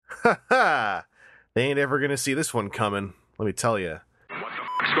They ain't ever gonna see this one coming, let me tell you. What the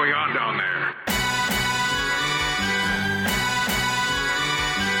fuck's going on down there?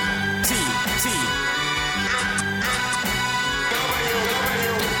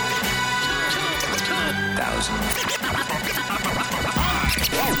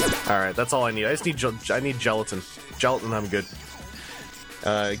 Alright, that's all I need. I just need I need gelatin. Gelatin, I'm good.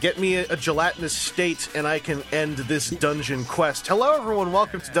 Get me a gelatinous state and I can end this dungeon quest. Hello everyone,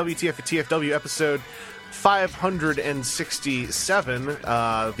 welcome to WTF at TFW episode 567.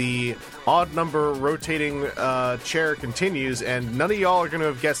 The odd number rotating chair continues, and none of y'all are going to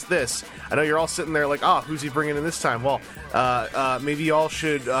have guessed this. I know you're all sitting there like, who's he bringing in this time? Well, maybe y'all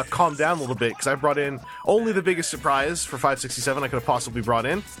should calm down a little bit, because I brought in only the biggest surprise for 567 I could have possibly brought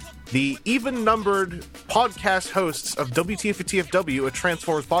in. The even-numbered podcast hosts of WTF at TFW, a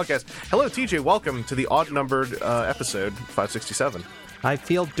Transformers podcast. Hello, TJ. Welcome to the odd-numbered episode 567. I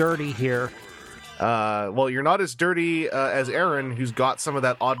feel dirty here. Well, you're not as dirty as Aaron, who's got some of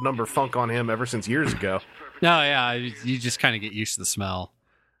that odd number funk on him ever since years ago. No, yeah, you just kind of get used to the smell.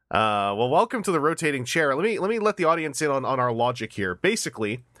 Well, welcome to the rotating chair. Let me let the audience in on our logic here.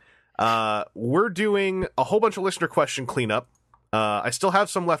 Basically, we're doing a whole bunch of listener question cleanup. I still have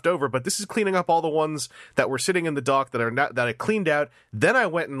some left over, but this is cleaning up all the ones that were sitting in the dock that are not, that I cleaned out. Then I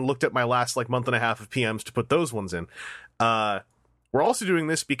went and looked at my last month and a half of PMs to put those ones in. We're also doing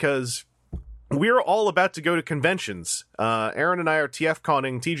this because we're all about to go to conventions. Aaron and I are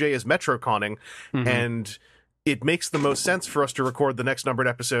TF-conning, TJ is Metro-conning, and it makes the most sense for us to record the next numbered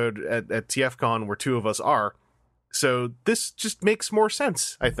episode at TF-con where two of us are. So this just makes more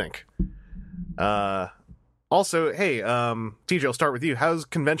sense, I think. Also, hey, TJ, I'll start with you. How's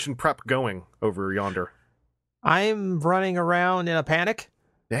convention prep going over yonder? I'm running around in a panic.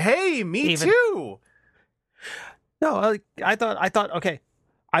 Hey, me too! No, I thought, okay.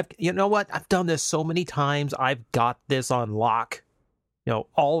 You know what? I've done this so many times. I've got this on lock. You know,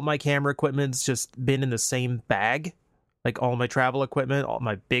 all of my camera equipment's just been in the same bag. Like all my travel equipment, all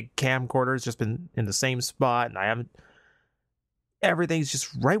my big camcorders just been in the same spot, and I haven't. Everything's just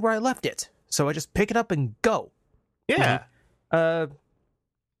right where I left it. So I just pick it up and go. Yeah. I've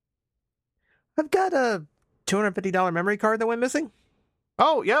got a $250 memory card that went missing.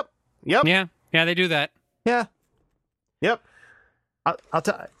 Oh, yep. Yeah, they do that. Yeah. Yep.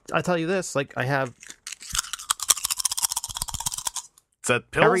 I'll tell you this, like I have Is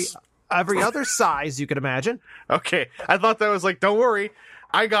that pills? every other size you could imagine. Okay, I thought that was like, don't worry,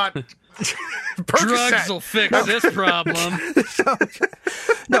 I got Drugs will fix this problem.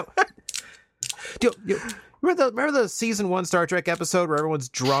 No. Do you remember the season 1 Star Trek episode where everyone's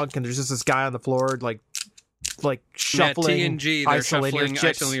drunk and there's just this guy on the floor like shuffling, yeah, TNG, they're isolating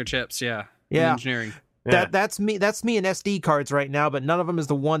your chips. Yeah. Yeah. Engineering. Yeah. That's me in SD cards right now, but none of them is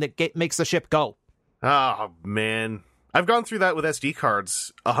the one that makes the ship go. Oh, man. I've gone through that with SD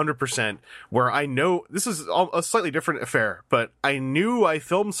cards 100%, where I know this is a slightly different affair, but I knew I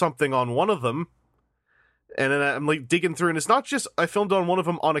filmed something on one of them, and then I'm like digging through, and it's not just I filmed on one of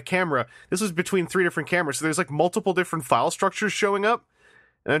them on a camera. This was between 3 different cameras, so there's like multiple different file structures showing up,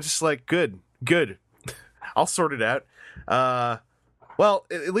 and I'm just like, good. I'll sort it out. Well,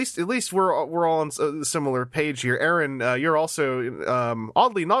 at least we're all on a similar page here. Aaron, you're also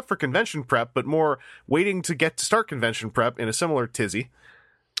oddly not for convention prep, but more waiting to get to start convention prep in a similar tizzy.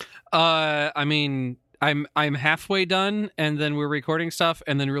 I mean, I'm halfway done, and then we're recording stuff,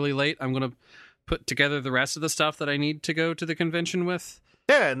 and then really late, I'm gonna put together the rest of the stuff that I need to go to the convention with.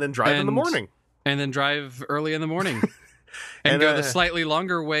 Yeah, and then drive in the morning, and then drive early in the morning. And go the slightly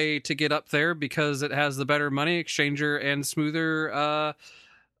longer way to get up there because it has the better money exchanger and smoother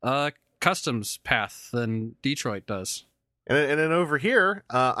customs path than Detroit does. And then over here,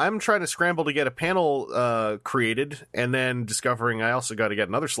 I'm trying to scramble to get a panel created, and then discovering I also got to get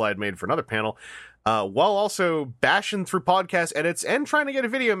another slide made for another panel, while also bashing through podcast edits and trying to get a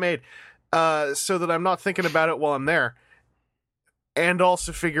video made, so that I'm not thinking about it while I'm there. And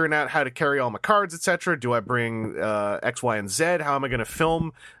also figuring out how to carry all my cards, etc. Do I bring X, Y, and Z? How am I going to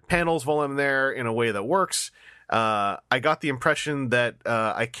film panels while I'm there in a way that works? I got the impression that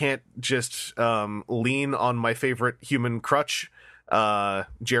I can't just lean on my favorite human crutch,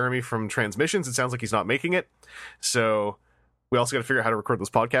 Jeremy from Transmissions. It sounds like he's not making it. So we also got to figure out how to record those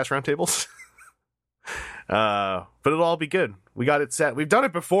podcast roundtables. But it'll all be good. We got it set. We've done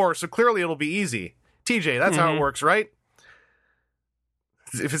it before, so clearly it'll be easy. TJ, that's how it works, right?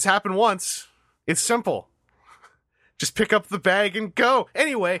 If it's happened once, it's simple. Just pick up the bag and go.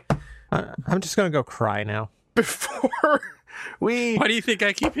 Anyway, I'm just gonna go cry now. Before we... Why do you think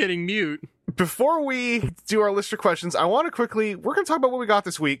I keep hitting mute? before we do our listener questions, I want to we're going to talk about what we got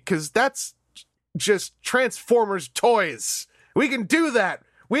this week, because that's just Transformers toys. We can do that.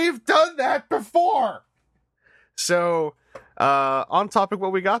 We've done that before. So, on topic,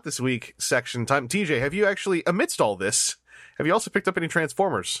 what we got this week section time. TJ, have you actually, amidst all this, have you also picked up any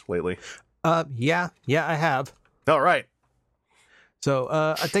Transformers lately? Yeah, I have. All right. So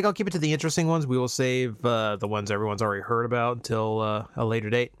I think I'll keep it to the interesting ones. We will save the ones everyone's already heard about until a later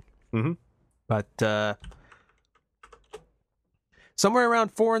date. Mm-hmm. But somewhere around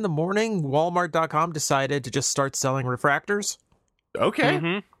 4 a.m, Walmart.com decided to just start selling refractors. Okay.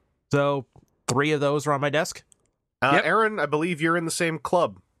 Mm-hmm. So 3 of those are on my desk. Yep. Aaron, I believe you're in the same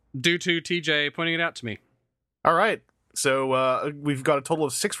club. Due to TJ pointing it out to me. All right. So we've got a total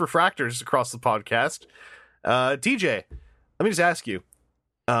of 6 refractors across the podcast. TJ, let me just ask you,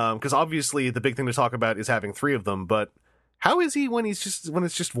 because obviously the big thing to talk about is having 3 of them, but how is he when it's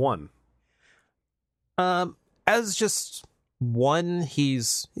just one? As just one,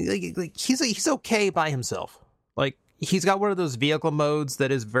 he's okay by himself. Like, he's got one of those vehicle modes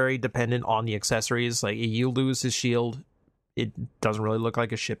that is very dependent on the accessories. Like, you lose his shield, it doesn't really look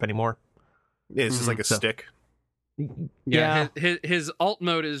like a ship anymore. Yeah, it's just like a stick. Yeah. His alt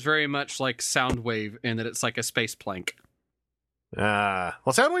mode is very much like Soundwave in that it's like a space plank. Well,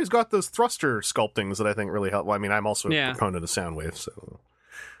 Soundwave's got those thruster sculptings that I think really help. Well, I mean, I'm also a proponent of Soundwave, so.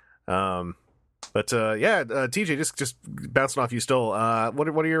 TJ, just bouncing off you still. What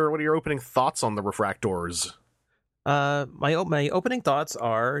are your opening thoughts on the refractors? My opening thoughts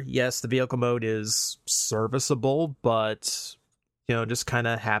are, yes, the vehicle mode is serviceable, but just kind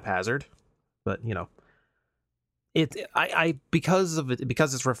of haphazard. But because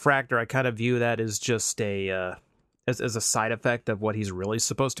it's refractor, I kind of view that as just a as a side effect of what he's really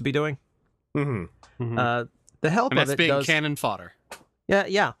supposed to be doing. Mm-hmm. Mm-hmm. The help and of that's it being does, cannon fodder.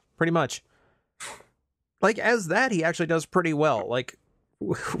 Yeah, pretty much. Like, as that, he actually does pretty well. Like,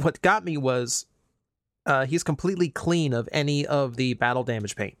 what got me was he's completely clean of any of the battle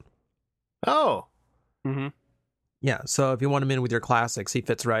damage paint. Oh. Mm-hmm. Yeah, so if you want him in with your classics, he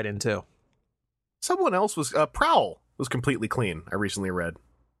fits right in too. Someone else was Prowl was completely clean. I recently read.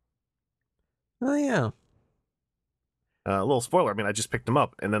 Oh yeah. A little spoiler. I mean, I just picked him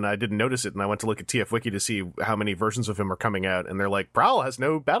up, and then I didn't notice it, and I went to look at TF Wiki to see how many versions of him are coming out, and they're like, Prowl has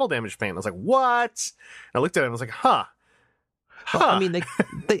no battle damage paint. I was like, what? And I looked at it, and I was like, huh. Well, I mean,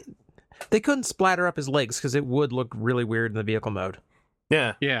 they couldn't splatter up his legs because it would look really weird in the vehicle mode.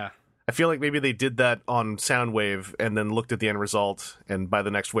 Yeah. Yeah. I feel like maybe they did that on Soundwave and then looked at the end result, and by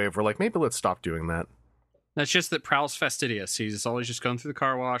the next wave, we're like, maybe let's stop doing that. That's just that Prowl's fastidious. He's always just going through the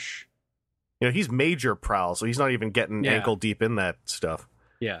car wash. He's major Prowl, so he's not even getting ankle deep in that stuff.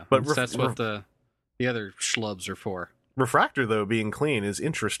 Yeah, but that's what the other schlubs are for. Refractor, though, being clean is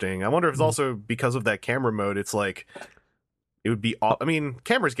interesting. I wonder if it's also because of that camera mode. It's like, it would be, I mean,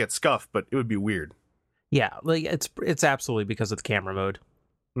 cameras get scuffed, but it would be weird. Yeah, like it's absolutely because of the camera mode.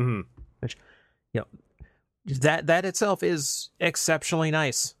 Mm-hmm. Which, that itself is exceptionally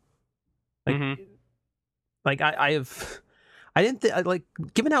nice. Like, I didn't like,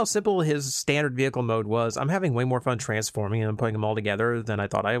 given how simple his standard vehicle mode was, I'm having way more fun transforming and putting them all together than I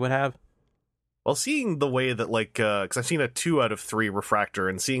thought I would have. Well, seeing the way that, like, because I've seen a 2 out of 3 refractor,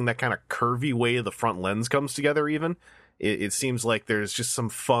 and seeing that kind of curvy way the front lens comes together, even it seems like there's just some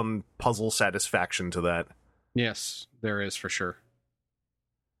fun puzzle satisfaction to that. Yes, there is for sure.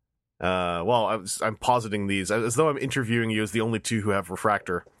 Well, I'm positing these as though I'm interviewing you as the only 2 who have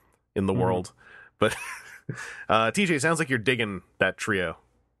refractor in the world, but. TJ, sounds like you're digging that trio.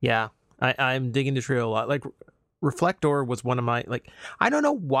 Yeah, I'm digging the trio a lot. Like, Reflector was one of my, like, I don't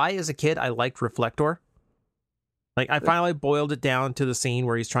know why as a kid I liked Reflector. Like, I finally boiled it down to the scene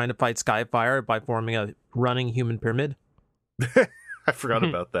where he's trying to fight Skyfire by forming a running human pyramid. I forgot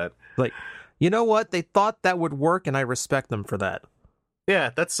about that. Like, you know what? They thought that would work, and I respect them for that.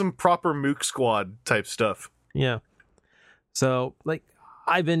 Yeah, that's some proper Mook Squad type stuff. Yeah. So, like,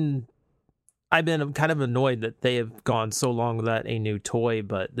 I've been kind of annoyed that they have gone so long without a new toy,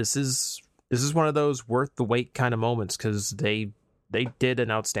 but this is one of those worth the wait kind of moments because they did an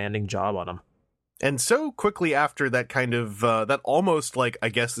outstanding job on them. And so quickly after that kind of that almost like, I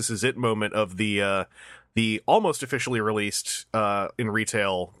guess this is it moment of the almost officially released in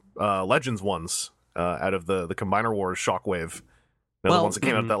retail Legends ones out of the Combiner Wars Shockwave, the ones that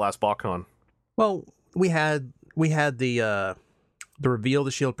came out at that last BotCon. Well, we had the reveal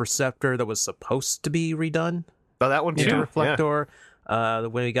the Shield Perceptor that was supposed to be redone. Oh, that one too. Into Reflector. Yeah.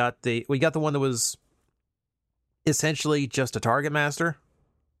 When we got the one that was essentially just a Target Master.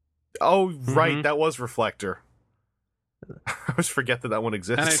 Oh, right, that was Reflector. I always forget that one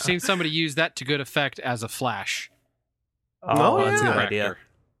exists. And I've seen somebody use that to good effect as a flash. Oh, that's a yeah. good idea.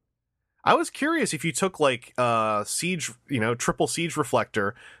 I was curious if you took like siege, triple siege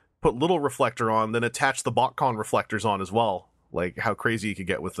reflector, put little reflector on, then attach the BotCon reflectors on as well. Like how crazy you could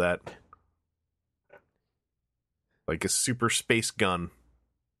get with that. Like a super space gun.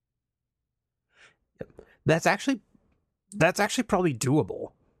 That's actually probably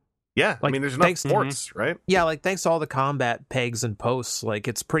doable. Yeah, I Like, mean, there's enough thanks- ports, right? Yeah, like thanks to all the combat pegs and posts, like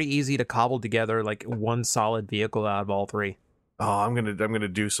it's pretty easy to cobble together like one solid vehicle out of all three. Oh, I'm gonna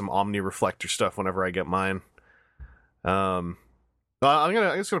do some Omni reflector stuff whenever I get mine. I'm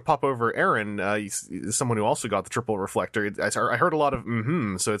just gonna pop over Aaron, someone who also got the triple reflector. I heard a lot of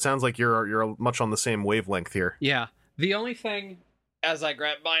so it sounds like you're much on the same wavelength here. Yeah. The only thing, as I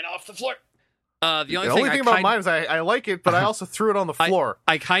grab mine off the floor, the only thing thing about mine is I like it, but I also threw it on the floor.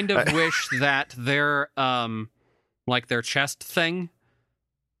 I kind of wish that their like their chest thing,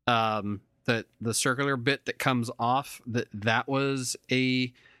 that the circular bit that comes off, that was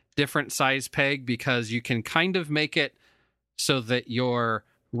a different size peg, because you can kind of make it so that your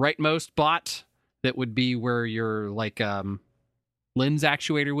rightmost bot, that would be where your like lens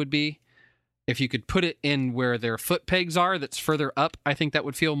actuator would be, if you could put it in where their foot pegs are, that's further up, I think that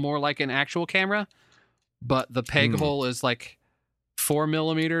would feel more like an actual camera. But the peg hole is like 4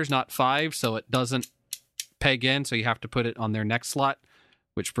 millimeters, not 5, so it doesn't peg in, so you have to put it on their next slot,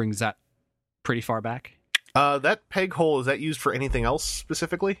 which brings that pretty far back. That peg hole, is that used for anything else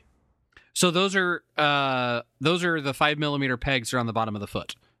specifically? So those are the 5 millimeter pegs that are on the bottom of the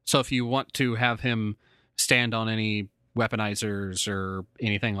foot. So if you want to have him stand on any weaponizers or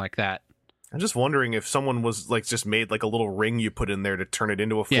anything like that. I'm just wondering if someone was like just made like a little ring you put in there to turn it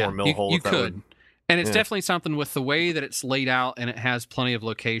into a 4 mil hole. You if that could. would... And it's definitely something with the way that it's laid out, and it has plenty of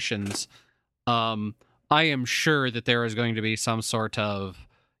locations. I am sure that there is going to be some sort of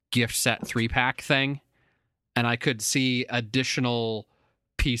gift set 3-pack thing, and I could see additional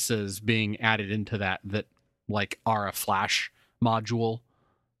pieces being added into that like are a flash module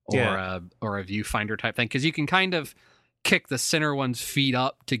or a viewfinder type thing, because you can kind of kick the center one's feet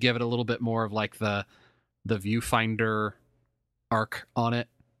up to give it a little bit more of like the viewfinder arc on it.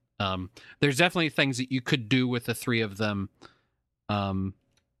 There's definitely things that you could do with the three of them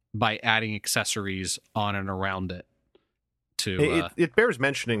by adding accessories on and around it. It bears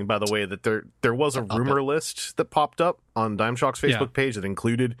mentioning, by the way, that there was a rumor list that popped up on DimeShock's Facebook page that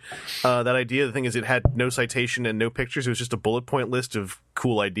included that idea. The thing is, it had no citation and no pictures. It was just a bullet point list of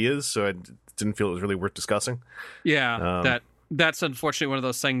cool ideas, so I didn't feel it was really worth discussing. Yeah, that's unfortunately one of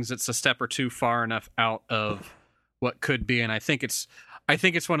those things that's a step or two far enough out of what could be, and I think it's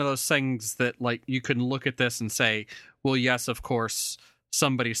one of those things that like you can look at this and say, well, yes, of course,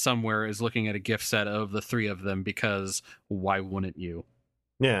 somebody somewhere is looking at a gift set of the three of them, because why wouldn't you?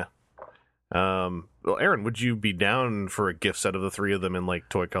 Yeah. Well, Aaron, would you be down for a gift set of the three of them in like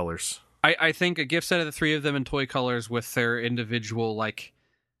toy colors? I think a gift set of the three of them in toy colors with their individual like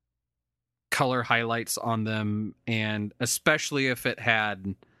color highlights on them, and especially if it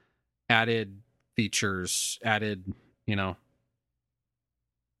had added features,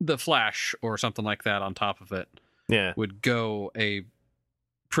 the flash or something like that on top of it, would go a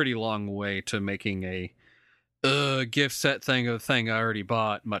pretty long way to making a gift set thing of the thing I already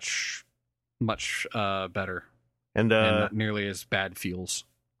bought much better, and not nearly as bad feels.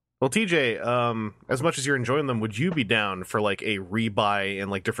 Well, TJ, as much as you're enjoying them, would you be down for like a rebuy in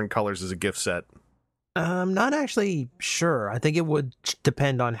like different colors as a gift set? I'm not actually sure. I think it would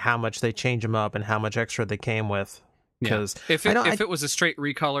depend on how much they change them up and how much extra they came with. Because if it was a straight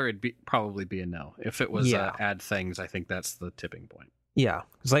recolor, it'd probably be a no. If it was add things, I think that's the tipping point. Yeah,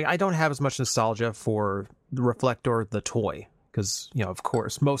 it's like I don't have as much nostalgia for the Reflector, the toy, because of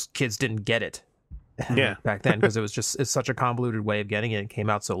course, most kids didn't get it. Back then, because it's such a convoluted way of getting it. It came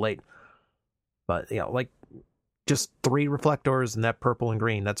out so late. But like just 3 reflectors and that purple and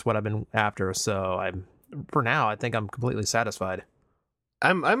green. That's what I've been after. So for now, I think I'm completely satisfied.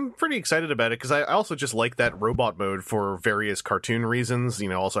 I'm pretty excited about it because I also just like that robot mode for various cartoon reasons.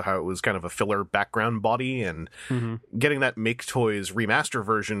 Also how it was kind of a filler background body, and getting that Make Toys remaster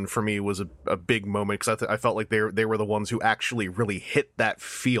version for me was a big moment, because I felt like they were the ones who actually really hit that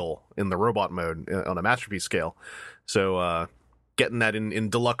feel in the robot mode on a Masterpiece scale. So getting that in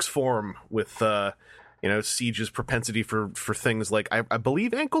deluxe form with Siege's propensity for things like I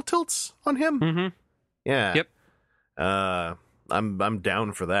believe ankle tilts on him. Mm-hmm. Yeah. Yep. I'm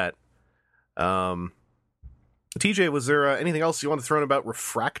down for that. TJ, was there anything else you want to throw in about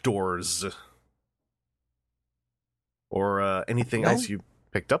refractors, or anything else you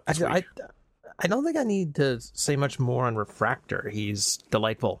picked up this week? I don't think I need to say much more on Refractor. He's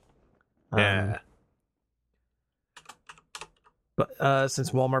delightful. Yeah. But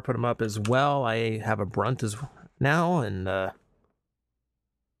since Walmart put him up as well, I have a Brunt as now, and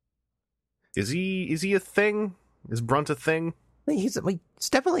Is he a thing? Is Brunt a thing? he's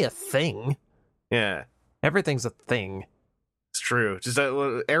definitely a thing. Yeah, Everything's a thing. it's true. Just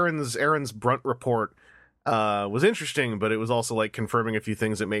Aaron's Brunt report was interesting, but it was also like confirming a few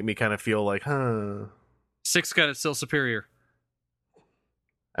things that made me kind of feel like, huh. 6-gun is still superior.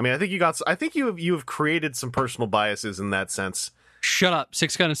 I mean, I think you have created some personal biases in that sense. Shut up.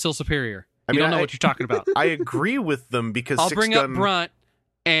 6-gun is still superior. I You mean, don't know what you're talking about. I agree with them because I'll bring up 6-gun Brunt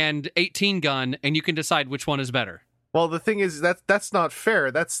and 18-gun, and you can decide which one is better. Well, the thing is that's not fair.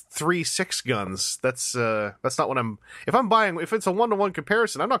 That's 3 6-guns. That's not what I'm. If it's a 1-to-1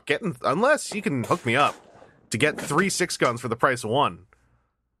 comparison, I'm not getting unless you can hook me up to get 3 6-guns for the price of 1.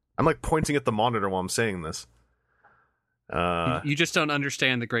 I'm like pointing at the monitor while I'm saying this. You just don't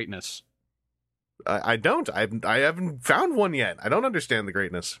understand the greatness. I don't. I haven't found one yet. I don't understand the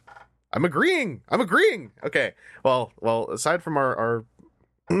greatness. I'm agreeing. Okay. Well. Aside from our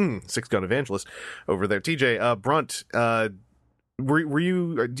 6-gun evangelist over there, TJ Brunt. Were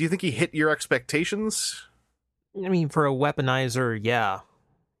you? Do you think he hit your expectations? I mean, for a weaponizer, yeah,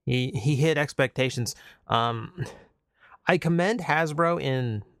 he hit expectations. I commend Hasbro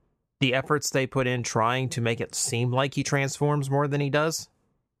in the efforts they put in trying to make it seem like he transforms more than he does.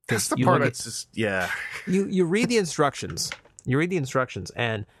 That's the you part look that's just You read the instructions.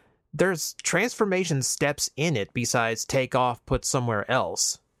 And there's transformation steps in it besides take off, put somewhere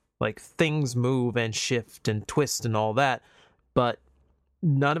else. Like things move and shift and twist and all that, but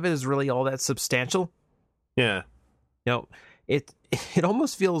none of it is really all that substantial. Yeah. You know, it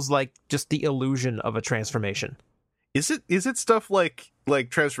almost feels like just the illusion of a transformation. Is it stuff like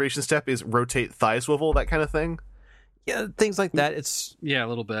transformation step is rotate thigh swivel, that kind of thing? Yeah, things like that. It's Yeah, a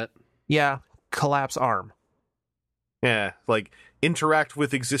little bit. collapse arm. Yeah, like interact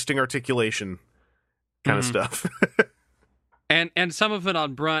with existing articulation kind of stuff. And some of it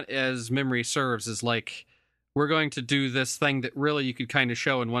on Brunt, as memory serves, is like, we're going to do this thing that really you could kind of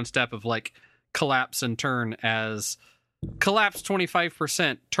show in one step of like collapse and turn as collapse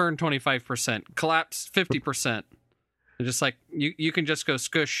 25%, turn 25%, collapse 50%. And just like you can just go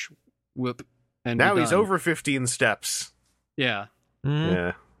scush, whoop, and Now be he's done. over 15 steps. Yeah. Mm.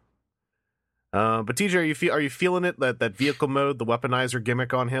 Yeah. But TJ, are you feeling it, that vehicle mode, the weaponizer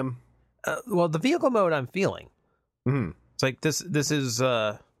gimmick on him? Well, the vehicle mode I'm feeling. Mm-hmm. It's like this is this is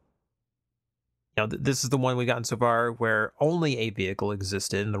the one we've gotten so far where only a vehicle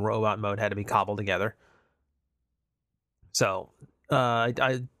existed and the robot mode had to be cobbled together. So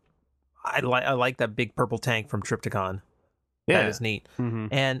I like that big purple tank from Trypticon. Yeah. That is neat. Mm-hmm.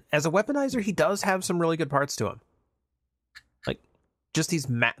 And as a weaponizer, he does have some really good parts to him. Like just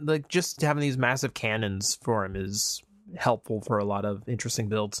just having these massive cannons for him is helpful for a lot of interesting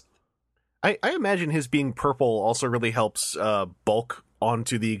builds. I imagine his being purple also really helps bulk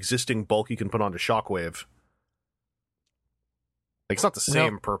onto the existing bulk you can put onto Shockwave. Like, it's not the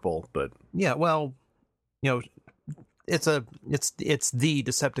same purple, but Yeah, well, it's the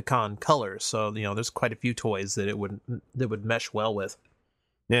Decepticon color, so there's quite a few toys that would mesh well with.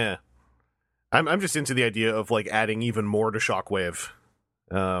 yeah. I'm just into the idea of like adding even more to Shockwave.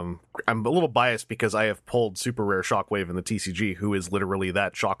 I'm a little biased because I have pulled super rare Shockwave in the TCG, who is literally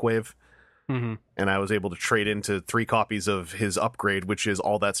that Shockwave. Mm-hmm. And I was able to trade into 3 copies of his upgrade, which is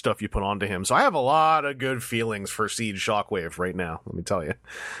all that stuff you put onto him. So I have a lot of good feelings for Siege Shockwave right now, let me tell you.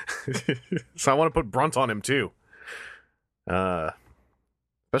 So I want to put Brunt on him too. Especially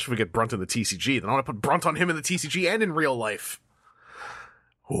if we get Brunt in the TCG, then I want to put Brunt on him in the TCG and in real life.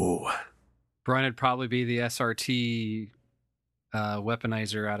 Ooh. Brunt would probably be the SRT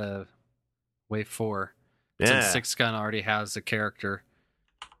weaponizer out of Wave 4. Yeah. Since 6-gun already has a character.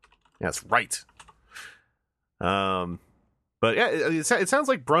 That's right. But yeah, it sounds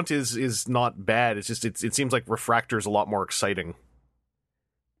like Brunt is not bad. It's just it seems like Refractor's a lot more exciting.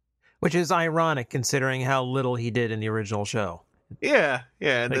 Which is ironic considering how little he did in the original show. Yeah.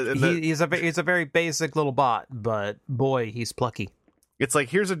 Like, he's a very basic little bot, but boy, he's plucky. It's like,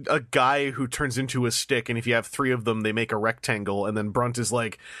 here's a guy who turns into a stick, and if you have 3 of them, they make a rectangle, and then Brunt is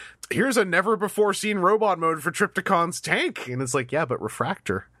like, here's a never-before-seen robot mode for Trypticon's tank. And it's like, yeah, but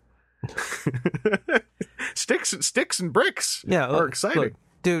Refractor. Sticks and bricks are exciting. Look,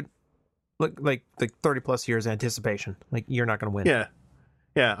 dude, look, like 30-plus years anticipation. Like, you're not going to win.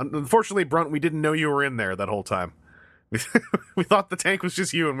 Yeah. Unfortunately, Brunt, we didn't know you were in there that whole time. We thought the tank was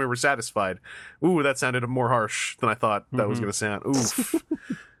just you, and we were satisfied. Ooh, that sounded more harsh than I thought that was going to sound.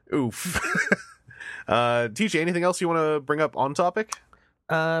 Oof. TJ, anything else you want to bring up on topic?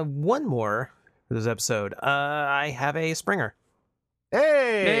 One more for this episode. I have a Springer.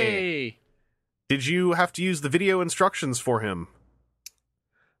 Hey! Did you have to use the video instructions for him?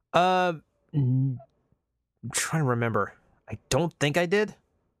 I'm trying to remember. I don't think I did.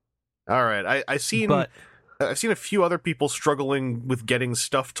 All right. I've seen a few other people struggling with getting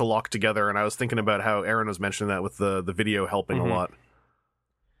stuff to lock together, and I was thinking about how Aaron was mentioning that with the video helping a lot.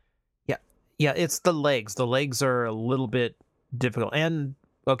 Yeah, it's the legs. The legs are a little bit difficult. And,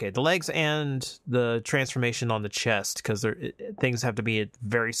 okay, the legs and the transformation on the chest, because things have to be at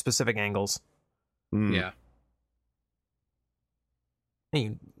very specific angles. Mm. Yeah.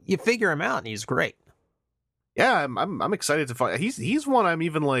 And you figure him out, and he's great. Yeah, I'm excited to find. He's one I'm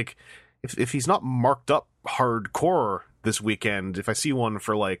even like, if he's not marked up hardcore this weekend, if I see one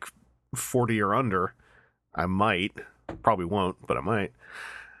for like 40 or under, I might. Probably won't, but I might.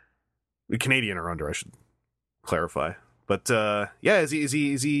 Canadian or under, I should clarify. But yeah, is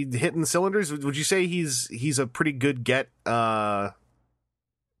he hitting cylinders? Would you say he's a pretty good get? I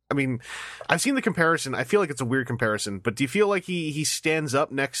mean, I've seen the comparison. I feel like it's a weird comparison, but do you feel like he stands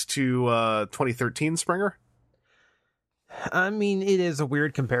up next to 2013 Springer? I mean, it is a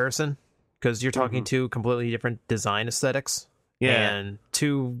weird comparison because you're talking two completely different design aesthetics. Yeah. And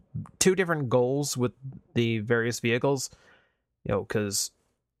two different goals with the various vehicles. You know, because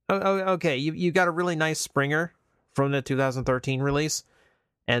okay, you got a really nice Springer from the 2013 release,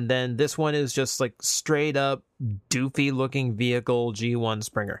 and then this one is just like straight up doofy looking vehicle G1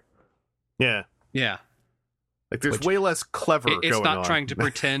 Springer. Yeah. Yeah. Like there's way less clever going on. It's not trying to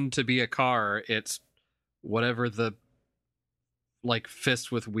pretend to be a car. It's whatever the like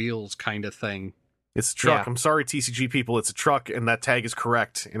fist with wheels kind of thing. It's a truck. Yeah. I'm sorry, TCG people. It's a truck, and that tag is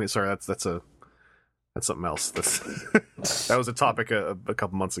correct. And sorry, that's something else. That was a topic a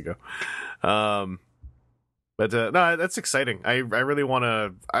couple months ago. But no, that's exciting. I really want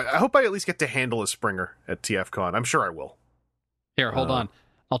to. I hope I at least get to handle a Springer at TFCon. I'm sure I will. Here, hold on.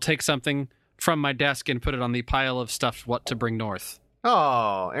 I'll take something from my desk and put it on the pile of stuff what to bring north.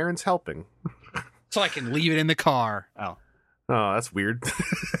 Oh, Aaron's helping. So I can leave it in the car. Oh, that's weird.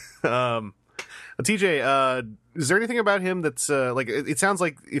 TJ, is there anything about him that's like? It sounds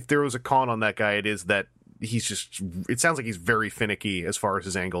like if there was a con on that guy, it is that he's just. It sounds like he's very finicky as far as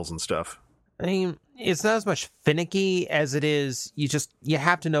his angles and stuff. I mean, it's not as much finicky as it is you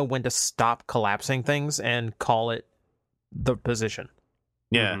have to know when to stop collapsing things and call it the position.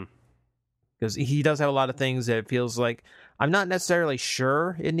 Yeah. Because he does have a lot of things that it feels like I'm not necessarily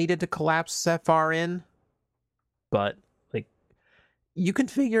sure it needed to collapse that far in, but like you can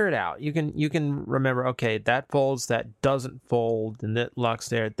figure it out. You can remember, okay, that folds, that doesn't fold, and that locks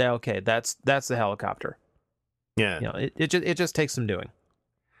there. Okay, that's the helicopter. Yeah. You know, it just takes some doing.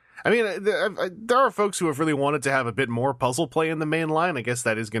 I mean, there are folks who have really wanted to have a bit more puzzle play in the main line. I guess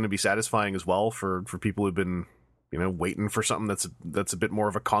that is going to be satisfying as well for people who've been, waiting for something that's a bit more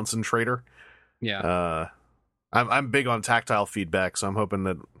of a concentrator. yeah. I'm big on tactile feedback, so I'm hoping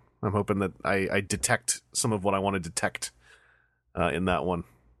that I detect some of what I want to detect in that one.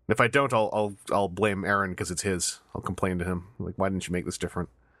 If I don't, I'll blame Aaron because it's his. I'll complain to him like, why didn't you make this different?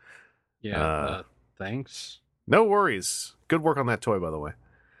 Yeah. Thanks. No worries. Good work on that toy, by the way.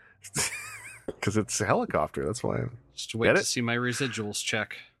 Because it's a helicopter. That's why. Just wait to see my residuals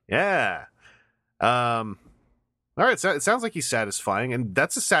check. Yeah. All right. So it sounds like he's satisfying, and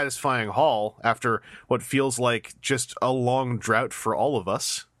that's a satisfying haul after what feels like just a long drought for all of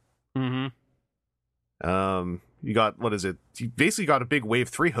us. Mm-hmm. You got, what is it? You basically got a big Wave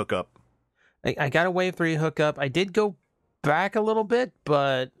 3 hookup. I got a Wave 3 hookup. I did go back a little bit,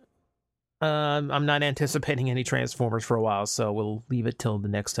 but I'm not anticipating any Transformers for a while, so we'll leave it till the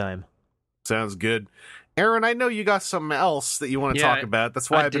next time. Sounds good. Aaron, I know you got something else that you want to talk about.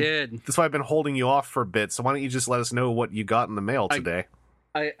 That's why That's why I've been holding you off for a bit. So why don't you just let us know what you got in the mail today?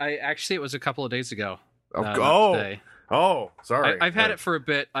 I actually, it was a couple of days ago. Sorry. I've had it for a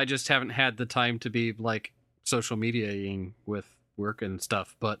bit. I just haven't had the time to be like social mediating with work and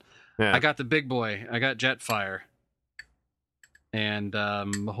stuff. But yeah. I got the big boy. I got Jetfire. And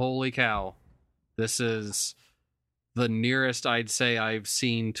holy cow, this is the nearest I'd say I've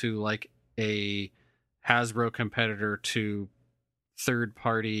seen to like a Hasbro competitor to third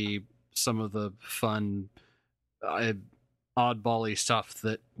party, some of the fun oddball-y stuff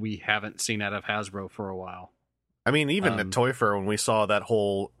that we haven't seen out of Hasbro for a while. I mean, even at Toy Fair when we saw that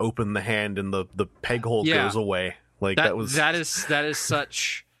whole open the hand and the peg hole goes away, like that is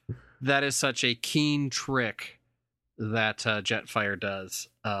such a keen trick that Jetfire does.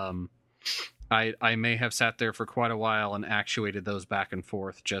 I may have sat there for quite a while and actuated those back and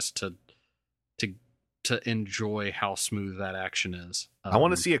forth just to to enjoy how smooth that action is. I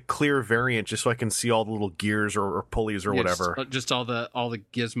want to see a clear variant just so I can see all the little gears or pulleys or whatever. Just all the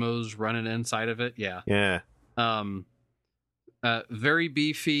gizmos running inside of it. Yeah. Yeah. Very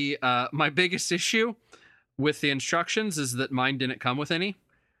beefy. My biggest issue with the instructions is that mine didn't come with any.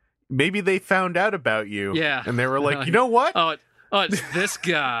 Maybe they found out about you. Yeah. And they were like, you know what? It's this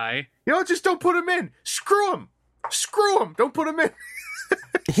guy. You know, just don't put him in. Screw him. Don't put him in.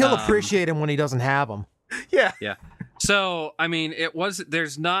 He'll appreciate him when he doesn't have them. Yeah. Yeah. So, I mean,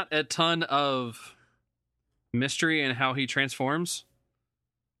 there's not a ton of mystery in how he transforms.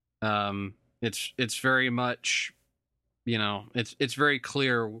 It's very much, it's very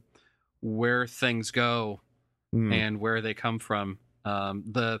clear where things go and where they come from.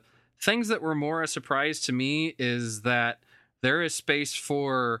 The things that were more a surprise to me is that there is space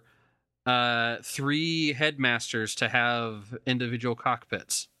for 3 headmasters to have individual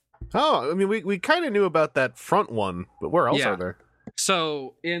cockpits. Oh, I mean, we kind of knew about that front one, but where else are there?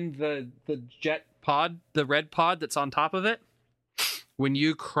 So in the jet pod, the red pod that's on top of it, when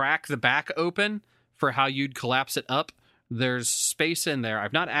you crack the back open for how you'd collapse it up, there's space in there.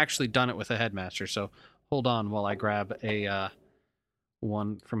 I've not actually done it with a headmaster, so hold on while I grab a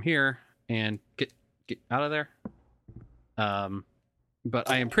one from here and get out of there. But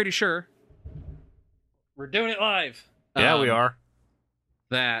I am pretty sure we're doing it live. Yeah, we are.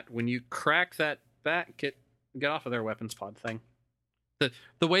 That when you crack that back, get off of their weapons pod thing.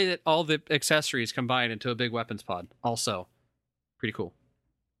 The way that all the accessories combine into a big weapons pod, also pretty cool.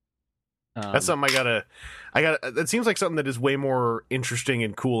 That's something I gotta. That seems like something that is way more interesting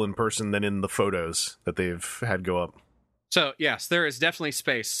and cool in person than in the photos that they've had go up. So yes, there is definitely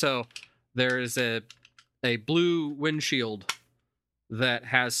space. So there is a blue windshield that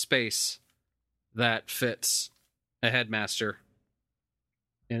has space that fits a headmaster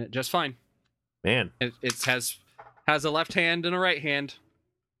in it just fine. Man, it has a left hand and a right hand,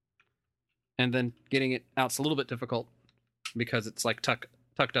 and then getting it out's a little bit difficult because it's like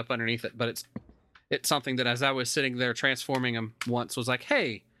tucked up underneath it. But it's something that as I was sitting there transforming him once was like,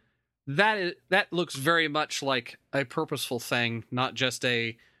 hey, that looks very much like a purposeful thing, not just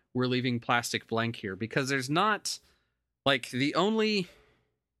we're leaving plastic blank here, because there's not like the only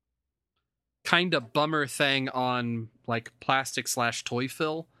kind of bummer thing on like plastic / toy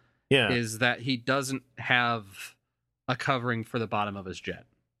fill is that he doesn't have a covering for the bottom of his jet.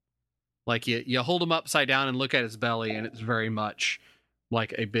 Like you hold him upside down and look at his belly, and it's very much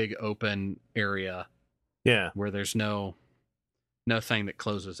like a big open area. Yeah, where there's no thing that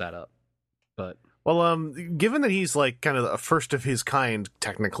closes that up. But given that he's like kind of a first of his kind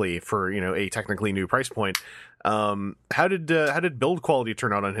technically for a technically new price point, how did build quality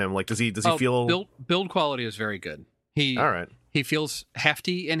turn out on him? Like, does he feel build quality is very good. All right. He feels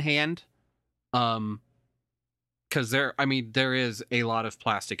hefty in hand. Because there is a lot of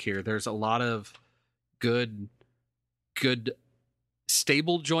plastic here. There's a lot of good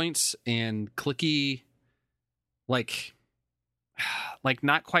stable joints and clicky, like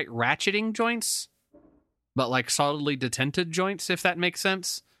not quite ratcheting joints, but like solidly detented joints, if that makes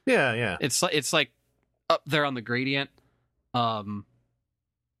sense. Yeah. It's like up there on the gradient. Like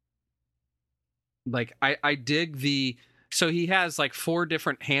I dig so he has like 4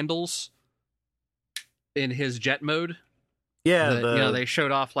 different handles in his jet mode. Yeah, they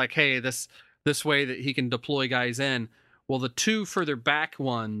showed off like, hey, this way that he can deploy guys in. Well, the 2 further back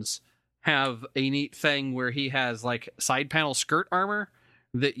ones have a neat thing where he has like side panel skirt armor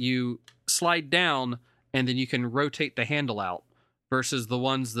that you slide down and then you can rotate the handle out, versus the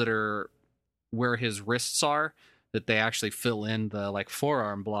ones that are where his wrists are, that they actually fill in the like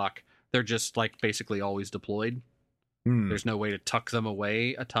forearm block. They're just like basically always deployed. There's no way to tuck them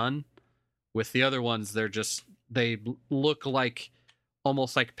away a ton. With the other ones, they look like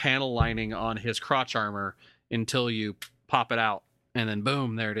almost like panel lining on his crotch armor until you pop it out, and then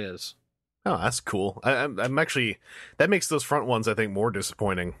boom, there it is. Oh, that's cool. I'm actually, that makes those front ones I think more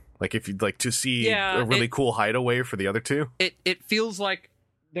disappointing. Like if you'd like to see a really cool hideaway for the other 2. It feels like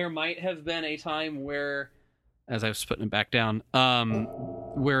there might have been a time where, as I was putting it back down,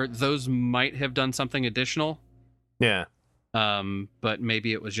 where those might have done something additional. Yeah. But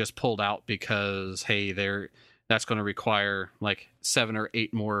maybe it was just pulled out because, hey, that's going to require like 7 or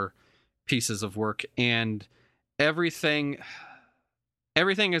 8 more pieces of work, and everything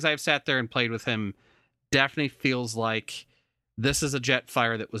as I've sat there and played with him definitely feels like this is a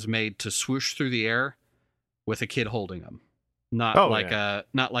Jetfire that was made to swoosh through the air with a kid holding him, not like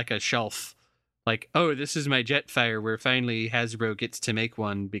a shelf. Like, oh, this is my Jetfire, where finally Hasbro gets to make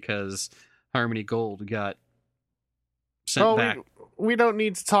one because Harmony Gold got sent back. we don't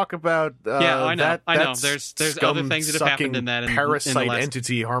need to talk about yeah, I know. that. I know. that There's other things that have happened in that parasite in the last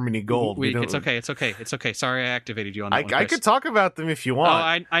entity, Harmony Gold. week. It's okay. Sorry, I activated you on that one. I Chris. could talk about them if you Oh,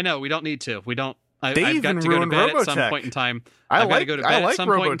 want. I know. We don't need to. We don't. They I've got even to go to ruined bed at some Robotech. point in time. I I've got to like go to I bed like at some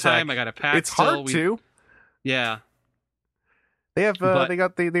point in Robotech. time. I got to pack. It's hard to. Yeah. They have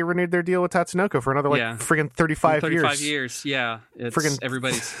But- they renewed their deal with Tatsunoko for another Yeah. friggin' 35 years. Yeah. It's Friggin-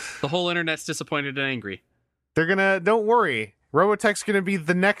 everybody's. The whole internet's disappointed and angry. They're gonna. Don't worry. Robotech's gonna be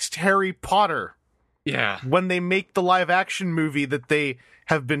the next Harry Potter Yeah. when they make the live action movie that they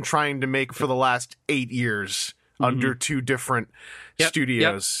have been trying to make for the last 8 years under two different Yep,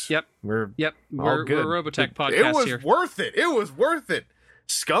 studios. Yep. We're Yep. all We're good. Robotech podcast It was here. worth it. It was worth it.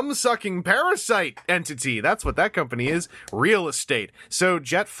 Scum-sucking parasite entity. That's what that company is. Real estate. So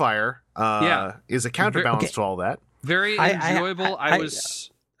Jetfire is a counterbalance Okay. to all that. Very I- enjoyable. I-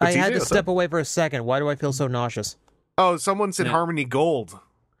 What's I he had do? to What's step away for a second. Why do I feel so nauseous? Oh, someone said Yeah. Harmony Gold.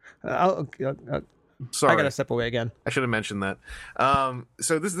 Sorry, I gotta step away again. I should have mentioned that.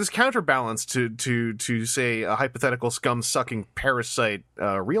 So this counterbalance to say a hypothetical scum-sucking parasite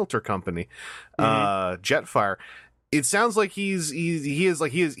realtor company, Jetfire. It sounds like he is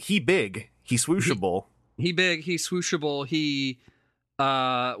big, he's swooshable. He big. He swooshable. He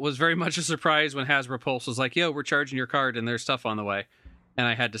was very much a surprise when Hasbro Pulse was like, "Yo, we're charging your card and there's stuff on the way," and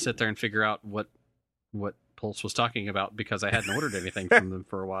I had to sit there and figure out what Pulse was talking about because I hadn't ordered anything from them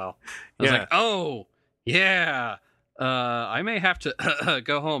for a while. I was Yeah. like, "Oh, yeah, I may have to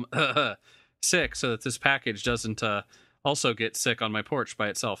go home sick so that this package doesn't also get sick on my porch by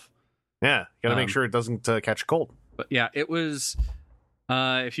itself." Yeah, gotta make Um, sure it doesn't catch a cold. But yeah, it was.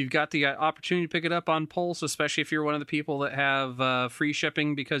 If you've got the opportunity to pick it up on Pulse, especially if you're one of the people that have free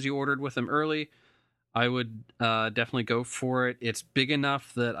shipping because you ordered with them early, I would definitely go for it. It's big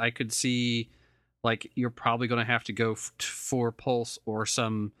enough that I could see, like, you're probably going to have to go for Pulse or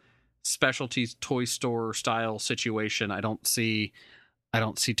some specialty toy store style situation. I don't see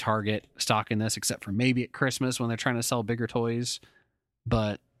Target stocking this except for maybe at Christmas when they're trying to sell bigger toys.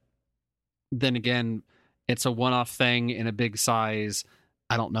 But then again, it's a one-off thing in a big size.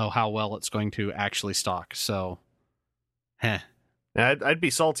 I don't know how well it's going to actually stock. So, I'd be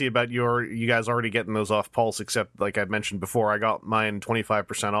salty about you guys already getting those off Pulse, except like I'd mentioned before, I got mine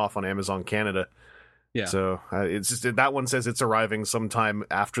 25% off on Amazon Canada. Yeah. So it's just that one says it's arriving sometime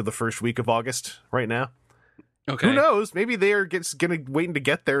after the first week of August right now. Okay. Who knows? Maybe they are waiting to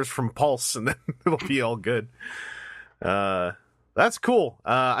get theirs from Pulse, and then it'll be all good. That's cool.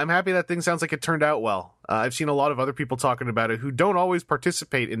 I'm happy that thing sounds like it turned out well. I've seen a lot of other people talking about it who don't always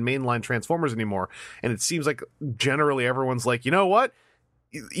participate in mainline Transformers anymore, and it seems like generally everyone's like, you know what?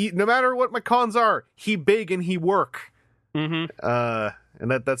 No matter what my cons are, he big and he work. Mm-hmm.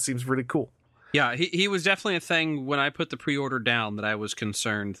 And that seems really cool. Yeah, he was definitely a thing when I put the pre-order down that I was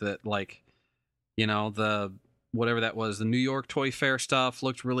concerned that, like, you know, the whatever that was, the New York Toy Fair stuff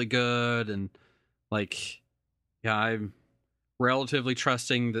looked really good, and like, yeah, I'm relatively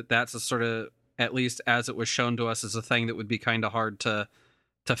trusting that that's a sort of, at least as it was shown to us, as a thing that would be kind of hard to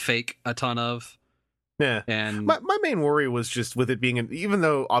fake a ton of. Yeah. And My main worry was just with it being even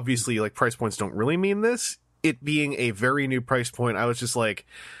though obviously like price points don't really mean this, it being a very new price point, I was just like,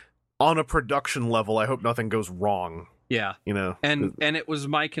 on a production level, I hope nothing goes wrong. yeah, You know, and it was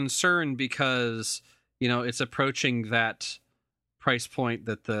my concern because, you know, it's approaching that price point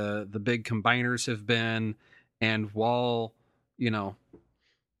that the big combiners have been, and while, you know,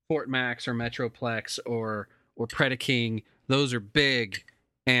 Fort Max or Metroplex or Predaking, those are big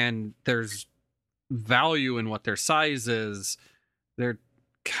and there's value in what their size is, they're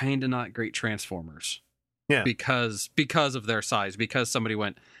kind of not great Transformers. Yeah. Because of their size, because somebody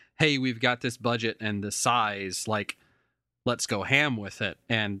went, hey, we've got this budget and this size, like, let's go ham with it.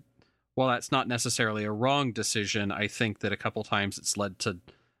 And while that's not necessarily a wrong decision, I think that a couple times it's led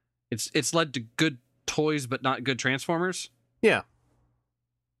to good toys but not good Transformers. Yeah.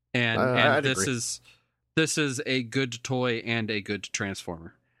 And I'd this agree. this is a good toy and a good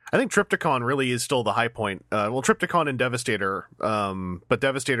Transformer. I think Trypticon really is still the high point. Well, Trypticon and Devastator, but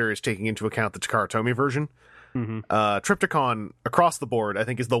Devastator is taking into account the Takara Tomy version. Mm-hmm. Trypticon across the board, I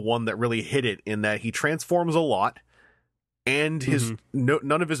think, is the one that really hit it in that he transforms a lot, and his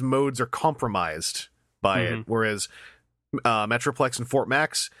none of his modes are compromised by it. Whereas Metroplex and Fort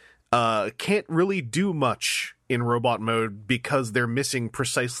Max can't really do much in robot mode because they're missing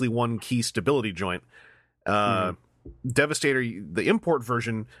precisely one key stability joint. Devastator, the import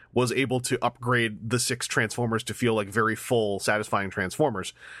version, was able to upgrade the 6 Transformers to feel like very full, satisfying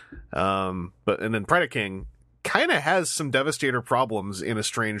Transformers. And then Predaking kind of has some Devastator problems in a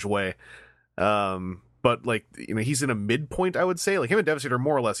strange way. but like, you know, he's in a midpoint, I would say. Like him and Devastator are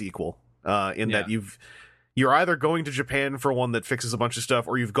more or less equal, in that you're either going to Japan for one that fixes a bunch of stuff,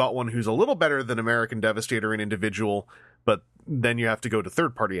 or you've got one who's a little better than American Devastator and Individual, but then you have to go to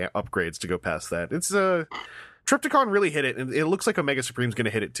third-party upgrades to go past that. It's Trypticon really hit it, and it looks like Omega Supreme's going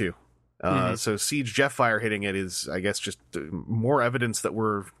to hit it too. So Siege Jetfire hitting it is, I guess, just more evidence that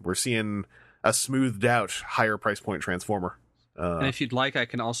we're seeing a smoothed out higher price point Transformer. And if you'd like, I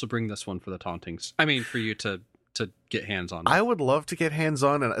can also bring this one for the tauntings. I mean, for you to get hands on. I would love to get hands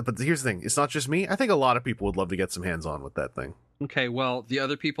on, but here's the thing: it's not just me. I think a lot of people would love to get some hands on with that thing. Okay, well, the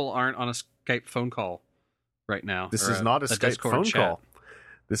other people aren't on a Skype phone call right now. This is not a Skype Discord phone chat. call.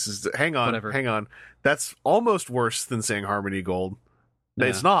 This is hang on. That's almost worse than saying Harmony Gold. Yeah.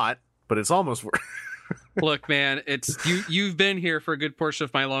 It's not, but it's almost worse. Look, man, it's you've been here for a good portion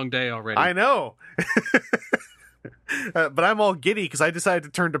of my long day already. I know. But I'm all giddy because I decided to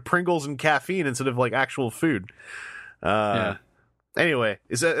turn to Pringles and caffeine instead of like actual food. Anyway,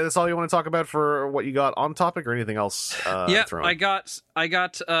 that's all you want to talk about for what you got on topic, or anything else? Thrown? I got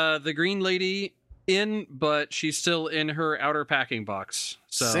the Green Lady in, but she's still in her outer packing box.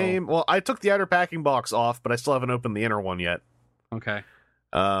 So Same. Well, I took the outer packing box off, but I still haven't opened the inner one yet. Okay.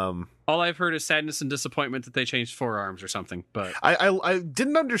 All I've heard is sadness and disappointment that they changed forearms or something. But I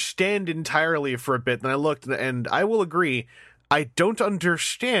didn't understand entirely for a bit, then I looked, and I will agree, I don't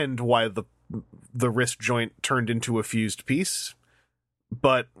understand why the wrist joint turned into a fused piece.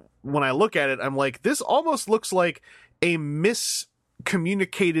 But when I look at it, I'm like, this almost looks like a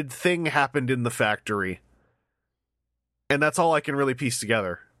miscommunicated thing happened in the factory. And that's all I can really piece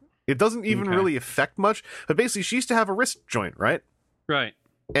together. It doesn't even really affect much, but basically she used to have a wrist joint, right? Right.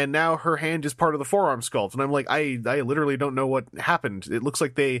 And now her hand is part of the forearm sculpt. And I'm like, I literally don't know what happened. It looks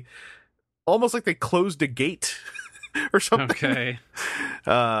like almost like they closed a gate or something. Okay.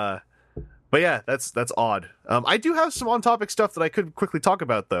 But yeah, that's odd. I do have some on-topic stuff that I could quickly talk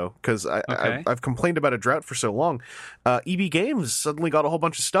about, though, because I've complained about a drought for so long. EB Games suddenly got a whole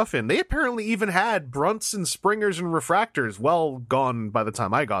bunch of stuff in. They apparently even had Brunts and Springers and Refractors, well gone by the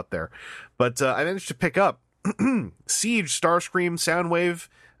time I got there. But I managed to pick up Siege, Starscream, Soundwave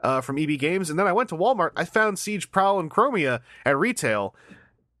from EB Games, and then I went to Walmart. I found Siege, Prowl, and Chromia at retail,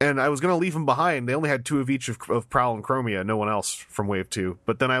 and I was going to leave them behind. They only had 2 of each of Prowl and Chromia, no one else from Wave 2.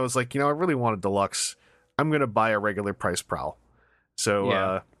 But then I was like, I really wanted Deluxe. I'm going to buy a regular price Prowl.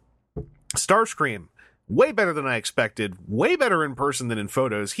 So, Starscream, way better than I expected. Way better in person than in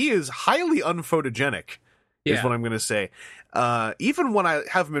photos. He is highly unphotogenic, is what I'm going to say. Even when I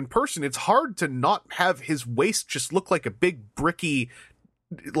have him in person, it's hard to not have his waist just look like a big bricky,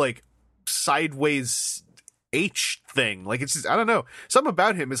 like, sideways H thing. Like, it's just, I don't know, something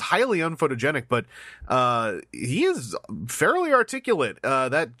about him is highly unphotogenic, but he is fairly articulate.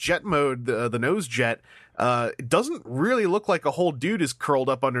 That jet mode, the nose jet, it doesn't really look like a whole dude is curled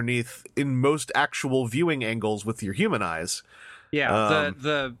up underneath in most actual viewing angles with your human eyes.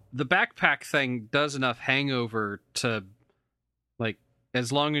 The backpack thing does enough hangover to, like,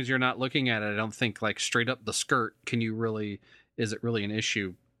 as long as you're not looking at it, I don't think, like, straight up the skirt is it really an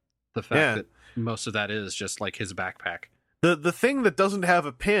issue, the fact that most of that is just like his backpack. The thing that doesn't have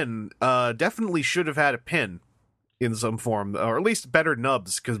a pin definitely should have had a pin in some form, or at least better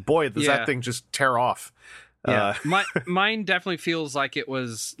nubs, because boy, does that thing just tear off. Mine definitely feels like it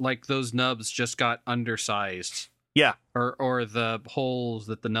was like those nubs just got undersized. Yeah. Or the holes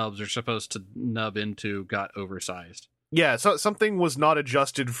that the nubs are supposed to nub into got oversized. Yeah, so something was not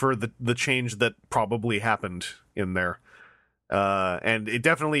adjusted for the change that probably happened in there. And it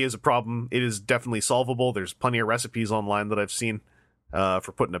definitely is a problem. It is definitely solvable. There's plenty of recipes online that I've seen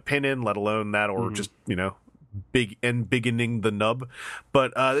for putting a pin in, let alone that, or just, biggening the nub.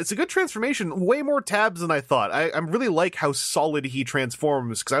 But it's a good transformation. Way more tabs than I thought. I really like how solid he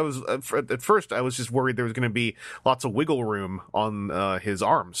transforms, because I was at first I was just worried there was going to be lots of wiggle room on his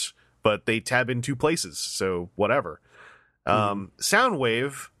arms, but they tab in 2 places, so whatever.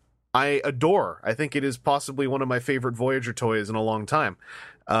 Soundwave, I adore. I think it is possibly one of my favorite Voyager toys in a long time,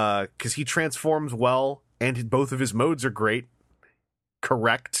 because he transforms well, and both of his modes are great.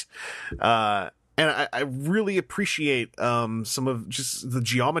 Correct. And I really appreciate some of just the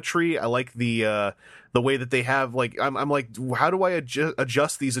geometry. I like the way that they have, like, I'm like, how do I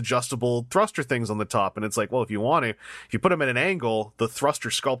adjust these adjustable thruster things on the top? And it's like, well, if you put them at an angle, the thruster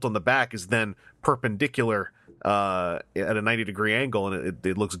sculpt on the back is then perpendicular at a 90-degree angle, and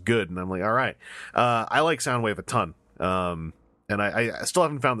it looks good. And I'm like, all right. I like Soundwave a ton. And I still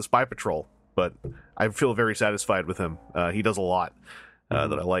haven't found the Spy Patrol, but I feel very satisfied with him. He does a lot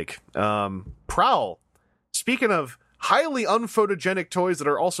that I like. Prowl, speaking of highly unphotogenic toys that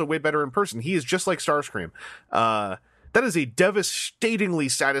are also way better in person. He is just like Starscream. That is a devastatingly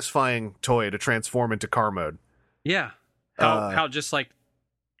satisfying toy to transform into car mode. Yeah. How just like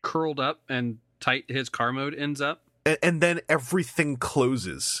curled up and tight his car mode ends up. And then everything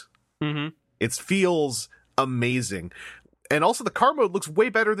closes. Mm-hmm. It feels amazing. And also the car mode looks way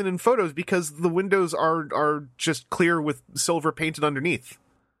better than in photos because the windows are just clear with silver painted underneath.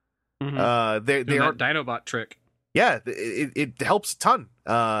 Mm-hmm. They are Dinobot trick. Yeah, it helps a ton.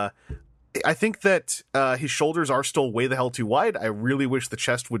 I think that his shoulders are still way the hell too wide. I really wish the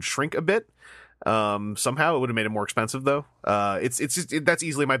chest would shrink a bit. Somehow it would have made it more expensive though. That's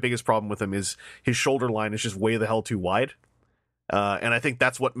easily my biggest problem with him is his shoulder line is just way the hell too wide. And I think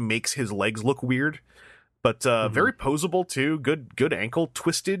that's what makes his legs look weird. But very posable too. Good ankle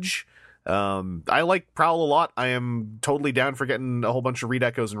twistage. I like Prowl a lot. I am totally down for getting a whole bunch of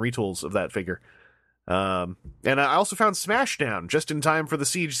redecos and retools of that figure. And I also found Smashdown just in time for the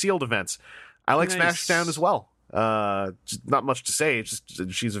Siege Sealed events. I like Nice. Smashdown as well. Just not much to say. It's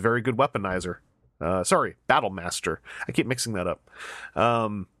just she's a very good weaponizer. Sorry, Battle Master. I keep mixing that up.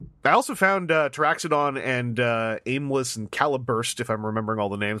 I also found Taraxodon and Aimless and Caliburst, if I'm remembering all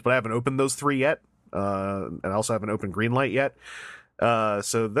the names, but I haven't opened those three yet. And I also haven't opened Greenlight yet.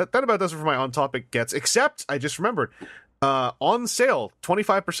 So that about does it for my on-topic gets, except I just remembered, on sale,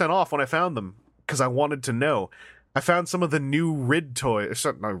 25% off when I found them, because I wanted to know. I found some of the new Rid toys.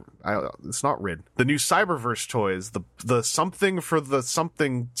 It's not Rid. The new Cyberverse toys. The something for the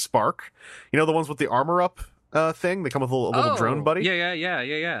something Spark. You know, the ones with the armor up thing? They come with a little drone buddy?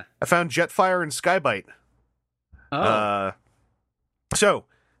 Yeah. I found Jetfire and Skybite. Oh. So,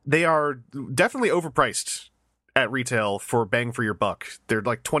 they are definitely overpriced at retail for bang for your buck. They're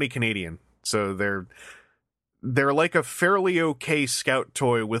like 20 Canadian. So they're like a fairly okay scout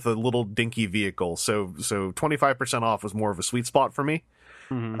toy with a little dinky vehicle. So 25% off was more of a sweet spot for me.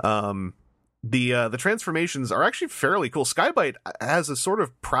 Mm-hmm. The transformations are actually fairly cool. Skybite has a sort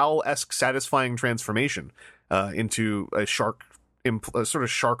of Prowl-esque satisfying transformation into a sort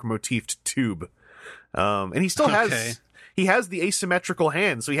of shark motifed tube. And he still has he has the asymmetrical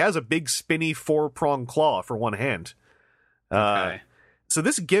hand, so he has a big spinny 4-prong claw for one hand. So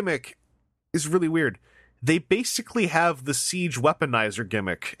this gimmick is really weird. They basically have the Siege Weaponizer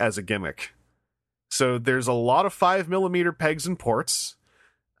gimmick as a gimmick. So there's a lot of 5mm pegs and ports.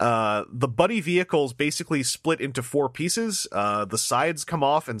 The buddy vehicles basically split into 4 pieces. The sides come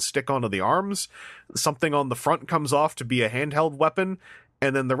off and stick onto the arms. Something on the front comes off to be a handheld weapon.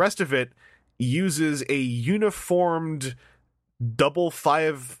 And then the rest of it uses a uniformed double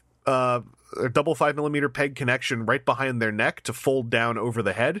 5mm peg connection right behind their neck to fold down over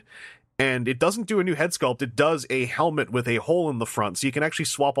the head. And it doesn't do a new head sculpt. It does a helmet with a hole in the front, so you can actually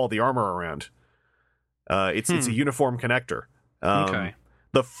swap all the armor around. It's a uniform connector.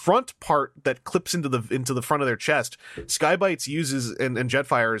 The front part that clips into the front of their chest, Skybites uses and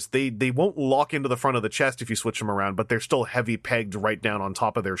Jetfires, they won't lock into the front of the chest if you switch them around, but they're still heavy pegged right down on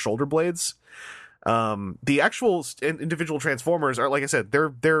top of their shoulder blades. The actual individual transformers are, like I said,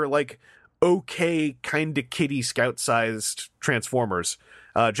 they're like okay kind of kitty scout sized transformers.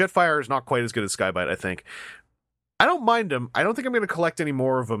 Jetfire is not quite as good as Skybite, I think. I don't mind them. I don't think I'm going to collect any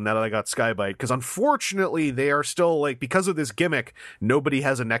more of them now that I got Skybite, because unfortunately they are still, like, because of this gimmick, nobody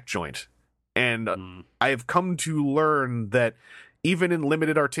has a neck joint. And I've come to learn that even in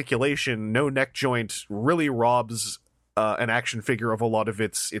limited articulation, no neck joint really robs an action figure of a lot of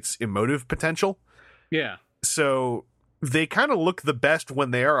its emotive potential. Yeah. So they kind of look the best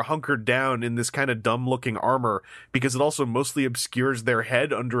when they are hunkered down in this kind of dumb-looking armor, because it also mostly obscures their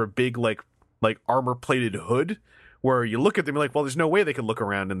head under a big, like armor-plated hood, where you look at them, you're like, well, there's no way they could look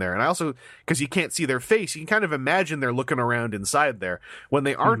around in there. And I also, because you can't see their face, you can kind of imagine they're looking around inside there. When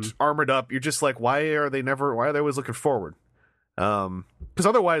they aren't armored up, you're just like, why are they always looking forward? Because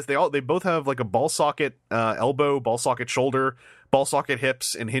otherwise, they both have like a ball socket elbow, ball socket shoulder, ball socket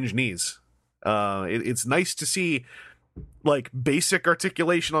hips, and hinge knees. It's nice to see like basic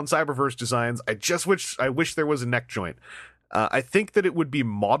articulation on Cyberverse designs. I wish there was a neck joint. I think that it would be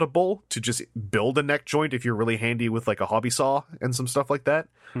moddable to just build a neck joint if you're really handy with like a hobby saw and some stuff like that.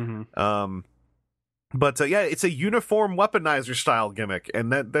 But yeah, it's a uniform weaponizer style gimmick,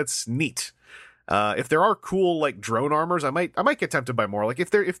 and that's neat. If there are cool like drone armors, I might get tempted by more. Like if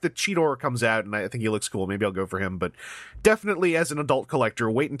the Cheetor comes out and I think he looks cool, maybe I'll go for him. But definitely as an adult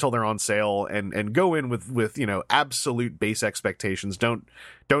collector, wait until they're on sale and go in with absolute base expectations.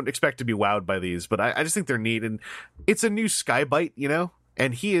 Don't expect to be wowed by these. But I just think they're neat, and it's a new Skybite,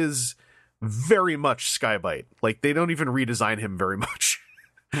 and he is very much Skybite. Like they don't even redesign him very much.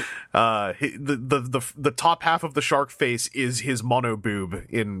 The top half of the shark face is his mono boob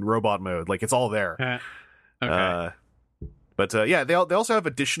in robot mode. Like, it's all there. Okay. But yeah, they also have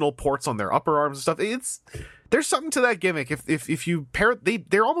additional ports on their upper arms and stuff. There's something to that gimmick. If you pair,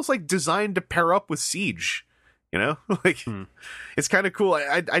 they're almost like designed to pair up with Siege. You know, like it's kind of cool.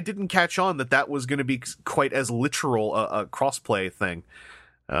 I didn't catch on that was going to be quite as literal a crossplay thing.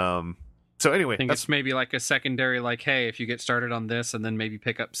 So anyway, I think it's maybe like a secondary, like, hey, if you get started on this and then maybe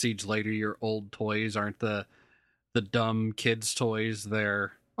pick up Siege later, your old toys aren't the dumb kids' toys.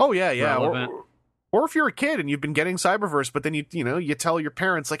 They're relevant. Or if you're a kid and you've been getting Cyberverse, but then you tell your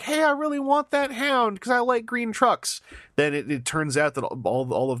parents like, hey, I really want that hound because I like green trucks. Then it turns out that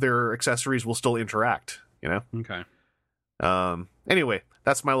all of their accessories will still interact. You know. Okay. Anyway,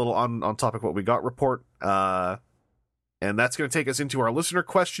 that's my little on topic what we got report. And that's going to take us into our listener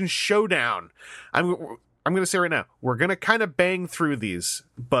question showdown. I'm going to say right now, we're going to kind of bang through these,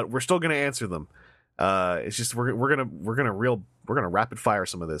 but we're still going to answer them. It's just we're going to rapid fire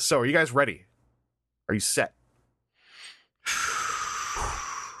some of this. So, are you guys ready? Are you set?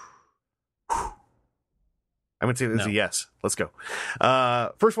 I'm going to say this is a yes. Let's go.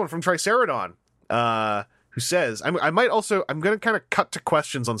 First one from Triceradon, who says, I'm going to kind of cut to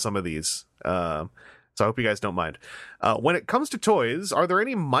questions on some of these. So I hope you guys don't mind. When it comes to toys, are there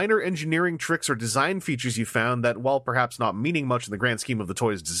any minor engineering tricks or design features you found that, while perhaps not meaning much in the grand scheme of the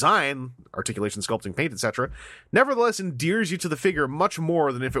toy's design, articulation, sculpting, paint, etc., nevertheless endears you to the figure much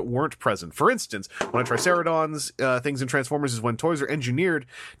more than if it weren't present? For instance, one of Triceradon's things in Transformers is when toys are engineered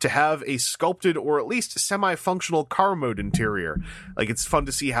to have a sculpted or at least semi-functional car mode interior. Like, it's fun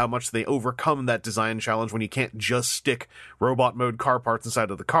to see how much they overcome that design challenge when you can't just stick robot mode car parts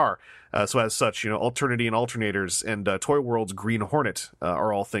inside of the car. So as such, Alternity and Alternators and Toy World's Green Hornet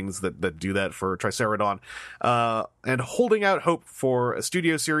are all things that do that for Triceradon. And holding out hope for a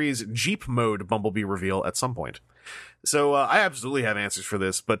Studio Series Jeep mode Bumblebee reveal at some point. So I absolutely have answers for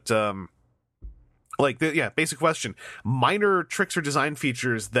this, but basic question. Minor tricks or design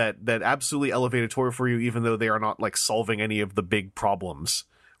features that absolutely elevate a toy for you, even though they are not like solving any of the big problems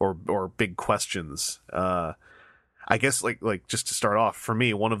or big questions. I guess like just to start off, for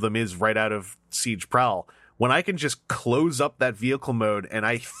me, one of them is right out of Siege Prowl. When I can just close up that vehicle mode and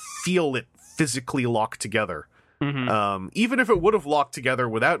I feel it physically lock together. Mm-hmm. Even if it would have locked together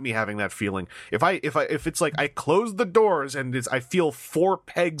without me having that feeling, if it's like I close the doors and I feel 4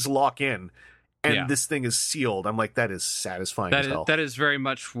 pegs lock in and this thing is sealed, I'm like, that is satisfying as hell. That is very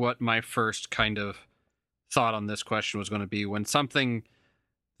much what my first kind of thought on this question was going to be. When something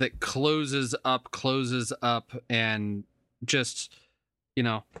that closes up and just,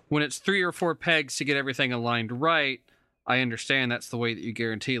 when it's 3 or 4 pegs to get everything aligned right, I understand that's the way that you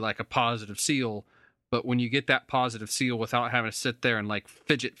guarantee like a positive seal. But when you get that positive seal without having to sit there and like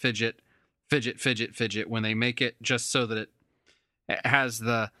fidget, when they make it just so that it has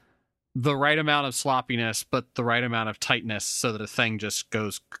the right amount of sloppiness, but the right amount of tightness so that a thing just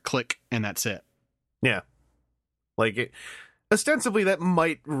goes click and that's it. Yeah. Like it. Ostensibly, that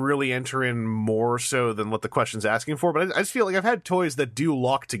might really enter in more so than what the question's asking for, but I just feel like I've had toys that do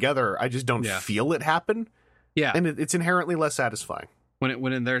lock together. I just don't feel it happen. Yeah. And it's inherently less satisfying.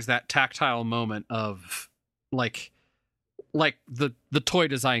 When there's that tactile moment of like the toy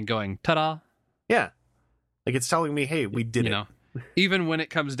design going, ta-da. Yeah. Like it's telling me, hey, we did it. Even when it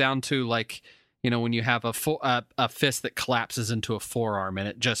comes down to like, when you have a fist that collapses into a forearm and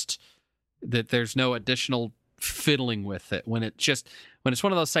it just, that there's no additional fiddling with it, when it's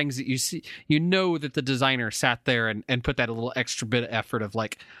one of those things that you see, that the designer sat there and put that a little extra bit of effort of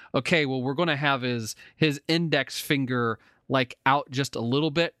like, okay, well, we're going to have his index finger like out just a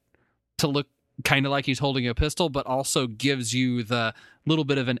little bit to look kind of like he's holding a pistol, but also gives you the little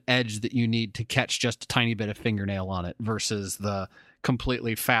bit of an edge that you need to catch just a tiny bit of fingernail on it versus the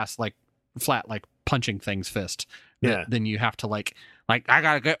completely fast, like flat, like punching things fist. Yeah. Then you have to like I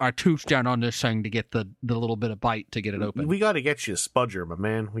gotta get my tooth down on this thing to get the little bit of bite to get it open. We got to get you a spudger, my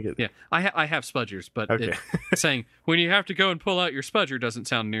man. I have spudgers, but okay. Saying when you have to go and pull out your spudger doesn't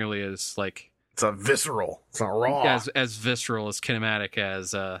sound nearly as like it's a visceral. It's not raw. As visceral, as kinematic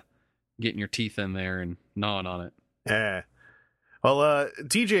as getting your teeth in there and gnawing on it. Yeah. Well,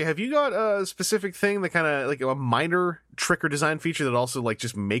 TJ, have you got a specific thing that kind of like a minor trick or design feature that also like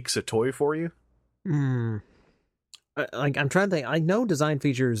just makes a toy for you? Like I'm trying to think. I know design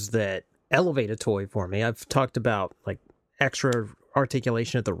features that elevate a toy for me. I've talked about like extra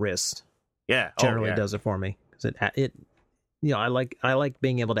articulation at the wrist. Yeah, generally does it for me because it I like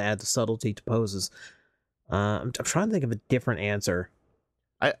being able to add the subtlety to poses. I'm trying to think of a different answer.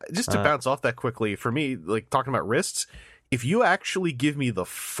 Just to bounce off that quickly, for me, like talking about wrists, if you actually give me the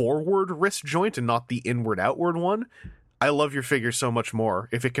forward wrist joint and not the inward outward one, I love your figure so much more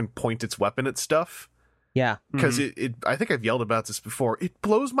if it can point its weapon at stuff. Yeah. Because I think I've yelled about this before. It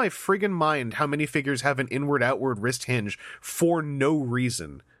blows my friggin' mind how many figures have an inward-outward wrist hinge for no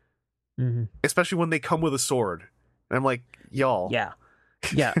reason. Mm-hmm. Especially when they come with a sword. And I'm like, y'all. Yeah.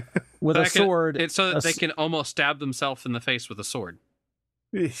 Yeah. With a sword. It's so that they can almost stab themselves in the face with a sword.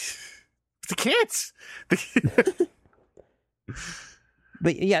 They can't.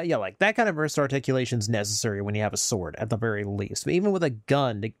 But yeah, like that kind of wrist articulation is necessary when you have a sword at the very least. But even with a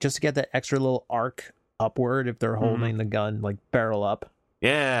gun, just to get that extra little arc upward if they're holding the gun like barrel up.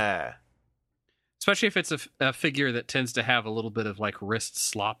 Yeah. Especially if it's a figure that tends to have a little bit of like wrist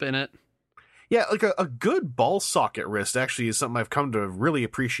slop in it. Yeah, like a good ball socket wrist actually is something I've come to really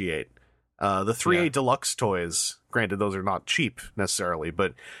appreciate. The 3A Deluxe toys, granted those are not cheap necessarily,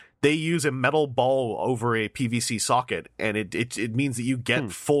 but they use a metal ball over a PVC socket, and it means that you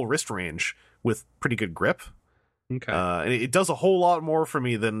get full wrist range with pretty good grip. Okay. And it does a whole lot more for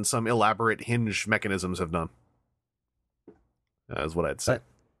me than some elaborate hinge mechanisms have done. Is what I'd say. But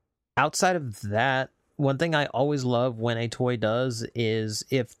outside of that, one thing I always love when a toy does is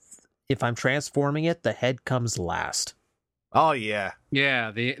if I'm transforming it, the head comes last. Oh yeah. Yeah,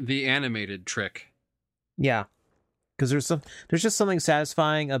 the animated trick. Yeah. Because there's just something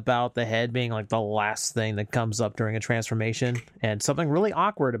satisfying about the head being like the last thing that comes up during a transformation, and something really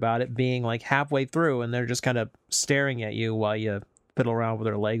awkward about it being like halfway through and they're just kind of staring at you while you fiddle around with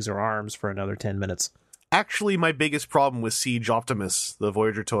their legs or arms for another 10 minutes. Actually, my biggest problem with Siege Optimus, the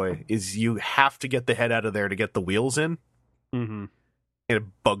Voyager toy, is you have to get the head out of there to get the wheels in. Mm-hmm. And it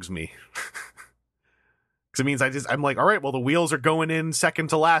bugs me. Because it means I'm like, all right, well, the wheels are going in second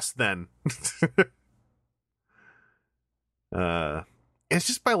to last then. It's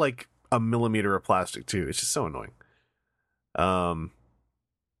just by like a millimeter of plastic too. It's just so annoying.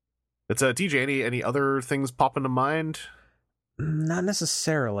 It's TJ. Any other things pop into mind? Not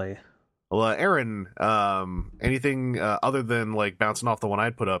necessarily. Well, Aaron, anything other than like bouncing off the one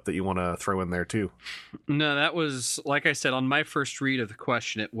I'd put up that you want to throw in there too? No, that was, like I said, on my first read of the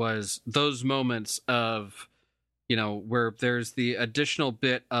question, it was those moments of, where there's the additional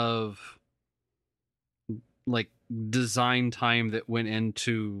bit of like design time that went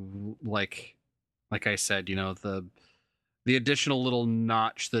into like I said, the additional little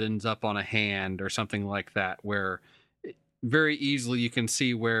notch that ends up on a hand or something like that, where very easily you can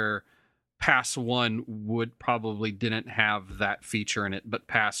see where Pass 1 would probably didn't have that feature in it, but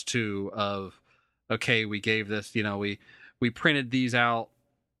Pass 2 of, okay, we gave this, we printed these out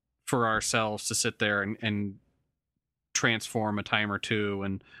for ourselves to sit there and transform a time or two,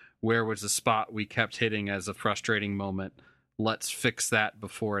 and where was the spot we kept hitting as a frustrating moment? Let's fix that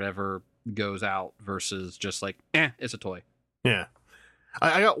before it ever goes out, versus just like, it's a toy. Yeah.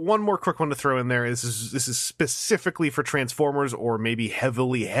 I got one more quick one to throw in there. This is specifically for Transformers or maybe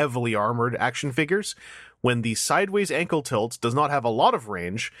heavily armored action figures. When the sideways ankle tilt does not have a lot of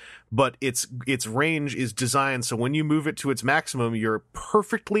range, but its range is designed so when you move it to its maximum, you're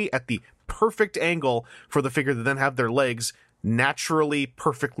perfectly at the perfect angle for the figure to then have their legs naturally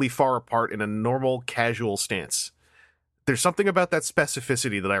perfectly far apart in a normal casual stance. There's something about that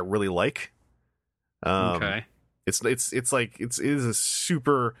specificity that I really like. Okay. It is a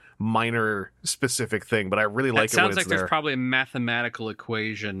super minor specific thing, but I really like it when it's there. Sounds like there's probably a mathematical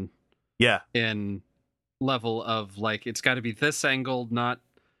equation. Yeah. In level of like, it's got to be this angle, not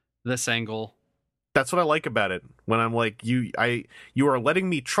this angle. That's what I like about it. When I'm like, you are letting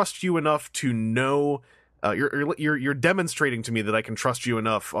me trust you enough to know. You're demonstrating to me that I can trust you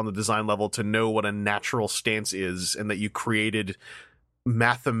enough on the design level to know what a natural stance is, and that you created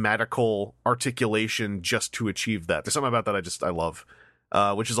mathematical articulation just to achieve that. There's something about that I love,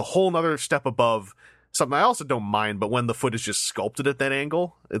 which is a whole nother step above something I also don't mind. But when the foot is just sculpted at that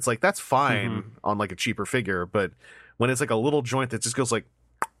angle, it's like, that's fine on like a cheaper figure. But when it's like a little joint that just goes like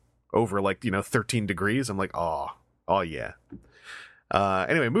over like 13 degrees, I'm like, oh yeah.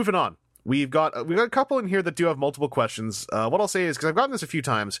 Anyway, moving on. We've got a couple in here that do have multiple questions. What I'll say is, because I've gotten this a few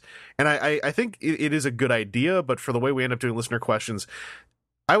times, and I think it is a good idea, but for the way we end up doing listener questions,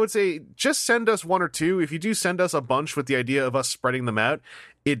 I would say just send us one or two. If you do send us a bunch with the idea of us spreading them out,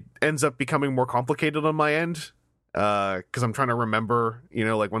 it ends up becoming more complicated on my end, because I'm trying to remember,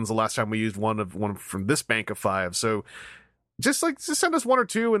 like when's the last time we used one from this bank of 5. So just send us one or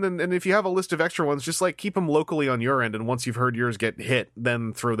two, and if you have a list of extra ones, just like keep them locally on your end, and once you've heard yours get hit,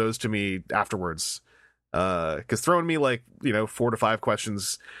 then throw those to me afterwards. Because throwing me 4 to 5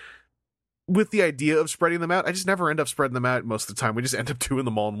 questions with the idea of spreading them out, I just never end up spreading them out most of the time. We just end up doing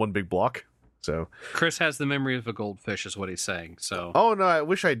them all in one big block. So Chris has the memory of a goldfish, is what he's saying. So, oh no, I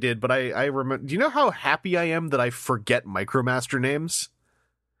wish I did, but I remember. Do you know how happy I am that I forget Micromaster names?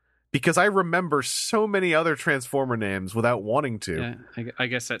 Because I remember so many other Transformer names without wanting to. yeah, I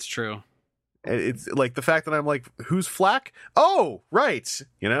guess that's true. It's like the fact that I'm like, who's Flack? Oh, right.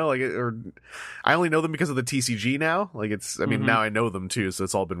 You know, like, or I only know them because of the TCG now. Like, it's, I mean, now I know them too, so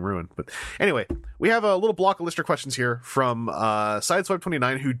it's all been ruined. But anyway, we have a little block of listener questions here from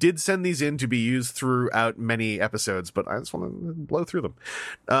Sideswipe29, who did send these in to be used throughout many episodes, but I just want to blow through them.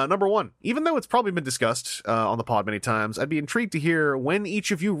 Number one, even though it's probably been discussed on the pod many times, I'd be intrigued to hear when each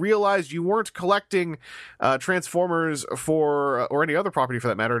of you realized you weren't collecting Transformers for, or any other property for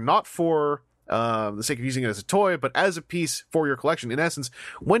that matter, not for the sake of using it as a toy, but as a piece for your collection. In essence,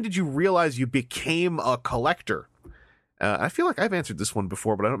 when did you realize you became a collector? I feel like I've answered this one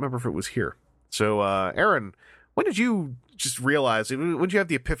before, but I don't remember if it was here. So, Aaron, when did you just realize, when did you have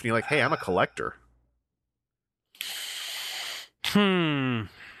the epiphany, like, hey, I'm a collector?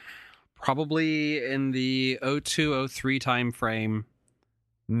 Probably in the 02-03 time frame,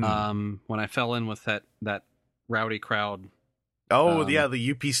 when I fell in with that rowdy crowd. Oh, yeah,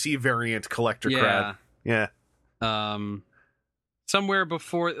 the UPC variant collector crowd. Yeah. Somewhere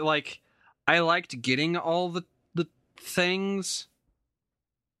before, like, I liked getting all the things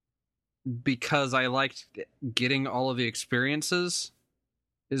because I liked getting all of the experiences,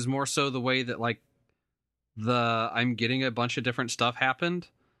 is more so the way that, like, I'm getting a bunch of different stuff happened.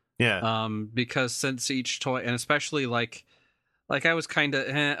 Yeah. Because since each toy, and especially, like I was kind of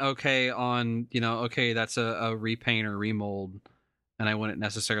okay on, okay, that's a repaint or remold, and I wouldn't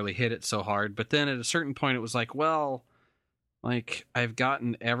necessarily hit it so hard. But then at a certain point, it was like, well, like, I've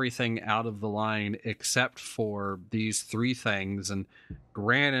gotten everything out of the line except for these three things. And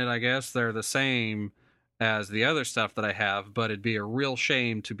granted, I guess they're the same as the other stuff that I have, but it'd be a real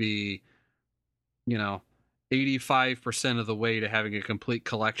shame to be, 85% of the way to having a complete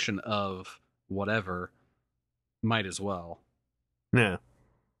collection of whatever. Might as well. Yeah.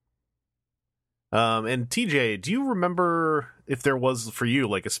 And TJ, do you remember if there was for you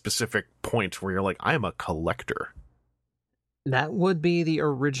like a specific point where you're like, I'm a collector? That would be the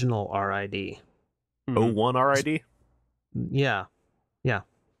original RID. 01 RID? Yeah. Yeah.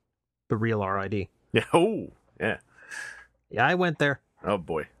 The real RID. Yeah. Oh, yeah. Yeah, I went there. Oh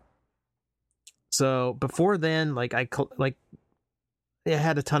boy. So before then, like I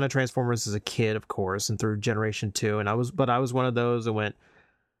had a ton of Transformers as a kid, of course, and through Generation 2, and I was one of those that went,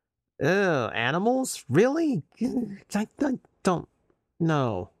 "Ugh, animals? Really? I don't.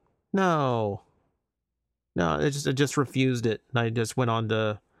 No. I just refused it. And I just went on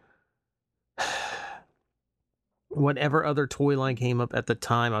to whatever other toy line came up at the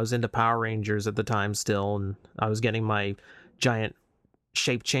time. I was into Power Rangers at the time still, and I was getting my giant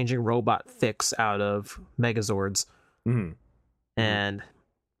shape-changing robot fix out of Megazords. Mm-hmm. And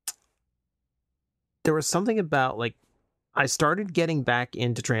there was something about, like, I started getting back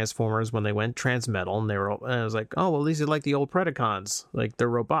into Transformers when they went Transmetal, and I was like, oh, well, these are like the old Predacons, like they're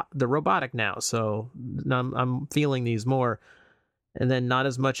robotic now, so I'm feeling these more. And then not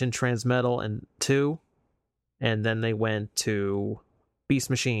as much in Transmetal and 2, and then they went to Beast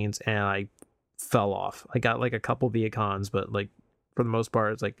Machines, and I fell off. I got like a couple Viacons, but like for the most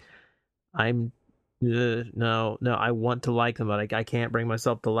part, it's like no, I want to like them, but I can't bring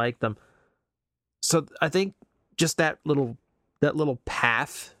myself to like them. So I think just that little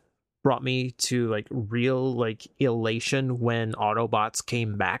path brought me to like real like elation when Autobots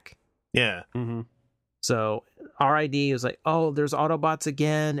came back. Yeah. Mm-hmm. So RID was like, oh, there's Autobots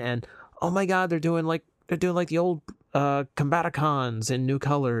again, and oh my god, they're doing like the old Combaticons in new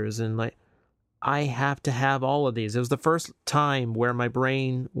colors, and like I have to have all of these. It was the first time where my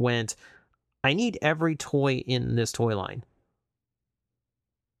brain went, I need every toy in this toy line.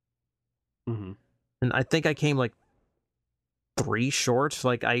 Mm-hmm. And I think I came like 3 short.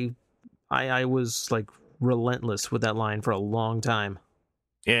 Like I was like relentless with that line for a long time.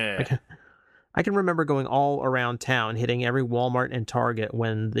 Yeah. I can remember going all around town, hitting every Walmart and Target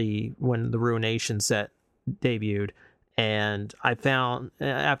when the Ruination set debuted, and I found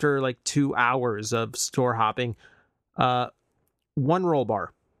after like 2 hours of store hopping, one roll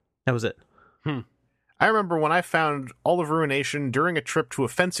bar. That was it. I remember when I found all of Ruination during a trip to a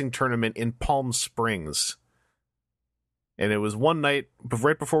fencing tournament in Palm Springs. And it was one night,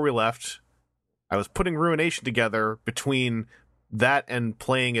 right before we left, I was putting Ruination together between that and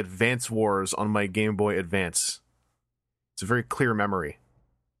playing Advance Wars on my Game Boy Advance. It's a very clear memory.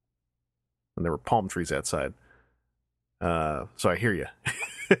 And there were palm trees outside. So I hear you.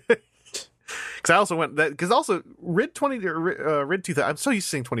 Because I also went that because also Rid 2000. I'm so used to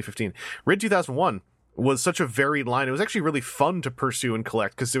saying 2015. Rid 2001 was such a varied line. It was actually really fun to pursue and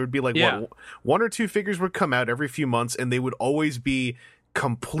collect because there would be like one or two figures would come out every few months, and they would always be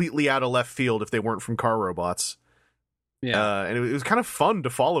completely out of left field if they weren't from Car Robots. Yeah, and it was kind of fun to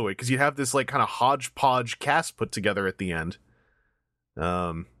follow it because you'd have this like kind of hodgepodge cast put together at the end,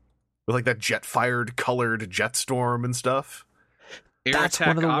 with like that jet-fired colored Jetstorm and stuff. That's Air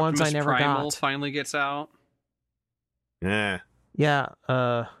one of the Attack ones I Optimus never Primal got. finally gets out. Yeah,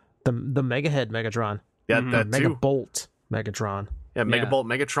 The Megahead Megatron. yeah, Mhm. that too. Megabolt Megatron. Yeah, Megabolt,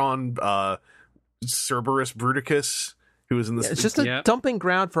 Megatron, Cerberus, Bruticus, who was in this. Yeah, it's just a Yep. dumping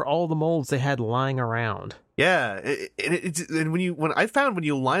ground for all the molds they had lying around. Yeah, and when I found when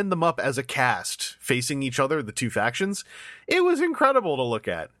you line them up as a cast facing each other, the two factions, it was incredible to look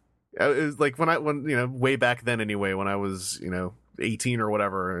at. It was like when way back then anyway, when I was 18 or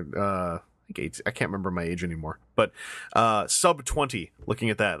whatever. I can't remember my age anymore, but sub 20. Looking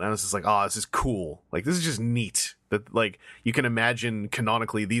at that, and I was just like, oh, this is cool. Like this is just neat. That like you can imagine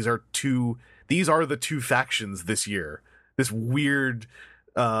canonically these are the two factions this year. This weird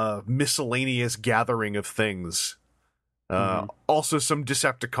miscellaneous gathering of things. Also some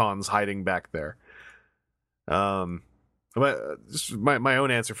Decepticons hiding back there. But my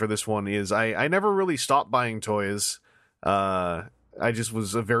own answer for this one is I never really stopped buying toys. I just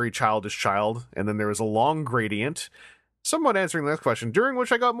was a very childish child, and then there was a long gradient, somewhat answering this question, during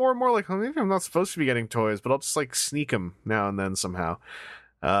which I got more and more like, maybe I'm not supposed to be getting toys, but I'll just like sneak them now and then somehow.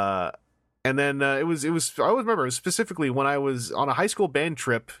 And then I always remember, it was specifically when I was on a high school band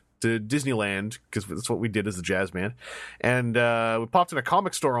trip to Disneyland, because that's what we did as a jazz band, and we popped in a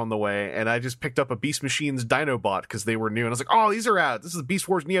comic store on the way, and I just picked up a Beast Machines Dinobot because they were new, and I was like, oh, these are out. This is the Beast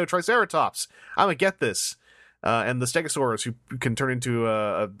Wars Neo Triceratops. I'm gonna get this. And the Stegosaurus, who can turn into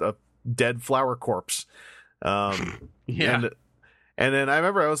a dead flower corpse. Yeah. And then I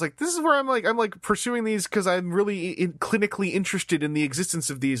remember I was like, this is where I'm like pursuing these because I'm really clinically interested in the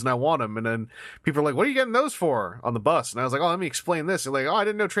existence of these and I want them. And then people are like, what are you getting those for on the bus? And I was like, oh, let me explain this. And like, oh, I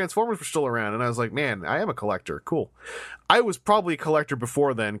didn't know Transformers were still around. And I was like, man, I am a collector. Cool. I was probably a collector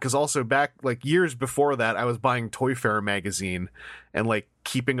before then because also back like years before that, I was buying Toy Fair magazine and like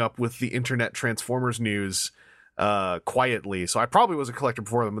keeping up with the internet Transformers news quietly. So I probably was a collector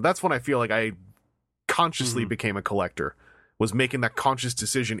before them, but that's when I feel like I consciously became a collector. Was making that conscious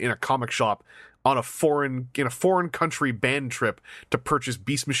decision in a comic shop on a foreign country band trip to purchase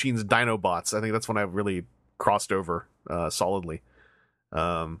Beast Machines Dinobots. I think that's when I really crossed over solidly.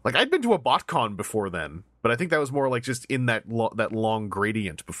 Like I'd been to a BotCon before then, but I think that was more like just in that long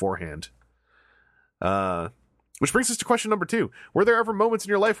gradient beforehand. Which brings us to question number 2. Were there ever moments in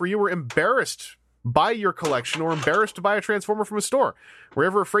your life where you were embarrassed by your collection or embarrassed to buy a Transformer from a store? Were you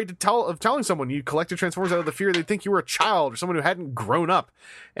ever afraid of telling someone you collected Transformers out of the fear they'd think you were a child or someone who hadn't grown up?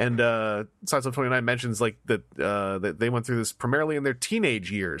 And Sideslope 29 mentions like that they went through this primarily in their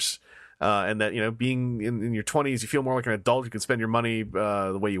teenage years. And that, being in your 20s, you feel more like an adult. You can spend your money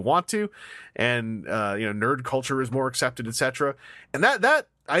the way you want to. And, nerd culture is more accepted, etc. And that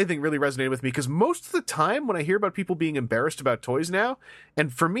I think really resonated with me because most of the time when I hear about people being embarrassed about toys now,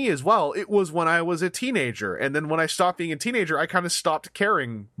 and for me as well, it was when I was a teenager. And then when I stopped being a teenager, I kind of stopped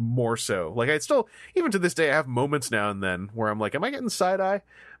caring more so. Like I still, even to this day, I have moments now and then where I'm like, am I getting side eye?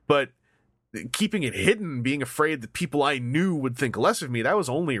 But keeping it hidden, being afraid that people I knew would think less of me, that was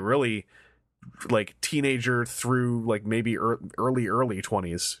only really like teenager through like maybe early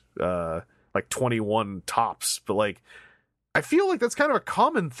 20s, like 21 tops. But like I feel like that's kind of a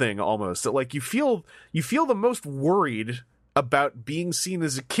common thing almost, that like you feel the most worried about being seen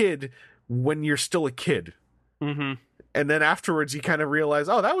as a kid when you're still a kid. Mm-hmm. And then afterwards you kind of realize,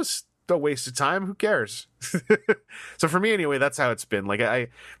 oh, that was a waste of time. Who cares? So for me anyway, that's how it's been. Like I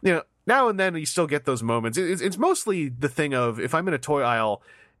now and then you still get those moments. It's mostly the thing of if I'm in a toy aisle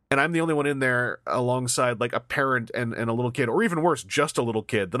and I'm the only one in there alongside like a parent and a little kid, or even worse, just a little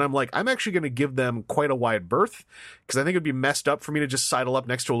kid, then I'm like, I'm actually going to give them quite a wide berth because I think it'd be messed up for me to just sidle up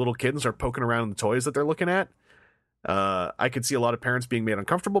next to a little kid and start poking around in the toys that they're looking at. I could see a lot of parents being made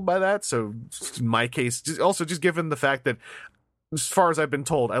uncomfortable by that. So in my case, just given the fact that as far as I've been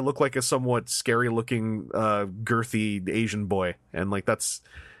told, I look like a somewhat scary looking, girthy Asian boy. And like, that's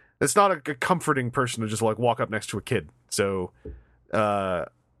not a comforting person to just like walk up next to a kid. So,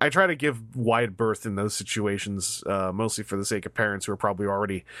 I try to give wide berth in those situations, mostly for the sake of parents who are probably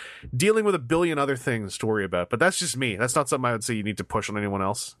already dealing with a billion other things to worry about. But that's just me. That's not something I would say you need to push on anyone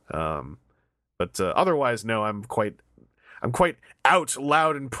else. But otherwise, no, I'm quite out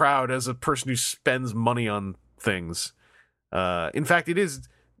loud and proud as a person who spends money on things. In fact, it is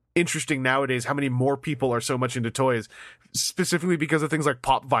interesting nowadays how many more people are so much into toys, specifically because of things like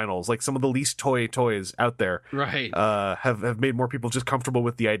pop vinyls, like some of the least toys out there, Right. have made more people just comfortable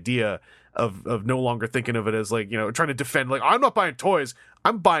with the idea of no longer thinking of it as like, trying to defend, like, I'm not buying toys,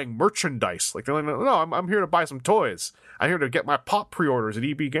 I'm buying merchandise. Like, they're like, no, I'm here to buy some toys. I'm here to get my pop pre-orders at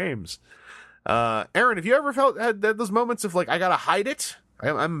EB Games. Aaron, have you ever had those moments of like, I gotta hide it?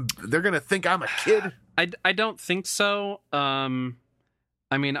 They're gonna think I'm a kid. I don't think so.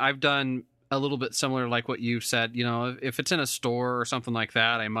 I mean, I've done a little bit similar, like what you said. If it's in a store or something like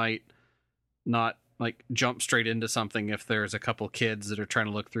that, I might not like jump straight into something if there's a couple kids that are trying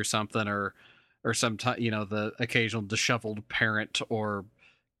to look through something, or sometimes the occasional disheveled parent or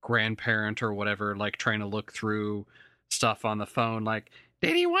grandparent or whatever, like trying to look through stuff on the phone, like,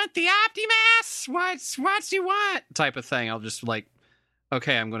 did he want the Optimus? What's he want? Type of thing. I'll just like,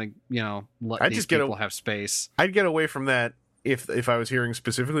 okay, I'm going to, let these people have space. I'd get away from that if I was hearing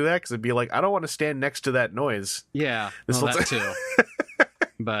specifically that, because I'd be like, I don't want to stand next to that noise. Yeah, that too.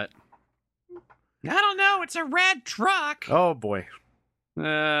 But I don't know. It's a red truck. Oh boy.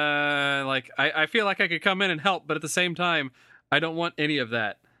 Like I feel like I could come in and help, but at the same time, I don't want any of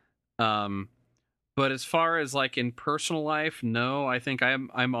that. But as far as like in personal life, no, I think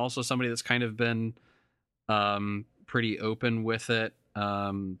I'm also somebody that's kind of been pretty open with it.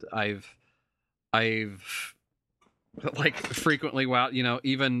 I've like frequently,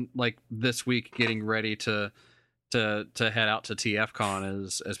 even like this week getting ready to head out to TFCon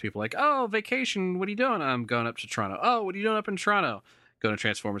as people like, oh, vacation, what are you doing? I'm going up to Toronto. Oh, what are you doing up in Toronto? Going to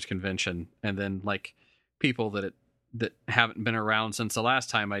Transformers convention. And then like people that haven't been around since the last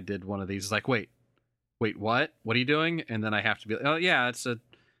time I did one of these, like, wait, what are you doing? And then I have to be like, oh yeah, it's a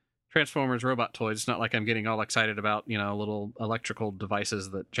Transformers robot toys. It's not like I'm getting all excited about little electrical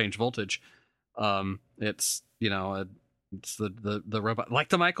devices that change voltage. It's it's the robot, like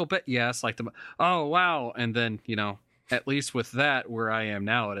the Michael Bay. Yes, like the, oh wow. And then at least with that, where I am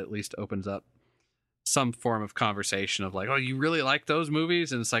now, it at least opens up some form of conversation of like, oh, you really like those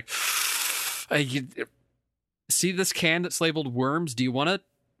movies? And it's like, you see this can that's labeled Worms? Do you want to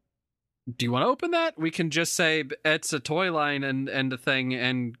open that? We can just say it's a toy line and a thing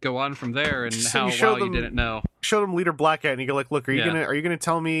and go on from there. And so you didn't know. Show them Leader Blackout and you go like, look, are you gonna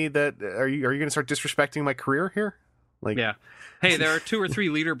tell me that are you gonna start disrespecting my career here? Like, yeah. Hey, there are 2 or 3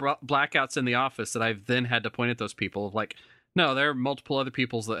 Leader Blackouts in the office that I've then had to point at those people of like, no, there are multiple other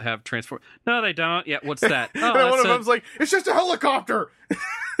peoples that have transformed. No, they don't. Yeah, what's that? Oh, one of them's like, it's just a helicopter.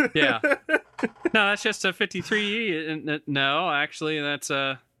 Yeah. No, that's just a 53E. No, actually, that's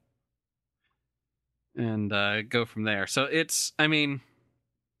a... And go from there. So it's, I mean,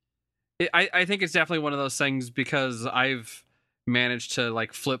 I think it's definitely one of those things because I've managed to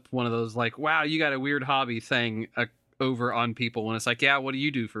like flip one of those like, wow, you got a weird hobby thing over on people when it's like, yeah, what do you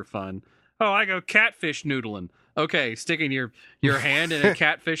do for fun? Oh, I go catfish noodling. Okay, sticking your hand in a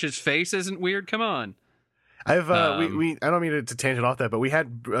catfish's face isn't weird. Come on. I've we I don't mean to tangent off that, but we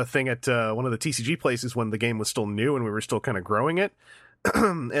had a thing at one of the TCG places when the game was still new and we were still kind of growing it.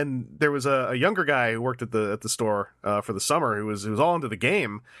 And there was a younger guy who worked at the store for the summer who was all into the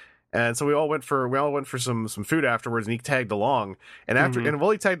game. And so we all went for some food afterwards, and he tagged along. And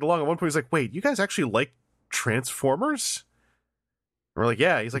while he tagged along, at one point he was like, "Wait, you guys actually like Transformers?" And we're like,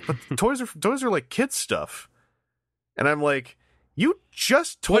 "Yeah." He's like, "But toys are like kids stuff." And I'm like, "You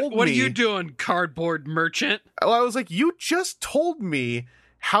just told me." What are you doing, cardboard merchant? Well, I was like, "You just told me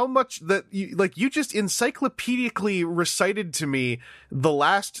how much that you just encyclopedically recited to me the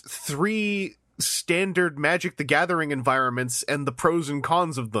last 3 standard Magic the Gathering environments and the pros and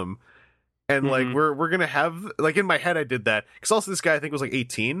cons of them." And like we're gonna have, like, in my head I did that because also this guy I think was like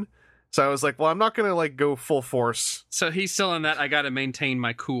 18, so I was like, well, I'm not gonna like go full force. So he's still in that I gotta maintain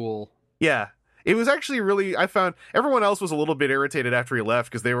my cool. Yeah, it was actually really, I found everyone else was a little bit irritated after he left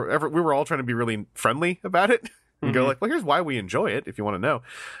because we were all trying to be really friendly about it and go like, well, here's why we enjoy it if you want to know,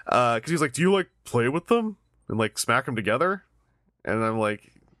 because he was like, do you like play with them and like smack them together? And I'm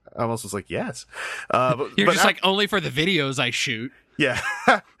like, I almost was like, yes. You're just like, only for the videos I shoot. Yeah.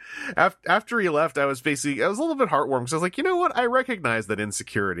 After he left, I was a little bit heartwarmed because I was like, you know what? I recognize that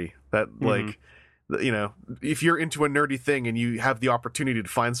insecurity. That like, if you're into a nerdy thing and you have the opportunity to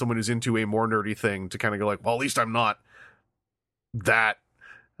find someone who's into a more nerdy thing to kind of go like, well, at least I'm not that.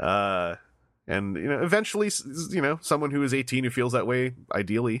 And eventually, someone who is 18 who feels that way,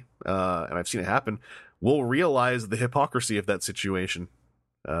 ideally, and I've seen it happen, will realize the hypocrisy of that situation.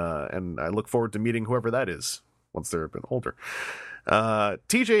 And I look forward to meeting whoever that is once they're a bit older.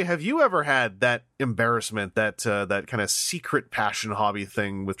 TJ, have you ever had that embarrassment, that kind of secret passion hobby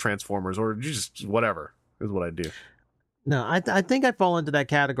thing with Transformers, or just whatever is what I do? No, I think I fall into that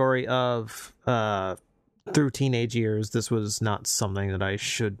category of through teenage years, this was not something that I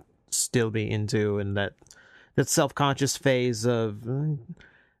should still be into, and that self-conscious phase of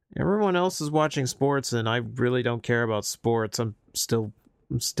everyone else is watching sports and I really don't care about sports. I'm still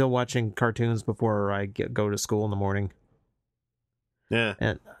watching cartoons before I go to school in the morning. Yeah.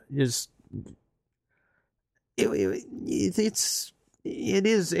 And just it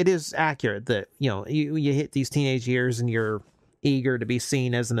is accurate that, you know, you hit these teenage years and you're eager to be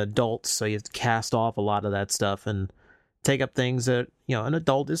seen as an adult, so you have to cast off a lot of that stuff and take up things that, you know, an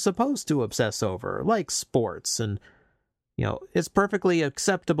adult is supposed to obsess over, like sports. And, you know, it's perfectly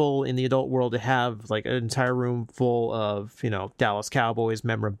acceptable in the adult world to have like an entire room full of, you know, Dallas Cowboys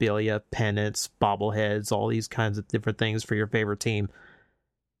memorabilia, pennants, bobbleheads, all these kinds of different things for your favorite team.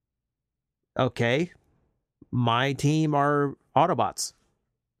 Okay, my team are Autobots.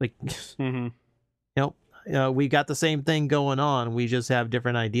 Like, you know, we got the same thing going on. We just have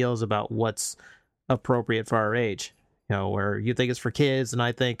different ideals about what's appropriate for our age. You know, where you think it's for kids, and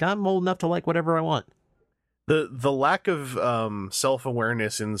I think I'm old enough to like whatever I want. The lack of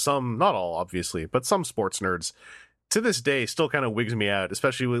self-awareness in some, not all obviously, but some sports nerds to this day still kind of wigs me out,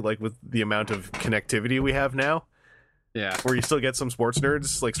 especially with the amount of connectivity we have now. Yeah. Where you still get some sports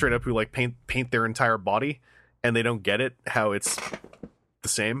nerds like straight up who like paint their entire body and they don't get it how it's the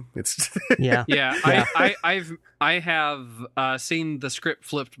same. It's Yeah. Yeah. I have seen the script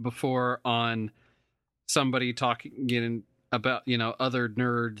flipped before on somebody getting about, you know, other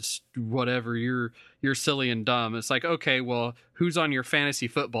nerds, whatever, you're silly and dumb. It's like, okay, well, who's on your fantasy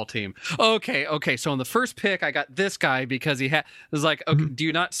football team? Okay, so in the first pick I got this guy because he had, it's like, okay, do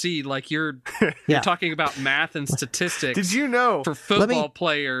you not see, like, you're talking about math and statistics. Did you know for football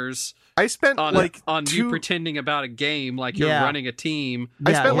players I spent you pretending about a game like you're running a team.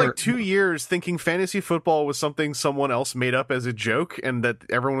 I spent like 2 years thinking fantasy football was something someone else made up as a joke and that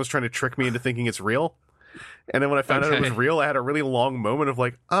everyone was trying to trick me into thinking it's real. And then when I found out it was real, I had a really long moment of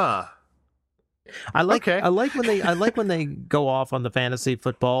like, I like when they go off on the fantasy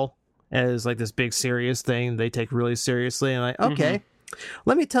football as like this big serious thing they take really seriously, and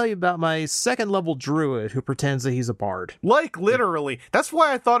let me tell you about my second level druid who pretends that he's a bard. Like literally. That's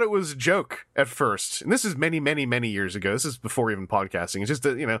why I thought it was a joke at first. And this is many, many, many years ago. This is before even podcasting. It's just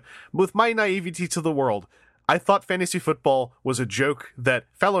that, you know, with my naivety to the world, I thought fantasy football was a joke that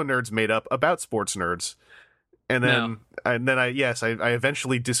fellow nerds made up about sports nerds. And then, I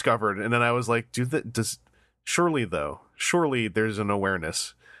eventually discovered, and then I was like, surely there's an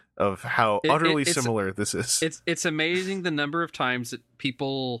awareness of how utterly similar this is. It's amazing the number of times that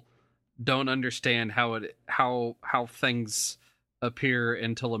people don't understand how things appear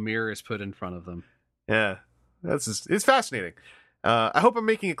until a mirror is put in front of them. Yeah, it's fascinating. I hope I'm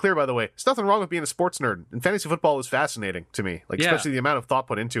making it clear, by the way. There's nothing wrong with being a sports nerd, and fantasy football is fascinating to me. Like, especially the amount of thought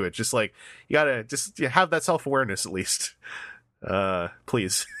put into it. Just like, you gotta just have that self-awareness at least.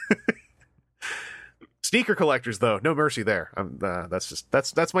 Please. Sneaker collectors, though, no mercy there.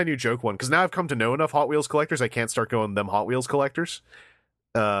 That's my new joke one, because now I've come to know enough Hot Wheels collectors, I can't start going them Hot Wheels collectors.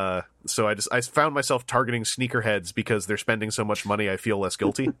 So I found myself targeting sneakerheads because they're spending so much money. I feel less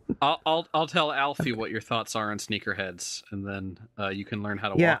guilty. I'll tell Alfie what your thoughts are on sneakerheads, and then you can learn how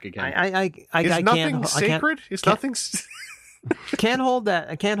to walk again. Is nothing sacred? Is nothing? Can't hold that.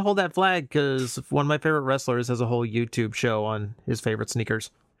 I can't hold that flag because one of my favorite wrestlers has a whole YouTube show on his favorite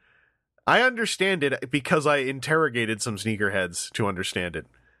sneakers. I understand it because I interrogated some sneakerheads to understand it.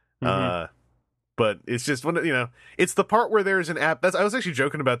 But it's just when, you know, it's the part where there's an app. I was actually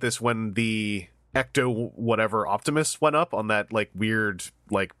joking about this when the Ecto whatever Optimus went up on that like weird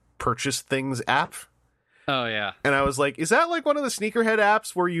like purchase things app. Oh yeah. And I was like, is that like one of the sneakerhead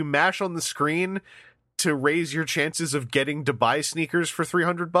apps where you mash on the screen to raise your chances of getting to buy sneakers for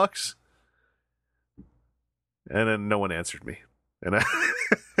 $300? And then no one answered me. And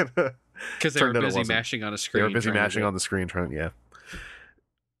because they were busy mashing on a screen. They were busy mashing on the screen trying.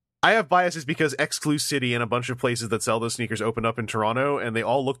 I have biases because Exclusivity and a bunch of places that sell those sneakers opened up in Toronto, and they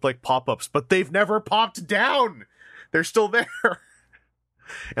all looked like pop-ups, but they've never popped down. They're still there.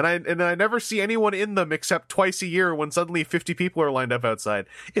 And I never see anyone in them except twice a year when suddenly 50 people are lined up outside.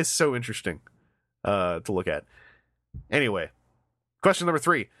 It's so interesting to look at. Anyway, question number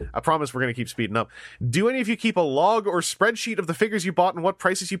 3. I promise we're going to keep speeding up. Do any of you keep a log or spreadsheet of the figures you bought and what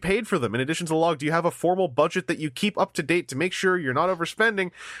prices you paid for them? In addition to the log, do you have a formal budget that you keep up to date to make sure you're not overspending,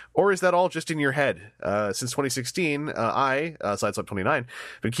 or is that all just in your head? Since 2016, I, Sideswipe29,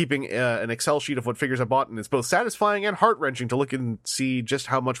 been keeping an Excel sheet of what figures I bought, and it's both satisfying and heart-wrenching to look and see just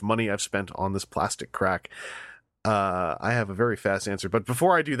how much money I've spent on this plastic crack. I have a very fast answer, but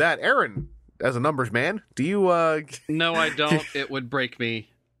before I do that, Aaron, as a numbers man. Do you No, I don't. It would break me.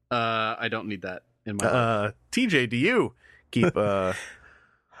 I don't need that in my life. TJ, do you keep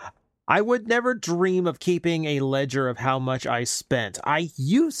I would never dream of keeping a ledger of how much I spent. I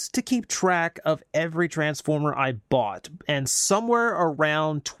used to keep track of every Transformer I bought, and somewhere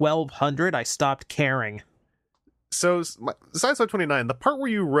around 1200 I stopped caring. So, Sideswipe 29, the part where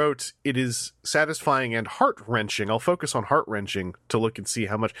you wrote, it is satisfying and heart-wrenching, I'll focus on heart-wrenching to look and see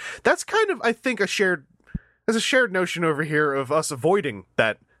how much. That's kind of, I think, there's a shared notion over here of us avoiding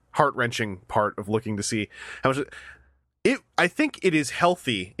that heart-wrenching part of looking to see how much. I think it is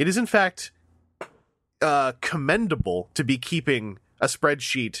healthy. It is, in fact, commendable to be keeping a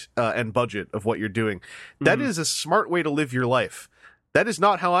spreadsheet and budget of what you're doing. That is a smart way to live your life. That is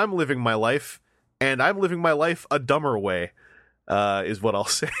not how I'm living my life. And I'm living my life a dumber way, is what I'll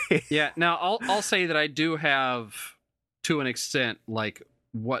say. Yeah, now I'll say that I do have, to an extent, like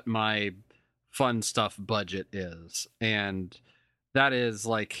what my fun stuff budget is, and that is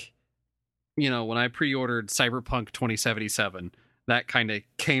like, you know, when I pre-ordered Cyberpunk 2077, that kind of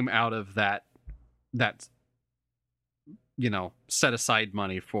came out of that you know, set aside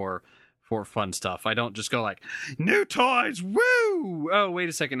money for fun stuff. I don't just go like, new toys, woo! Oh, wait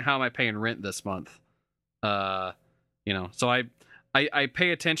a second, how am I paying rent this month? You know, so I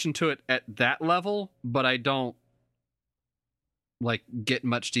pay attention to it at that level, but I don't like get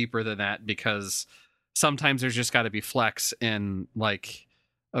much deeper than that, because sometimes there's just got to be flex in, like,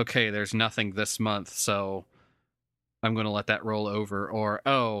 okay, there's nothing this month, so I'm going to let that roll over. Or,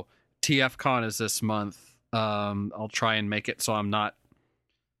 oh, TFCon is this month. I'll try and make it so I'm not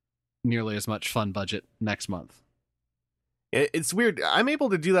nearly as much fun budget next month. It's weird. I'm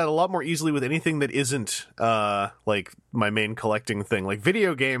able to do that a lot more easily with anything that isn't like my main collecting thing. Like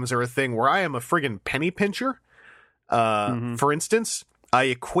video games are a thing where I am a friggin' penny pincher. For instance, I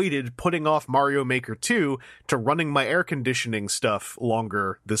equated putting off Mario Maker 2 to running my air conditioning stuff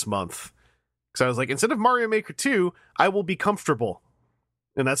longer this month. Because I was like, instead of Mario Maker 2, I will be comfortable.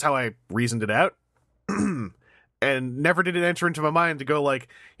 And that's how I reasoned it out. And never did it enter into my mind to go like,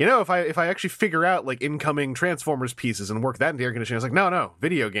 you know, if I actually figure out like incoming Transformers pieces and work that into air conditioning, I was like, no,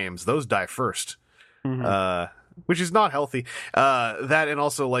 video games, those die first. Which is not healthy. That, and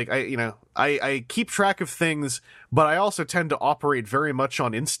also like I keep track of things, but I also tend to operate very much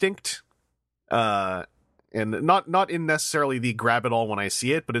on instinct. And not in necessarily the grab it all when I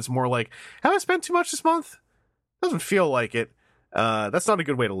see it, but it's more like, have I spent too much this month? Doesn't feel like it. That's not a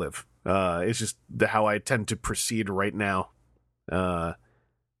good way to live. It's just how I tend to proceed right now.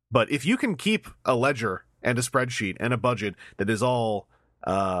 But if you can keep a ledger and a spreadsheet and a budget that is all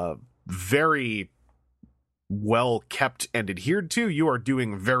very well kept and adhered to, you are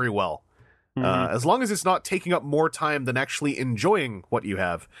doing very well. As long as it's not taking up more time than actually enjoying what you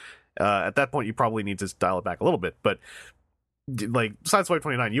have. At that point, you probably need to dial it back a little bit. But like Sideswipe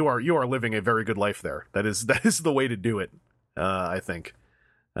 29, you are living a very good life there. That is the way to do it. I think.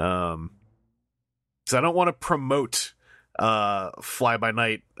 So I don't want to promote fly by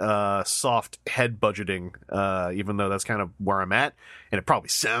night soft head budgeting, even though that's kind of where I'm at, and it probably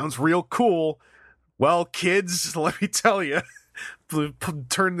sounds real cool. Well, kids, let me tell you,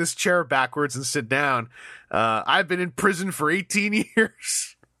 turn this chair backwards and sit down. I've been in prison for 18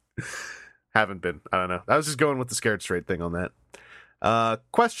 years. Haven't been. I don't know. I was just going with the scared straight thing on that.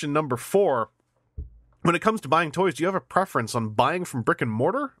 Question number 4. When it comes to buying toys, do you have a preference on buying from brick and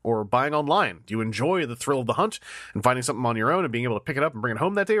mortar or buying online? Do you enjoy the thrill of the hunt and finding something on your own and being able to pick it up and bring it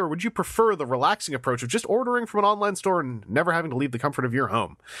home that day? Or would you prefer the relaxing approach of just ordering from an online store and never having to leave the comfort of your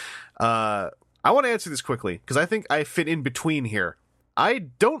home? I want to answer this quickly because I think I fit in between here. I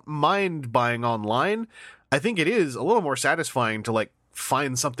don't mind buying online. I think it is a little more satisfying to like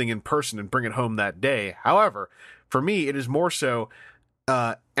find something in person and bring it home that day. However, for me, it is more so,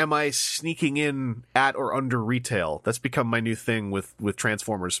 am I sneaking in at or under retail? That's become my new thing with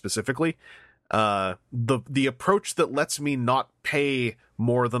Transformers specifically. The approach that lets me not pay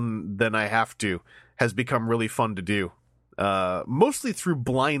more than I have to has become really fun to do. Mostly through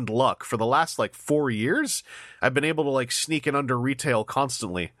blind luck. For the last like 4 years, I've been able to like sneak in under retail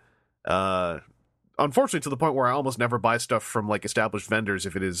constantly. Unfortunately, to the point where I almost never buy stuff from like established vendors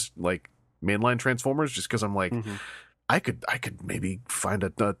if it is like mainline Transformers, just because I'm like, I could maybe find a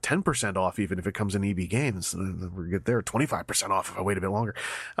 10% off even if it comes in EB Games. We get there 25% off if I wait a bit longer.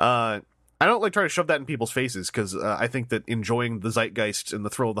 I don't like try to shove that in people's faces because I think that enjoying the zeitgeist and the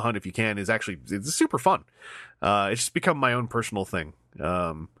thrill of the hunt, if you can, is actually it's super fun. It's just become my own personal thing.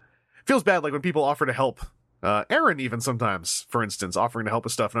 Feels bad like when people offer to help. Aaron even sometimes, for instance, offering to help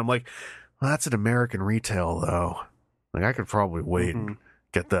with stuff, and I'm like, well, that's an American retail though. Like I could probably wait.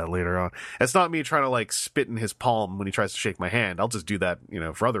 get that later on. It's not me trying to like spit in his palm when he tries to shake my hand. I'll just do that,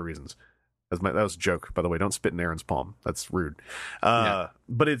 for other reasons. That was a joke, by the way. Don't spit in Aaron's palm. That's rude.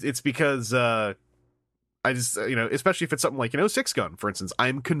 But it's because I just, especially if it's something like, Six Gun, for instance,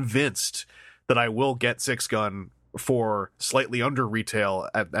 I'm convinced that I will get Six Gun for slightly under retail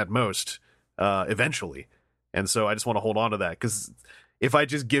at most eventually. And so I just want to hold on to that, because if I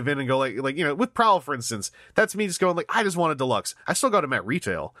just give in and go like with Prowl, for instance, that's me just going like, I just want a deluxe. I still got him at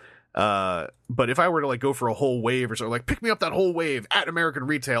retail. But if I were to like go for a whole wave or something, like pick me up that whole wave at American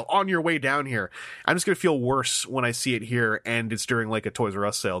retail on your way down here, I'm just going to feel worse when I see it here and it's during like a Toys R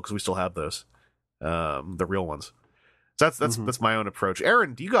Us sale, because we still have those, the real ones. So that's my own approach.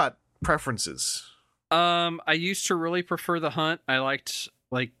 Aaron, do you got preferences? I used to really prefer the hunt. I liked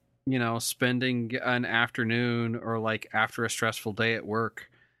spending an afternoon or like after a stressful day at work,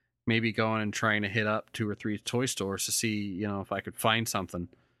 maybe going and trying to hit up 2 or 3 toy stores to see, if I could find something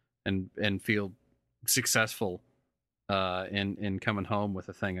and feel successful in coming home with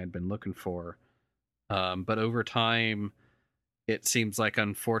a thing I'd been looking for. But over time, it seems like,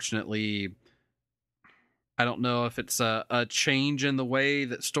 unfortunately, I don't know if it's a change in the way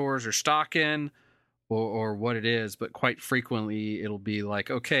that stores are stocking or what it is, but quite frequently it'll be like,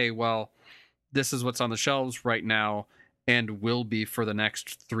 okay, well, this is what's on the shelves right now and will be for the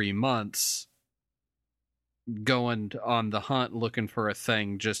next 3 months. Going on the hunt looking for a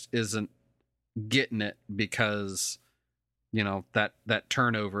thing just isn't getting it, because that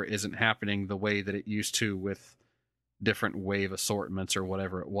turnover isn't happening the way that it used to with different wave assortments or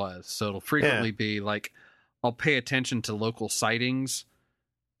whatever it was. So it'll frequently be like, I'll pay attention to local sightings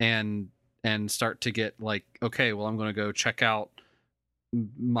and start to get like, okay, well, I'm going to go check out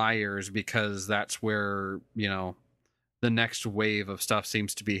Myers because that's where, the next wave of stuff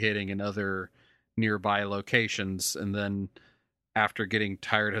seems to be hitting in other nearby locations. And then after getting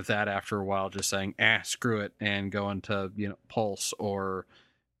tired of that after a while, just saying, screw it, and going to, Pulse or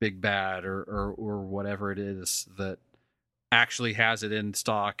Big Bad or whatever it is that actually has it in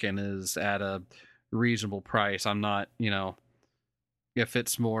stock and is at a reasonable price. I'm not, if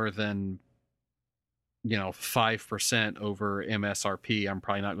it's more than 5% over MSRP, I'm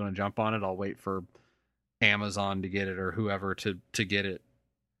probably not going to jump on it. I'll wait for Amazon to get it or whoever to get it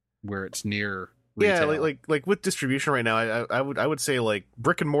where it's near retail. Yeah, like with distribution right now, I would say like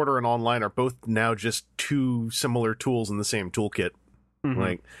brick and mortar and online are both now just 2 similar tools in the same toolkit.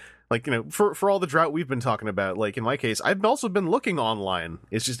 Mm-hmm. Like for all the drought we've been talking about, like in my case, I've also been looking online.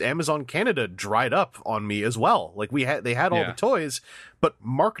 It's just Amazon Canada dried up on me as well. Like they had all the toys, but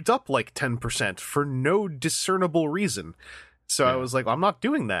marked up like 10% for no discernible reason. So I was like, I'm not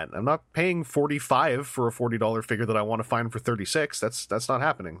doing that. I'm not paying $45 for a $40 figure that I want to find for $36. That's not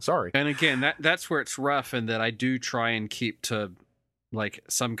happening. Sorry. And again, that's where it's rough, and that I do try and keep to like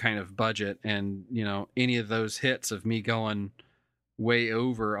some kind of budget, and any of those hits of me going way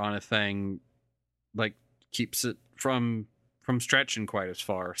over on a thing like keeps it from stretching quite as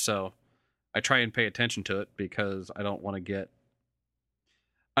far. So I try and pay attention to it, because I don't want to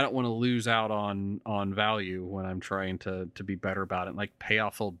lose out on value when I'm trying to be better about it, like pay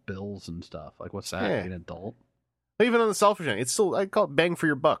off old bills and stuff. Like, what's that? An adult? Even on the selfish end, it's still, I call it bang for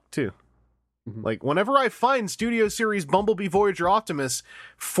your buck too. Mm-hmm. Like whenever I find Studio Series Bumblebee Voyager Optimus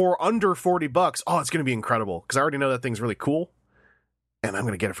for under $40, it's going to be incredible, because I already know that thing's really cool. And I'm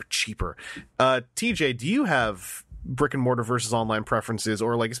going to get it for cheaper. TJ, do you have brick and mortar versus online preferences,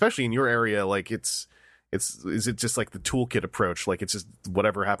 or like, especially in your area, like is it just like the toolkit approach? Like it's just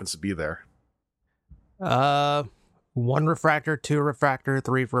whatever happens to be there? 1 refractor, 2 refractor,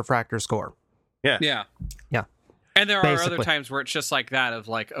 3 refractor score. Yeah. And there are other times where it's just like that, of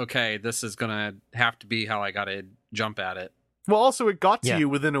like, okay, this is going to have to be how I got to jump at it. Well, also it got to you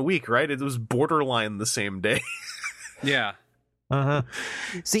within a week, right? It was borderline the same day. Yeah. Uh-huh.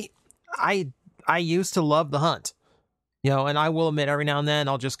 See, I used to love the hunt, and I will admit every now and then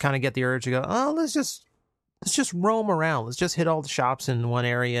I'll just kind of get the urge to go, let's just roam around. Let's just hit all the shops in one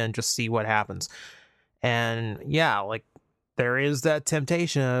area and just see what happens. And like there is that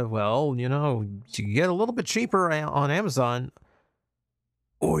temptation of, you can get a little bit cheaper on Amazon,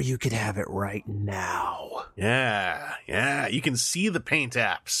 or you could have it right now. Yeah. You can see the paint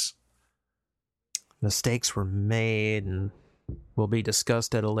apps. Mistakes were made and will be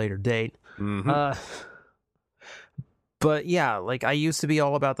discussed at a later date. Mm-hmm. But yeah, like I used to be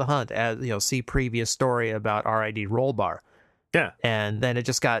all about the hunt, as see previous story about RID Roll Bar. Yeah. And then it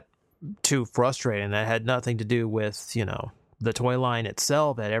just got too frustrating. That had nothing to do with, the toy line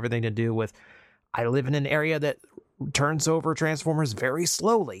itself. It had everything to do with, I live in an area that turns over Transformers very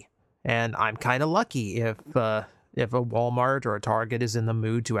slowly. And I'm kind of lucky if if a Walmart or a Target is in the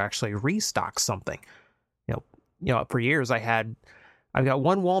mood to actually restock something. For years I've got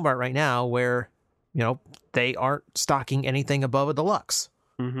one Walmart right now where, they aren't stocking anything above a deluxe.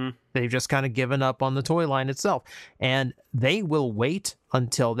 Mm-hmm. They've just kind of given up on the toy line itself. And they will wait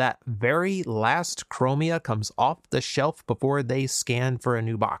until that very last Chromia comes off the shelf before they scan for a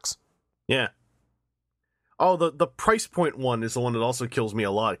new box. Yeah. Oh, the price point one is the one that also kills me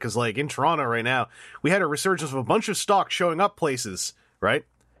a lot. Because, like, in Toronto right now, we had a resurgence of a bunch of stock showing up places, right?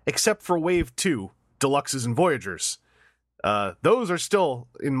 Except for Wave 2, Deluxes and Voyagers. Those are still,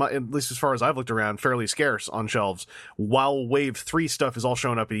 at least as far as I've looked around, fairly scarce on shelves, while Wave 3 stuff is all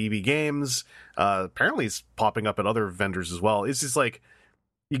showing up at EB Games. Apparently it's popping up at other vendors as well. It's just like,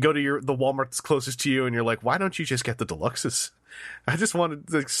 you go to the Walmart that's closest to you, and you're like, why don't you just get the deluxes? I just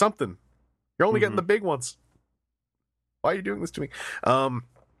wanted something. You're only getting the big ones. Why are you doing this to me?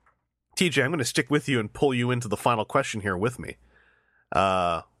 TJ, I'm going to stick with you and pull you into the final question here with me.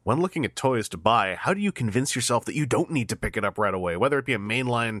 When looking at toys to buy, how do you convince yourself that you don't need to pick it up right away? Whether it be a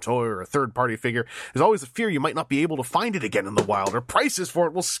mainline toy or a third-party figure, there's always a fear you might not be able to find it again in the wild, or prices for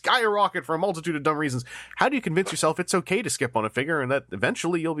it will skyrocket for a multitude of dumb reasons. How do you convince yourself it's okay to skip on a figure and that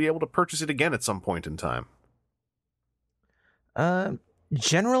eventually you'll be able to purchase it again at some point in time?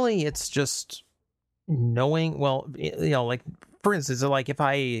 Generally, it's just knowing, like, for instance, like if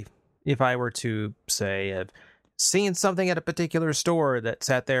I were to say, seeing something at a particular store that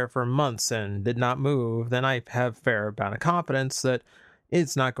sat there for months and did not move, then I have a fair amount of confidence that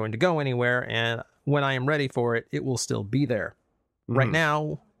it's not going to go anywhere, and when I am ready for it, it will still be there. Right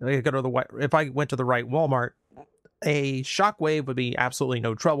now, if I went to the right Walmart, a Shockwave would be absolutely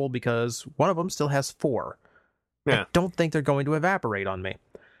no trouble because one of them still has 4. Yeah. I don't think they're going to evaporate on me.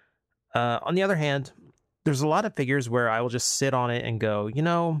 On the other hand, there's a lot of figures where I will just sit on it and go,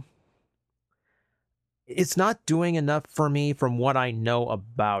 it's not doing enough for me from what I know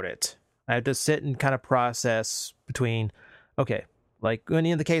about it. I have to sit and kind of process between, okay, like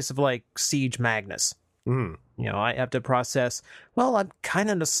in the case of like Siege Magnus, I have to process, well, I'm kind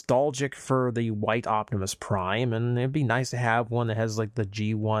of nostalgic for the white Optimus Prime, and it'd be nice to have one that has like the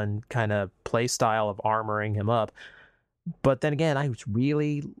G1 kind of play style of armoring him up. But then again, I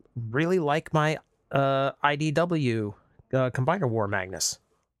really, really like my IDW Combiner War Magnus.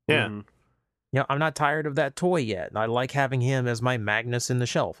 Yeah. I'm not tired of that toy yet. I like having him as my Magnus in the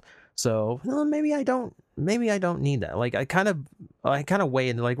shelf. So maybe I don't need that. Like I kind of weigh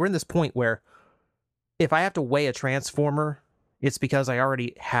in. Like we're in this point where if I have to weigh a Transformer, it's because I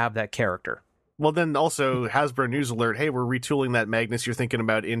already have that character. Well, then also Hasbro News Alert. Hey, we're retooling that Magnus you're thinking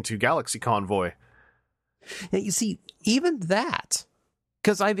about into Galaxy Convoy. Yeah, you see, even that.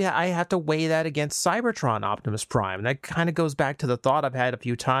 Because I have to weigh that against Cybertron Optimus Prime. And that kind of goes back to the thought I've had a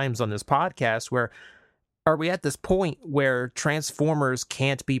few times on this podcast, where are we at this point where Transformers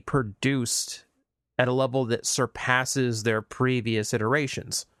can't be produced at a level that surpasses their previous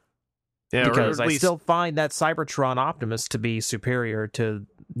iterations? Yeah, because I still find that Cybertron Optimus to be superior to,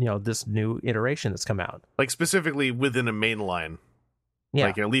 this new iteration that's come out. Like specifically within a main line. Yeah.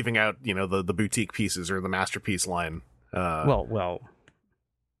 Like leaving out, the boutique pieces or the Masterpiece line. Well.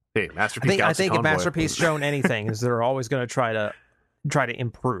 Hey, Masterpiece. I think if Masterpiece shown anything, is they're always going to try to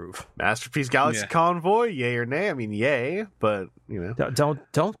improve. Masterpiece Galaxy Convoy, yay or nay? I mean, yay, but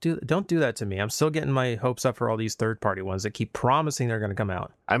don't do that to me. I'm still getting my hopes up for all these third party ones that keep promising they're going to come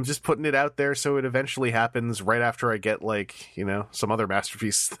out. I'm just putting it out there so it eventually happens right after I get some other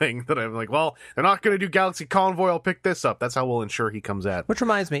Masterpiece thing that I'm like, well, they're not going to do Galaxy Convoy. I'll pick this up. That's how we'll ensure he comes out. Which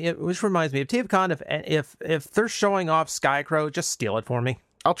reminds me, if TFCon, if they're showing off Skycrow, just steal it for me.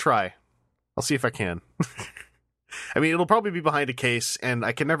 I'll try. I'll see if I can. I mean, it'll probably be behind a case, and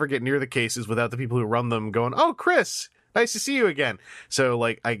I can never get near the cases without the people who run them going, "Oh, Chris, nice to see you again." So,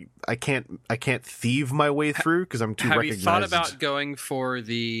 like, I can't thieve my way through because I'm too recognized. Have you thought about going for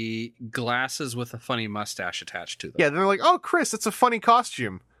the glasses with a funny mustache attached to them? Yeah, they're like, "Oh, Chris, that's a funny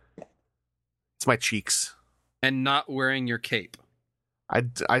costume." It's my cheeks. And not wearing your cape.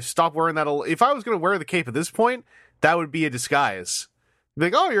 I stopped wearing that. If I was going to wear the cape at this point, that would be a disguise.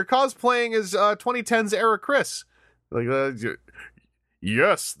 Like, oh, you're cosplaying as 2010's era Chris. Like,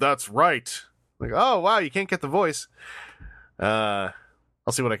 yes, that's right. Like, oh, wow, you can't get the voice. I'll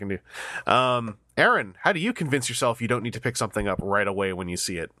see what I can do. Aaron, how do you convince yourself you don't need to pick something up right away when you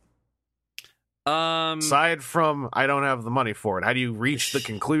see it? Aside from, I don't have the money for it, how do you reach the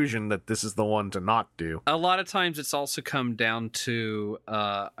conclusion that this is the one to not do? A lot of times it's also come down to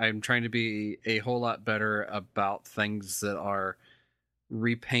I'm trying to be a whole lot better about things that are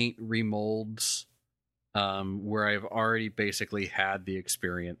repaint remolds where I've already basically had the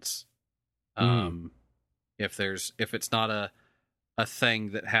experience. if it's not a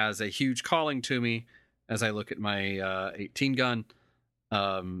thing that has a huge calling to me as I look at my 18 gun,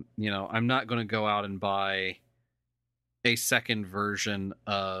 I'm not going to go out and buy a second version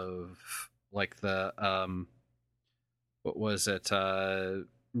of like the what was it,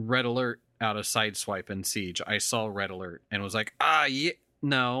 Red Alert out of Sideswipe and Siege. I saw Red Alert and was like, yeah,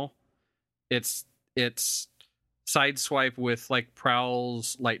 no, it's Sideswipe with like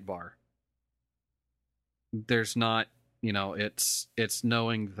Prowl's light bar. There's not, it's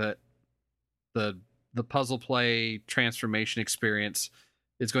knowing that the puzzle play transformation experience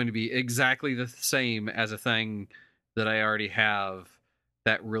is going to be exactly the same as a thing that I already have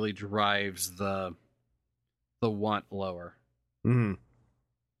that really drives the want lower. Mm-hmm.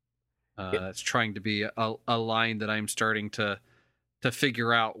 It's trying to be a line that I'm starting to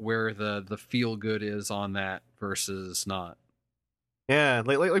figure out where the feel good is on that versus not. Yeah,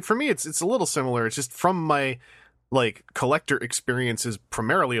 like for me, it's a little similar. It's just from my like collector experiences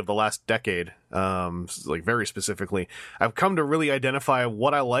primarily of the last decade, like very specifically, I've come to really identify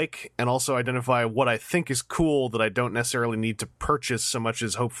what I like and also identify what I think is cool that I don't necessarily need to purchase so much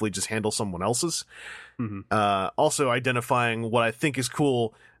as hopefully just handle someone else's. Mm-hmm. Also identifying what I think is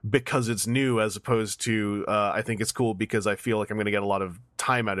cool because it's new as opposed to I think it's cool because I feel like I'm going to get a lot of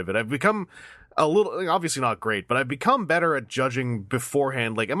time out of it. I've become a little, obviously not great, but I've become better at judging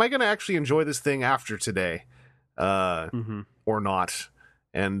beforehand. Like, am I going to actually enjoy this thing after today? Or not.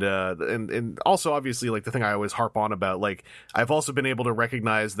 And also obviously like the thing I always harp on about, like I've also been able to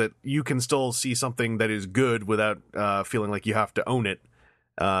recognize that you can still see something that is good without feeling like you have to own it.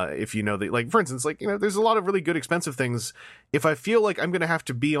 If you know that, like for instance, like there's a lot of really good expensive things. If I feel like I'm gonna have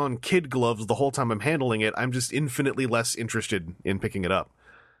to be on kid gloves the whole time I'm handling it, I'm just infinitely less interested in picking it up.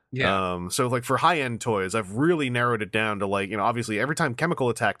 Yeah. So like for high-end toys, I've really narrowed it down to like, obviously every time Chemical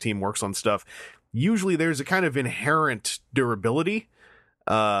Attack Team works on stuff, usually there's a kind of inherent durability,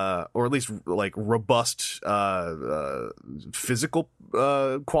 or at least like robust, physical,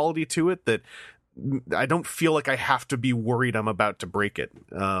 quality to it that I don't feel like I have to be worried I'm about to break it.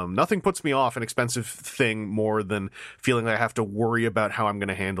 Nothing puts me off an expensive thing more than feeling like I have to worry about how I'm going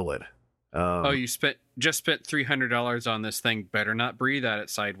to handle it. You spent $300 on this thing. Better not breathe at it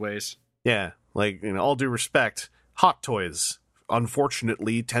sideways. Yeah, like all due respect, Hot Toys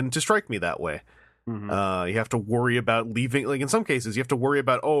unfortunately tend to strike me that way. Mm-hmm. You have to worry about leaving, like in some cases you have to worry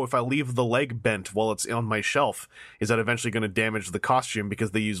about, if I leave the leg bent while it's on my shelf, is that eventually going to damage the costume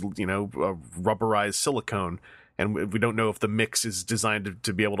because they use rubberized silicone, and we don't know if the mix is designed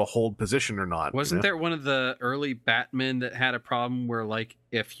to be able to hold position or not. Wasn't there one of the early Batman that had a problem where like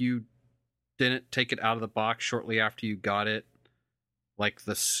if you didn't take it out of the box shortly after you got it, like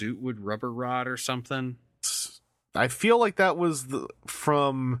the suit would rubber rot or something? I feel like that was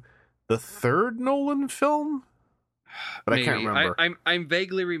from the third Nolan film, but Maybe. I can't remember. I'm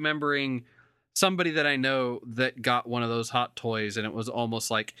vaguely remembering somebody that I know that got one of those Hot Toys, and it was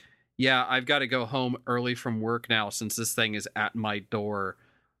almost like, yeah, I've got to go home early from work now since this thing is at my door,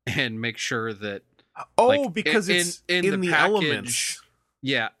 and make sure that because it's in the package, elements.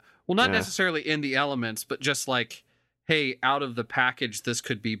 Yeah. Well, not necessarily in the elements, but just like, hey, out of the package, this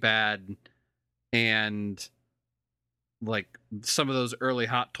could be bad. And like some of those early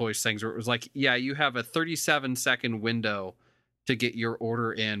Hot Toys things where it was like, yeah, you have a 37-second window to get your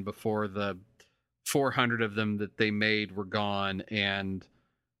order in before the 400 of them that they made were gone. And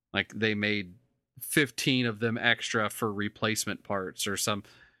like they made 15 of them extra for replacement parts or some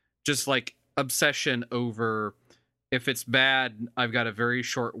just like obsession over, if it's bad, I've got a very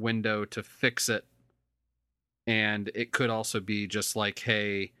short window to fix it. And it could also be just like,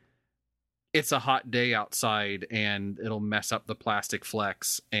 hey, it's a hot day outside and it'll mess up the plastic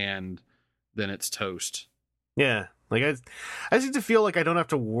flex and then it's toast. Yeah. Like I seem to feel like I don't have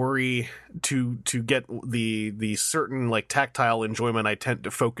to worry to get the certain like tactile enjoyment I tend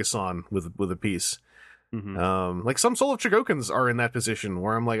to focus on with a piece. Mm-hmm. Like some Soul of Chigokins are in that position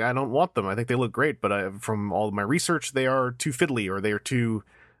where I'm like, I don't want them. I think they look great, but from all of my research, they are too fiddly, or they are too,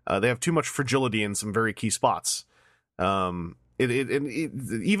 they have too much fragility in some very key spots. Even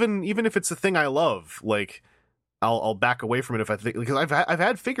if it's a thing I love, like I'll back away from it if I think, because I've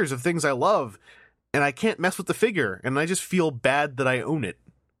had figures of things I love, and I can't mess with the figure, and I just feel bad that I own it.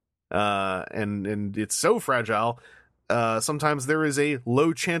 And it's so fragile. Sometimes there is a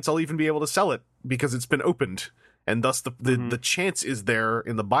low chance I'll even be able to sell it because it's been opened, and thus the chance is there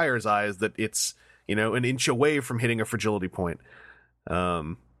in the buyer's eyes that it's an inch away from hitting a fragility point.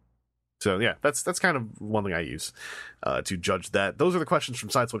 So yeah, that's kind of one thing I use to judge that. Those are the questions from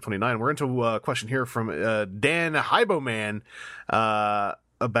Sideswipe 29. We're into a question here from Dan Hyboman.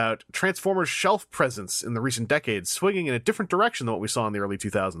 about Transformers' shelf presence in the recent decades, swinging in a different direction than what we saw in the early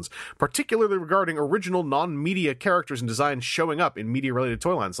 2000s, particularly regarding original non-media characters and designs showing up in media-related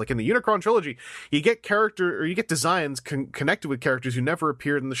toy lines. Like in the Unicron trilogy, you get designs connected with characters who never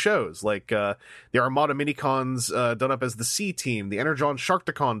appeared in the shows, like the Armada Minicons done up as the C-Team, the Energon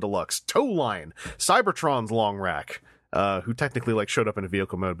Sharkticon Deluxe, Tow Line, Cybertron's Long Rack. Who technically like showed up in a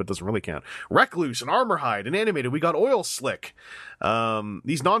vehicle mode but doesn't really count. Recluse and Armorhide and Animated, we got Oil Slick.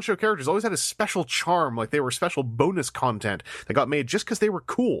 These non-show characters always had a special charm, like they were special bonus content that got made just because they were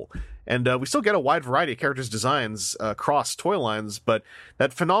cool. And we still get a wide variety of characters' designs across toy lines, but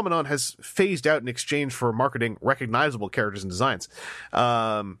that phenomenon has phased out in exchange for marketing recognizable characters and designs.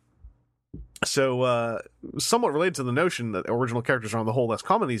 So, somewhat related to the notion that original characters are on the whole less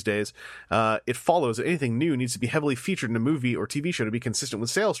common these days, it follows that anything new needs to be heavily featured in a movie or TV show to be consistent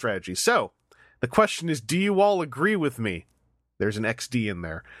with sales strategy. So, the question is, do you all agree with me? There's an XD in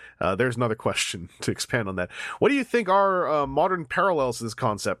there. There's another question to expand on that. What do you think are modern parallels to this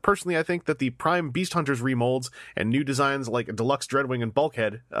concept? Personally, I think that the Prime Beast Hunters remolds and new designs like Deluxe Dreadwing and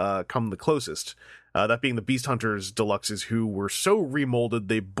Bulkhead come the closest. That being the Beast Hunters Deluxes, who were so remolded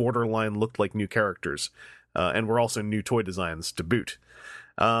they borderline looked like new characters, and were also new toy designs to boot.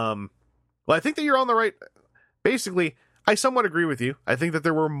 Well, I think that you're on the right... Basically, I somewhat agree with you. I think that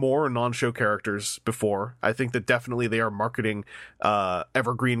there were more non-show characters before. I think that definitely they are marketing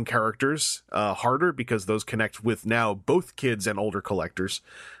evergreen characters harder because those connect with now both kids and older collectors.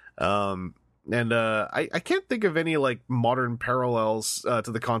 I can't think of any like modern parallels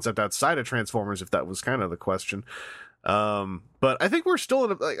to the concept outside of Transformers, if that was kind of the question. But I think we're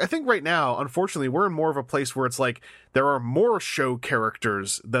still I think right now, unfortunately, we're in more of a place where it's like there are more show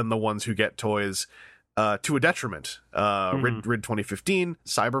characters than the ones who get toys. To a detriment. Rid 2015,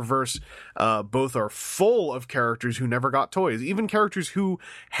 Cyberverse, both are full of characters who never got toys. Even characters who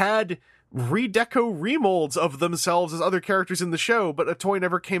had redeco remolds of themselves as other characters in the show, but a toy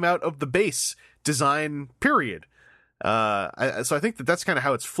never came out of the base design, period. So I think that that's kind of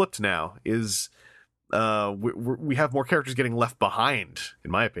how it's flipped now, is we have more characters getting left behind, in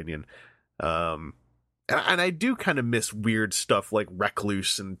my opinion. And I do kind of miss weird stuff like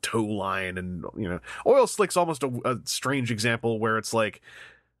Recluse and Tow Line, and, you know, Oil Slick's almost a strange example where it's like,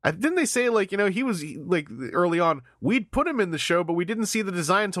 didn't they say, like, you know, he was, like, early on, we'd put him in the show, but we didn't see the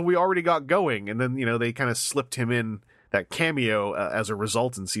design until we already got going. And then, you know, they kind of slipped him in that cameo as a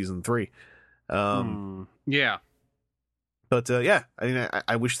result in season 3. Yeah. But, yeah, I mean,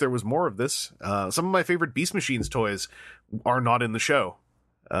 I wish there was more of this. Some of my favorite Beast Machines toys are not in the show.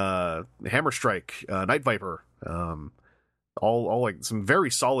 Hammer Strike, Night Viper, all like some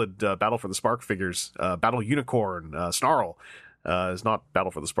very solid Battle for the Spark figures. Battle Unicorn, Snarl is not Battle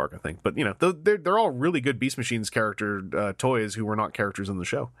for the Spark, I think, but you know, they're all really good Beast Machines character toys who were not characters in the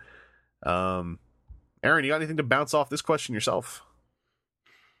show. Aaron, you got anything to bounce off this question yourself?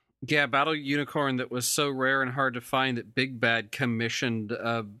 Yeah, Battle Unicorn that was so rare and hard to find that Big Bad commissioned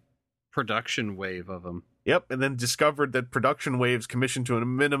a production wave of them. Yep, and then discovered that production waves commissioned to a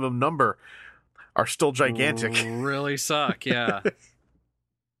minimum number are still gigantic. Really suck, yeah.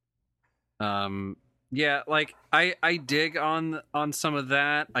 Yeah, like I dig on some of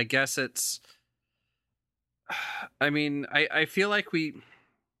that. I guess it's, I mean, I feel like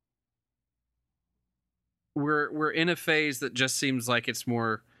we're in a phase that just seems like it's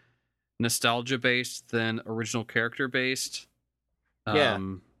more nostalgia based than original character based. Yeah.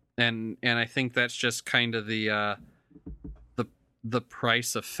 And I think that's just kind of the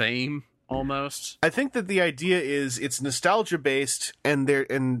price of fame almost. I think that the idea is it's nostalgia based, and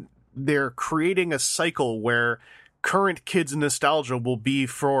they're creating a cycle where current kids' nostalgia will be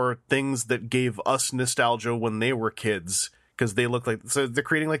for things that gave us nostalgia when they were kids, because they look like, so they're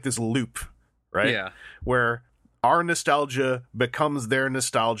creating like this loop, right? Yeah. Where our nostalgia becomes their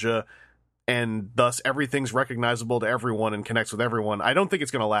nostalgia, and thus everything's recognizable to everyone and connects with everyone. I don't think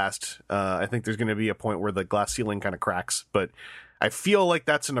it's going to last. I think there's going to be a point where the glass ceiling kind of cracks, but I feel like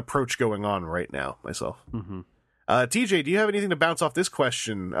that's an approach going on right now myself. Mm-hmm. TJ, do you have anything to bounce off this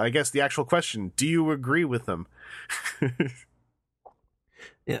question? I guess the actual question, do you agree with them?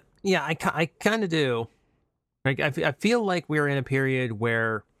 Yeah, I kind of do. Like, I feel like we're in a period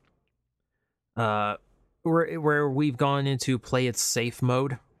where we've gone into play it safe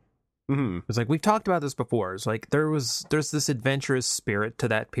mode. Mm-hmm. It's like, we've talked about this before. It's like there's this adventurous spirit to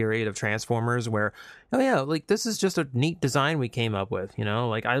that period of Transformers where, oh yeah, like this is just a neat design we came up with, you know?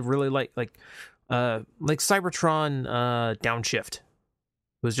 Like I really like Cybertron Downshift. It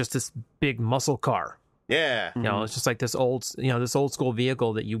was just this big muscle car. Yeah. You know, it's just like this old school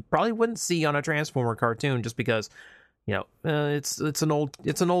vehicle that you probably wouldn't see on a Transformer cartoon just because, it's an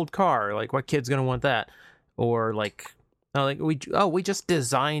old car. Like, what kid's gonna want that? Or like we just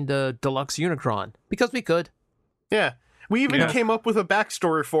designed a deluxe Unicron because we could. Yeah, we even came up with a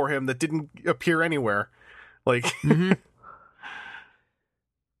backstory for him that didn't appear anywhere. Like,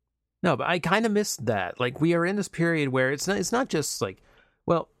 No, but I kind of missed that. Like, we are in this period where it's not just like,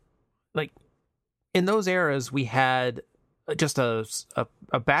 well, like in those eras we had just a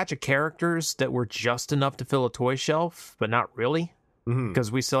batch of characters that were just enough to fill a toy shelf, but not really,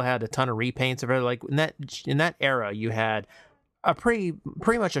 because we still had a ton of repaints of it. Like in that era, you had a pretty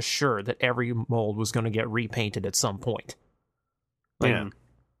much assured that every mold was going to get repainted at some point. Yeah.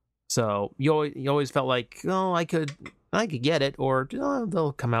 So you always felt like, oh, I could get it, or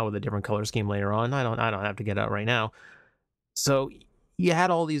they'll come out with a different color scheme later on. I don't have to get it out right now. So you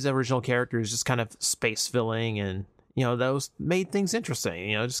had all these original characters just kind of space filling, and those made things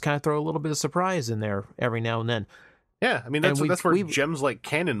interesting. Just kind of throw a little bit of surprise in there every now and then. Yeah, I mean that's where gems like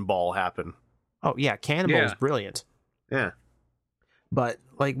Cannonball happen. Oh yeah, Cannonball's brilliant. Yeah, but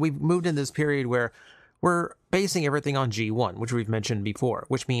like we've moved in this period where we're basing everything on G1, which we've mentioned before,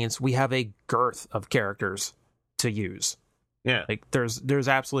 which means we have a girth of characters to use. Yeah. Like there's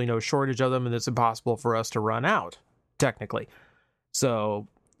absolutely no shortage of them, and it's impossible for us to run out, technically. So,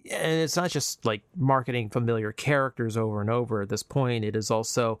 and it's not just like marketing familiar characters over and over at this point. It is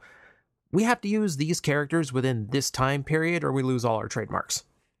also, we have to use these characters within this time period or we lose all our trademarks.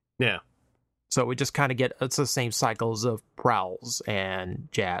 Yeah. So we just kind of get, it's the same cycles of Prowls and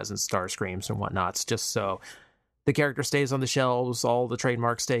Jazz and Starscreams and whatnots, just so the character stays on the shelves, all the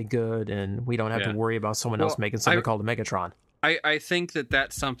trademarks stay good, and we don't have to worry about someone else making something called a Megatron. I think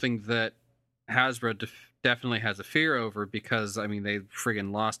that's something that Hasbro definitely has a fear over, because, I mean, they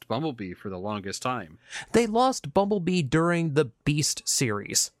friggin' lost Bumblebee for the longest time. They lost Bumblebee during the Beast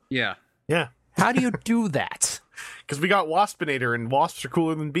series. Yeah. Yeah. How do you do that? Because we got Waspinator, and wasps are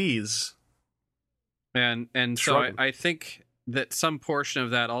cooler than bees. And so I think that some portion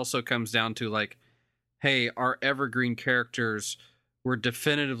of that also comes down to, like, hey, our evergreen characters we're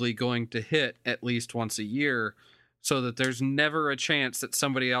definitively going to hit at least once a year, so that there's never a chance that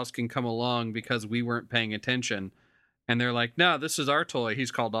somebody else can come along because we weren't paying attention. And they're like, no, this is our toy.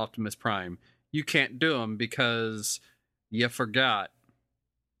 He's called Optimus Prime. You can't do him because you forgot.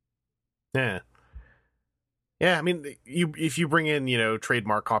 Yeah. Yeah, I mean, if you bring in,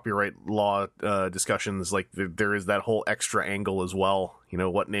 trademark copyright law discussions, like there is that whole extra angle as well.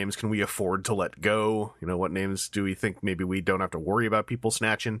 What names can we afford to let go? What names do we think maybe we don't have to worry about people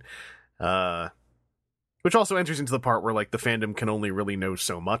snatching? Which also enters into the part where, like, the fandom can only really know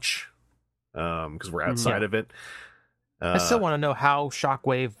so much because we're outside of it. I still want to know how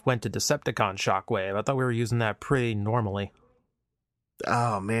Shockwave went to Decepticon Shockwave. I thought we were using that pretty normally.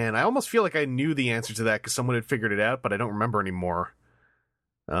 Oh, man. I almost feel like I knew the answer to that because someone had figured it out, but I don't remember anymore.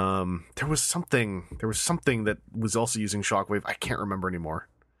 There was something that was also using Shockwave. I can't remember anymore.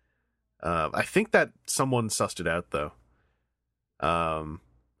 I think that someone sussed it out, though.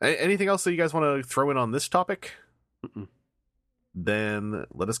 Anything else that you guys want to throw in on this topic? Mm-mm. Then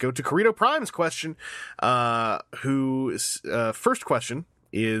let us go to Corito Prime's question, whose first question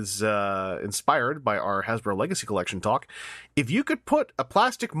is inspired by our Hasbro Legacy Collection talk. If you could put a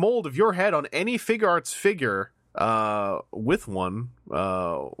plastic mold of your head on any Figuarts figure with one,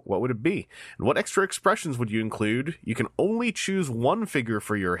 what would it be? And what extra expressions would you include? You can only choose one figure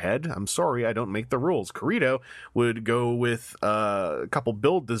for your head. I'm sorry, I don't make the rules. Corito would go with a couple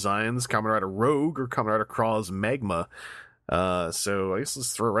build designs, Kamen Rider Rogue or Kamen Rider Craw's Magma. So I guess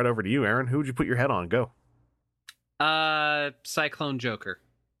let's throw it right over to you, Aaron. Who would you put your head on? Go. Cyclone Joker.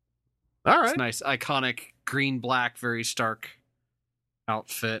 All right. It's nice, iconic green, black, very stark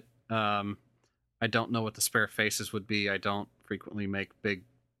outfit. I don't know what the spare faces would be. I don't frequently make big,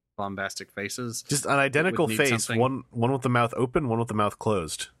 bombastic faces. Just an identical face, one with the mouth open, one with the mouth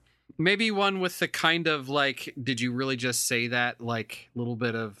closed. Maybe one with the kind of, like, did you really just say that? Like, little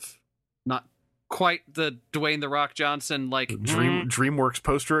bit of, not quite the Dwayne The Rock Johnson, like... DreamWorks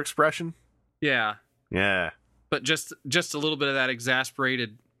poster expression? Yeah. Yeah. But just a little bit of that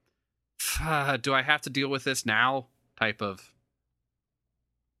exasperated, do I have to deal with this now? Type of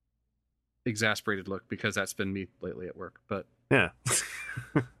exasperated look, because that's been me lately at work. But yeah.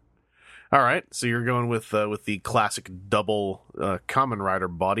 All right, so you're going with the classic double Kamen Rider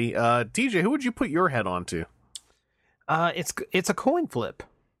body. DJ, who would you put your head onto? It's a coin flip.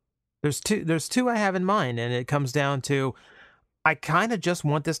 There's two I have in mind, and it comes down to, I kind of just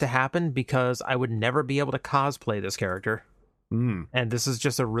want this to happen because I would never be able to cosplay this character. And this is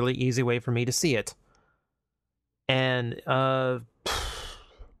just a really easy way for me to see it. And,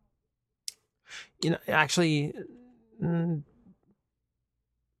 actually, No,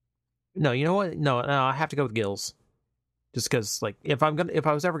 you know what? No, I have to go with Gills. Just because, like, if I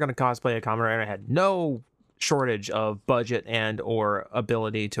was ever gonna cosplay a Kamen Rider, I had no shortage of budget and or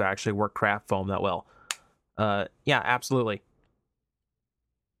ability to actually work craft foam that well. Yeah, absolutely.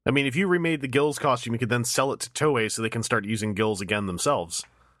 I mean, if you remade the Gills costume, you could then sell it to Toei so they can start using Gills again themselves.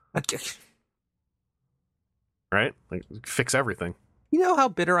 Right? Like, fix everything. You know how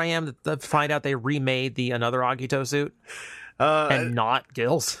bitter I am to find out they remade the Another Agito suit and not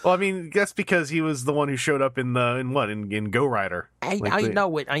Gills. Well, I mean, that's because he was the one who showed up in Go Rider. I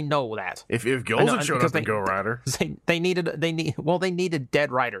know it. I know that. If Gills had showed up in Go Rider, they needed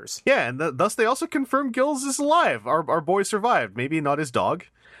dead riders. Yeah, and thus they also confirmed Gills is alive. Our boy survived. Maybe not his dog,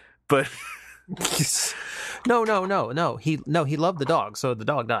 but no. He loved the dog, so the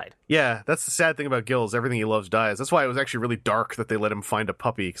dog died. Yeah, that's the sad thing about Gills. Everything he loves dies. That's why it was actually really dark that they let him find a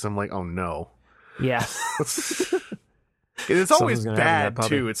puppy. Because I'm like, oh no. Yeah. It's always bad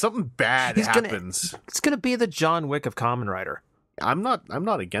too. It's something bad happens. It's gonna be the John Wick of Kamen Rider. I'm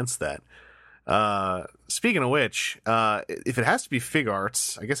not against that. Speaking of which, if it has to be Fig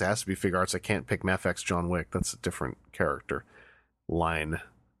Arts, I guess it has to be Fig Arts. I can't pick Mafex John Wick. That's a different character line.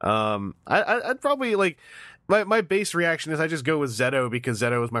 I'd probably like my base reaction is I just go with Zeto because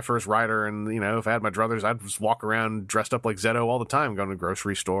Zeto was my first rider, and if I had my druthers, I'd just walk around dressed up like Zeto all the time, going to the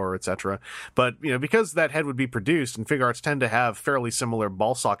grocery store, etc. But because that head would be produced, and Fig Arts tend to have fairly similar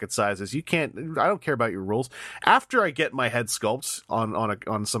ball socket sizes, I don't care about your rules. After I get my head sculpts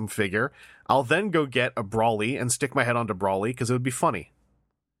on some figure, I'll then go get a Brawly and stick my head onto Brawly because it would be funny,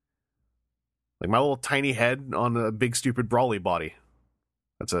 like my little tiny head on a big stupid Brawly body.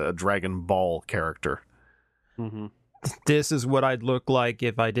 That's a Dragon Ball character. Mm-hmm. This is what I'd look like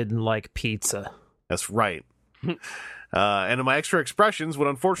if I didn't like pizza. That's right. And my extra expressions would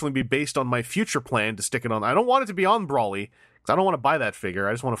unfortunately be based on my future plan to stick it on. I don't want it to be on Brawly, because I don't want to buy that figure.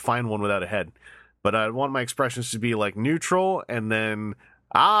 I just want to find one without a head. But I want my expressions to be like neutral, and then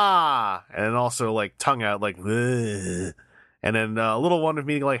and then also like tongue out, like ugh. And then a little one of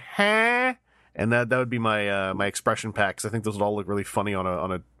me like huh, and that would be my my expression pack, because I think those would all look really funny on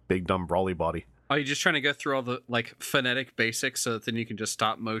a big dumb Brawly body. Are you just trying to go through all the like phonetic basics so that then you can just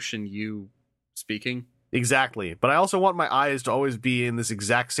stop motion you speaking? Exactly. But I also want my eyes to always be in this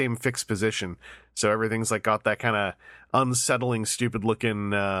exact same fixed position. So everything's like got that kind of unsettling, stupid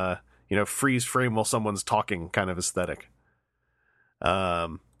looking, freeze frame while someone's talking kind of aesthetic.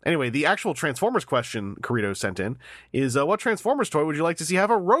 Anyway, the actual Transformers question Corito sent in is, what Transformers toy would you like to see have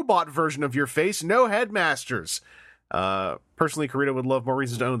a robot version of your face? No headmasters. Personally, Corito would love more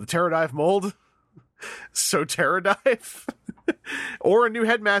reasons to own the Pterodive mold. So Pterodive? Or a new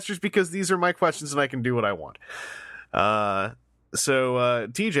Headmasters, because these are my questions and I can do what I want. So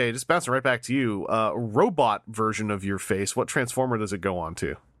TJ, just bouncing right back to you. Robot version of your face, what Transformer does it go on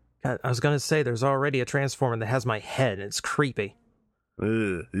to? I was going to say, there's already a Transformer that has my head, and it's creepy.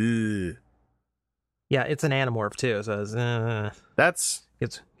 Ugh. Yeah, it's an Animorph, too, so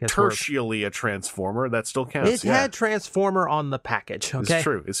it's tertially a Transformer. That still counts. It had Transformer on the package, okay?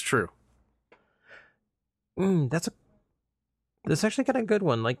 It's true. That's actually kind of a good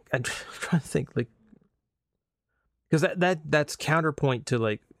one. Like, I'm trying to think, like, because that's counterpoint to,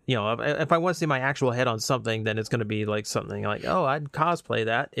 like, if I want to see my actual head on something, then it's going to be like something like, oh, I'd cosplay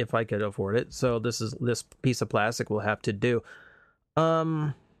that if I could afford it. So this piece of plastic will have to do.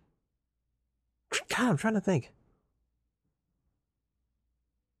 God, I'm trying to think.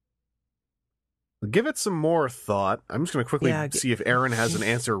 Give it some more thought. I'm just going to quickly see if Aaron has an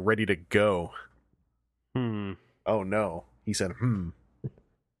answer ready to go. Oh no, he said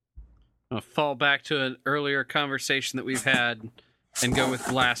I'll fall back to an earlier conversation that we've had and go with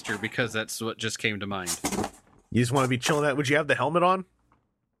Blaster, because that's what just came to mind. You just want to be chilling out. Would you have the helmet on?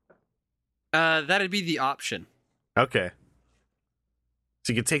 That'd be the option. Okay.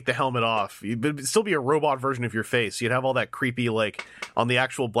 So you could take the helmet off. It'd still be a robot version of your face. You'd have all that creepy, like, on the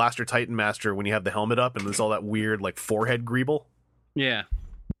actual Blaster Titan Master when you have the helmet up and there's all that weird, like, forehead greeble. Yeah.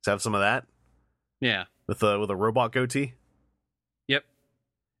 Let's have some of that. Yeah. With a robot goatee. Yep.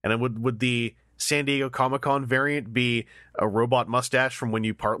 And then would the San Diego Comic-Con variant be a robot mustache from when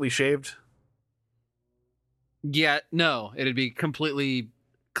you partly shaved? Yeah, no. It'd be completely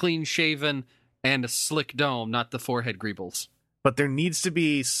clean shaven and a slick dome, not the forehead greebles. But there needs to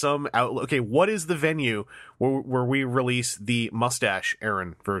be some outlook. Okay, what is the venue where we release the mustache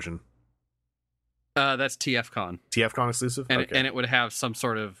Aaron version? That's TFCon. TFCon exclusive? And, okay. And it would have some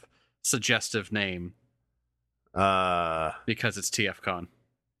sort of suggestive name. Because it's TFCon.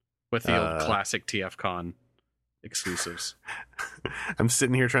 With the old classic TFCon exclusives. I'm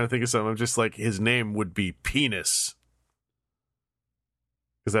sitting here trying to think of something. I'm just like, his name would be Penis.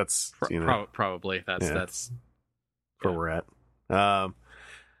 because that's Probably that's Yeah. that's where we're at. Well,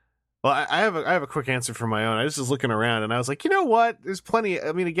 I have a quick answer for my own. I just was looking around and I was like, you know what? There's plenty.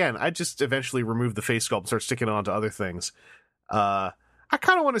 I mean, again, I just eventually remove the face sculpt and start sticking it onto other things. I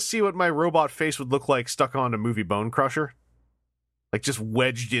kind of want to see what my robot face would look like stuck on a movie Bone Crusher, like just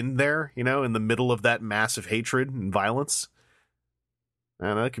wedged in there, you know, in the middle of that massive hatred and violence. I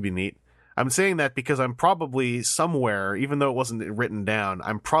don't know, that could be neat. I'm saying that because I'm probably somewhere, even though it wasn't written down,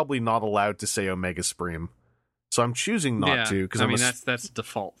 I'm probably not allowed to say Omega Supreme. So I'm choosing not to because that's the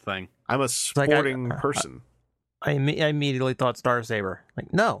default thing. I'm a sporting person. I immediately thought Star Saber.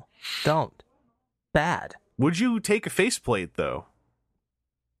 Like, no, don't. Bad. Would you take a faceplate though?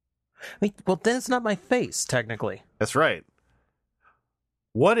 I mean, well, then it's not my face, technically. That's right.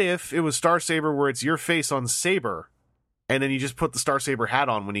 What if it was Star Saber where it's your face on Saber, and then you just put the Star Saber hat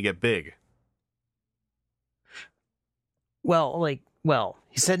on when you get big? Well,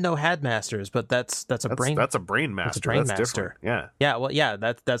 he said no Hadmasters, but that's a brain. That's a brain master. That's a brain that's master. Different. Yeah. Yeah. Well, yeah.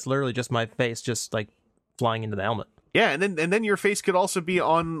 That's literally just my face, just like flying into the helmet. Yeah, and then your face could also be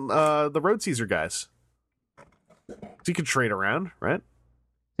on the Road Caesar guys. So you could trade around, right?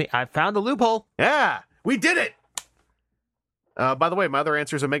 See, I found a loophole. Yeah, we did it. By the way, my other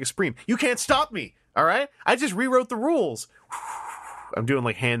answer is Omega Supreme. You can't stop me. All right, I just rewrote the rules. I'm doing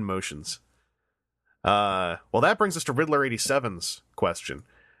like hand motions. Well, that brings us to Riddler 87's question.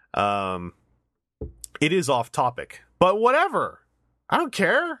 It is off topic, but whatever. I don't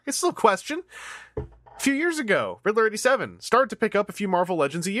care. It's still a question. A few years ago, Riddler 87 started to pick up a few Marvel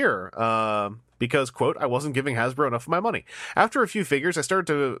Legends a year. Because, quote, I wasn't giving Hasbro enough of my money. After a few figures, I started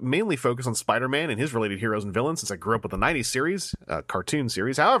to mainly focus on Spider-Man and his related heroes and villains since I grew up with the 90s series, cartoon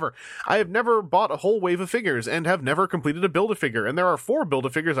series. However, I have never bought a whole wave of figures and have never completed a Build-A-Figure. And there are 4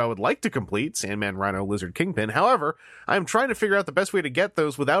 Build-A-Figures I would like to complete, Sandman, Rhino, Lizard, Kingpin. However, I am trying to figure out the best way to get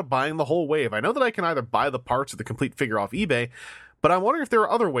those without buying the whole wave. I know that I can either buy the parts or the complete figure off eBay, but I'm wondering if there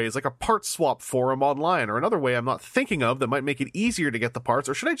are other ways, like a parts swap forum online, or another way I'm not thinking of that might make it easier to get the parts,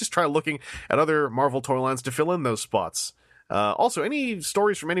 or should I just try looking at other Marvel toy lines to fill in those spots? Also, any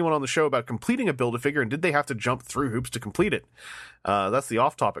stories from anyone on the show about completing a Build-A-Figure, and did they have to jump through hoops to complete it? That's the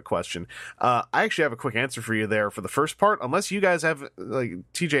off-topic question. I actually have a quick answer for you there for the first part, unless you guys have, like,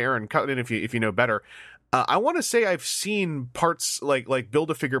 TJ, Aaron, cut in if you know better. I want to say I've seen parts, like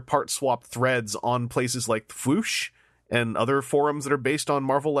Build-A-Figure part swap threads on places like Fwoosh, and other forums that are based on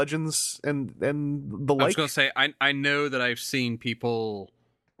Marvel Legends and the like. I was going to say, I know that I've seen people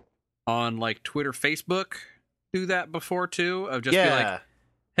on like Twitter, Facebook do that before too. Of just be like,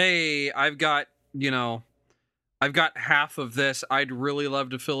 hey, I've got half of this. I'd really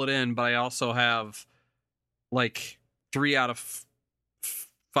love to fill it in, but I also have like 3 out of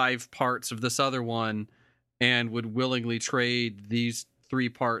 5 parts of this other one and would willingly trade these 3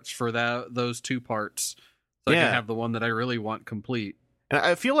 parts for those 2 parts. So I can have the one that I really want complete. And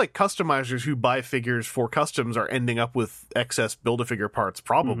I feel like customizers who buy figures for customs are ending up with excess Build-A-Figure parts,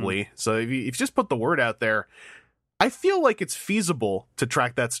 probably. Mm-hmm. So if you just put the word out there, I feel like it's feasible to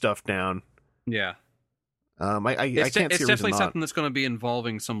track that stuff down. Yeah. I can't see a reason It's definitely not. something that's going to be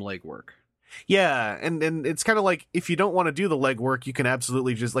involving some legwork. Yeah, and it's kind of like, if you don't want to do the legwork, you can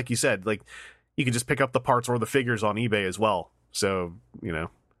absolutely just, like you said, like you can just pick up the parts or the figures on eBay as well. So,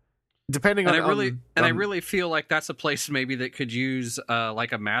 depending on... I really feel like that's a place maybe that could use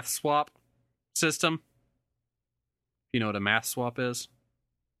like a math swap system. You know what a math swap is?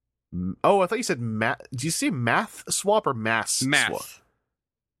 Oh, I thought you said math. Do you say math swap or mass swap?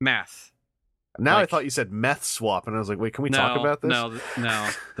 Math. Now I thought you said meth swap, and I was like, wait, can we talk about this? No.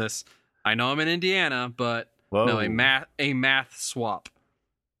 This. I know I'm in Indiana, but Whoa. No, a math swap.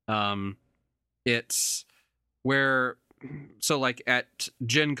 It's where... So, like, at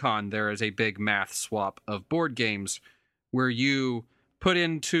Gen Con, there is a big math swap of board games where you put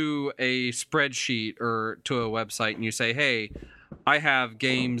into a spreadsheet or to a website and you say, hey, I have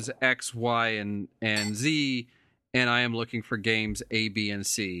games X, Y, and Z, and I am looking for games A, B, and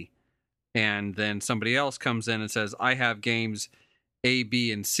C. And then somebody else comes in and says, I have games A,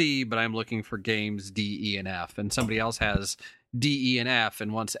 B, and C, but I'm looking for games D, E, and F. And somebody else has D, E, and F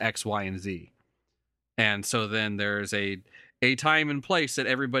and wants X, Y, and Z. And so then there's a time and place that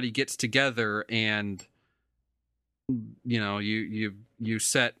everybody gets together, and you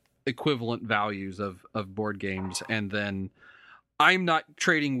set equivalent values of board games, and then I'm not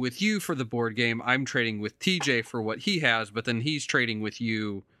trading with you for the board game. I'm trading with TJ for what he has, but then he's trading with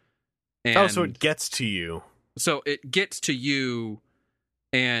you. And so it gets to you. So it gets to you,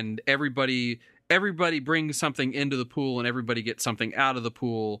 and everybody brings something into the pool, and everybody gets something out of the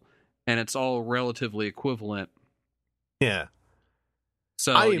pool. And it's all relatively equivalent. Yeah.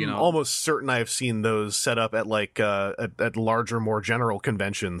 So I am almost certain I've seen those set up at like at larger, more general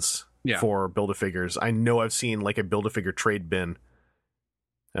conventions for Build-A-Figures. I know I've seen like a Build-A-Figure trade bin.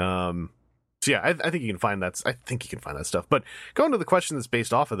 So yeah, I think you can find that. I think you can find that stuff. But going to the question that's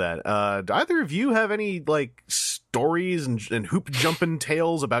based off of that, do either of you have any like stories and hoop jumping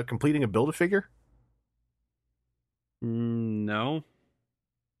tales about completing a Build-A-Figure? No.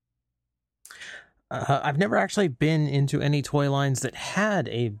 I've never actually been into any toy lines that had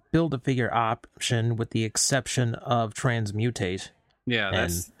a Build-A-Figure option, with the exception of Transmutate. Yeah,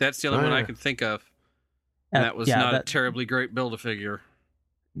 that's the only one I can think of. That was not a terribly great Build-A-Figure.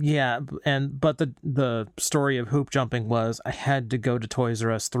 Yeah, but the story of hoop jumping was I had to go to Toys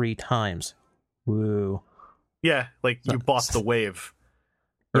R Us 3 times. Woo. Yeah, like you bought the wave.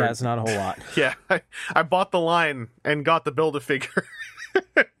 Yeah, it's not a whole lot. Yeah, I bought the line and got the Build-A-Figure.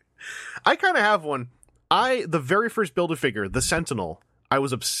 I kind of have one. The very first Build-A-Figure, the Sentinel, I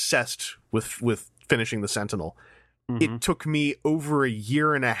was obsessed with finishing the Sentinel. Mm-hmm. It took me over a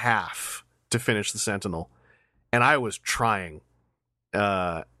year and a half to finish the Sentinel, and I was trying.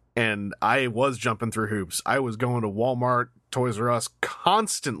 And I was jumping through hoops. I was going to Walmart, Toys R Us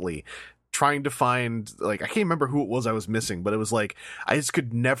constantly trying to find, like, I can't remember who it was I was missing, but it was like I just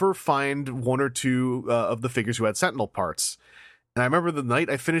could never find one or two of the figures who had Sentinel parts. And I remember the night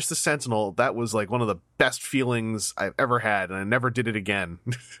I finished the Sentinel, that was like one of the best feelings I've ever had, and I never did it again.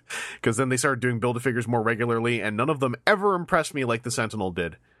 Because then they started doing Build-A-Figures more regularly, and none of them ever impressed me like the Sentinel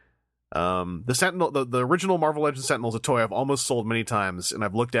did. The Sentinel, the original Marvel Legends Sentinel is a toy I've almost sold many times, and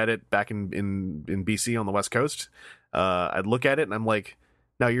I've looked at it back in BC on the West Coast. I'd look at it and I'm like,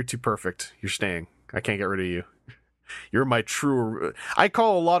 no, you're too perfect. You're staying. I can't get rid of you. You're my true. I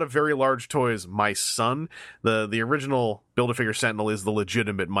call a lot of very large toys my son. The original Build-A-Figure Sentinel is the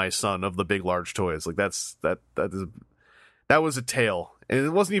legitimate my son of the big large toys. Like that was a tale, and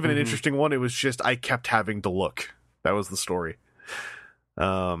it wasn't even an interesting one. It was just I kept having to look. That was the story.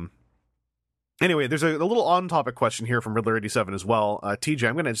 Anyway, there's a little on-topic question here from Riddler87 as well. TJ,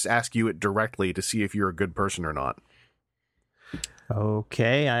 I'm going to just ask you it directly to see if you're a good person or not.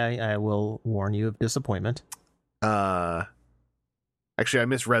 Okay, I will warn you of disappointment. Actually, I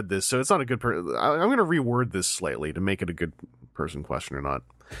misread this, so it's not a good person. I'm going to reword this slightly to make it a good person question or not.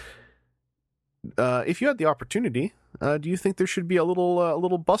 If you had the opportunity, do you think there should be a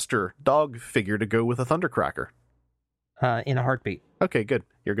little Buster dog figure to go with a Thundercracker? In a heartbeat. Okay, good.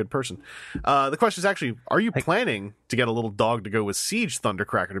 You're a good person. The question is actually, are you planning to get a little dog to go with Siege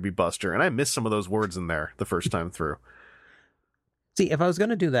Thundercracker to be Buster? And I missed some of those words in there the first time through. See, if I was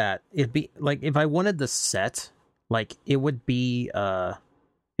going to do that, it'd be like if I wanted the set, like it would be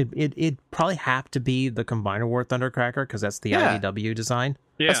it'd probably have to be the Combiner War Thundercracker, because that's the IDW design.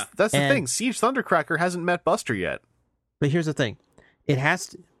 Yeah, that's the thing. Siege Thundercracker hasn't met Buster yet. But here's the thing: it has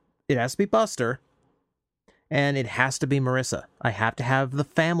to be Buster, and it has to be Marissa. I have to have the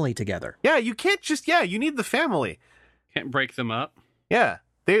family together. Yeah, you can't just you need the family. Can't break them up. Yeah,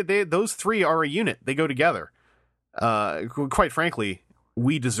 they those three are a unit. They go together. Quite frankly,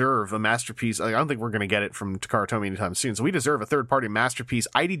 we deserve a masterpiece. I don't think we're going to get it from Takara Tomy anytime soon. So we deserve a third-party masterpiece,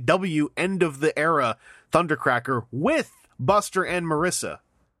 IDW end of the era Thundercracker with Buster and Marissa.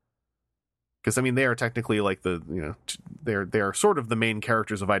 Because I mean, they are technically like they're sort of the main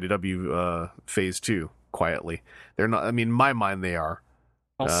characters of IDW Phase 2. Quietly, they're not. I mean, in my mind, they are.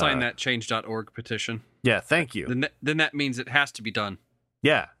 I'll sign that change.org petition. Yeah, thank you. Then that means it has to be done.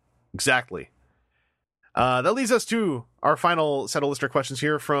 Yeah, exactly. That leads us to our final set of listener questions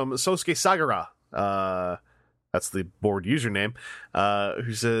here from Sosuke Sagara. That's the board username,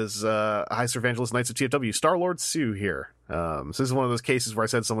 who says, hi, Sir Evangelist Knights of TFW, Star-Lord Sue here. So this is one of those cases where I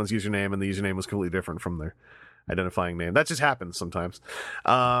said someone's username and the username was completely different from their identifying name. That just happens sometimes.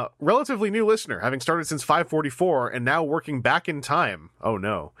 Relatively new listener, having started since 544 and now working back in time. Oh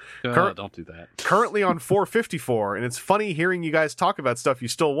no. Don't do that. Currently on 454, and it's funny hearing you guys talk about stuff you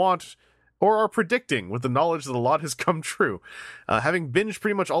still want or are predicting with the knowledge that a lot has come true. Having binged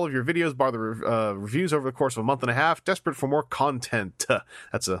pretty much all of your videos, bar the reviews over the course of a month and a half, desperate for more content.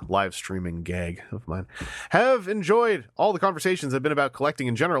 That's a live streaming gag of mine. Have enjoyed all the conversations that have been about collecting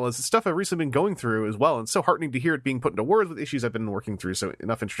in general, as the stuff I've recently been going through as well, and so heartening to hear it being put into words with issues I've been working through. So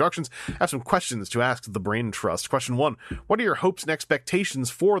enough introductions. I have some questions to ask the Brain Trust. Question 1, what are your hopes and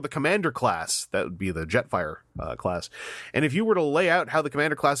expectations for the Commander class? That would be the Jetfire class. And if you were to lay out how the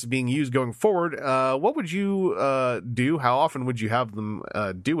Commander class is being used going forward, what would you do? How often would you have them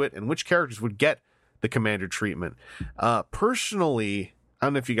do it? And which characters would get the Commander treatment? Personally, I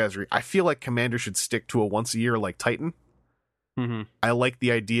don't know if you guys agree. I feel like Commander should stick to a once a year like Titan. Mm-hmm. I like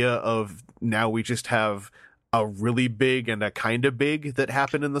the idea of now we just have a really big and a kind of big that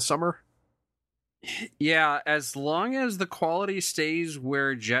happened in the summer. Yeah, as long as the quality stays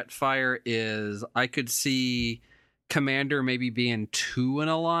where Jetfire is, I could see Commander maybe being 2 in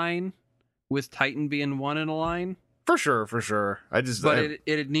a line, with Titan being 1 in a line. For sure.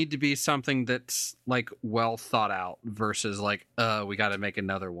 It'd need to be something that's like well thought out versus like, we got to make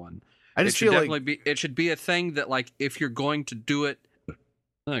another one. I just feel it should be a thing that, like, if you're going to do it,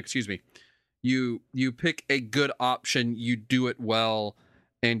 excuse me, you pick a good option, you do it well,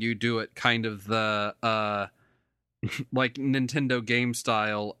 and you do it kind of the like Nintendo game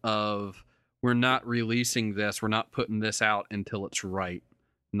style of, we're not releasing this, we're not putting this out until it's right.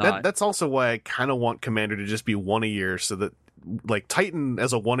 That's also why I kind of want Commander to just be 1 a year, so that like Titan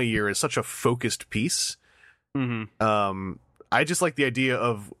as a 1 a year is such a focused piece. Mm-hmm. I just like the idea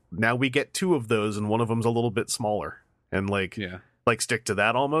of, now we get 2 of those and one of them's a little bit smaller, and like stick to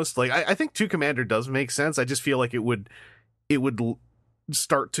that almost. Like I think 2 Commander does make sense. I just feel like it would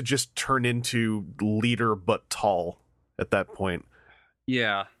start to just turn into leader but tall at that point.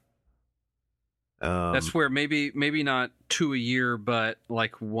 Yeah. That's where maybe not 2 a year, but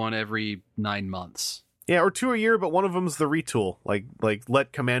like 1 every 9 months. Yeah, or 2 a year, but one of them's the retool. Like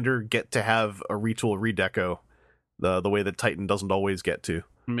let Commander get to have a retool redeco, the way that Titan doesn't always get to.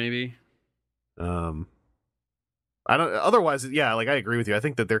 Maybe. I don't. Otherwise, yeah, like I agree with you. I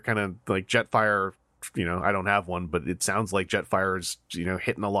think that they're kind of like Jetfire. You know, I don't have one, but it sounds like Jetfire is, you know,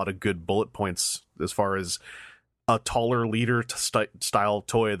 hitting a lot of good bullet points as far as a taller leader style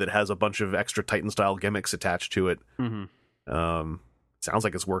toy that has a bunch of extra Titan style gimmicks attached to it. Mm-hmm. Sounds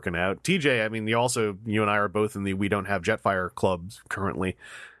like it's working out. TJ, I mean, you and I are both in the We Don't Have Jetfire clubs currently,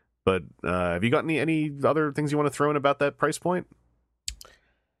 but have you got any other things you want to throw in about that price point?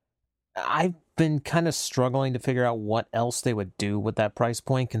 I've been kind of struggling to figure out what else they would do with that price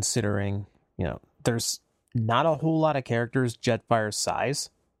point, considering, you know, there's not a whole lot of characters Jetfire's size.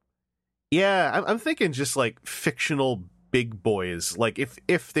 Yeah, I'm thinking just like fictional big boys. Like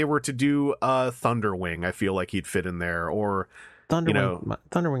if they were to do Thunderwing, I feel like he'd fit in there. Or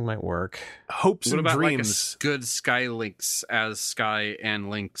Thunderwing might work. Hopes what and about Dreams. Like a good Sky Lynx as Sky and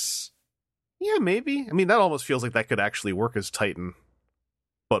Lynx? Yeah, maybe. I mean, that almost feels like that could actually work as Titan,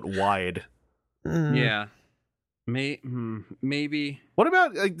 but wide. Yeah. Maybe. What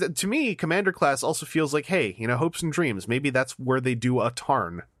about, like, to me, Commander class also feels like, hey, you know, Hopes and Dreams. Maybe that's where they do a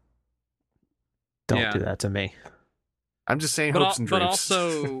Tarn. Don't do that to me. I'm just saying Hopes and Dreams. But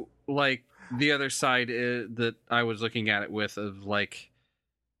also, like, the other side that I was looking at it with, of like,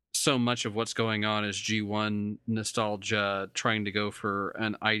 so much of what's going on is G1 nostalgia trying to go for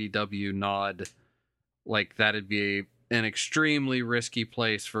an IDW nod. Like, that'd be an extremely risky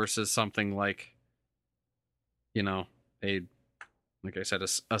place versus something like, you know, like I said,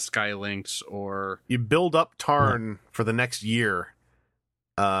 a Sky Lynx, or you build up Tarn for the next year.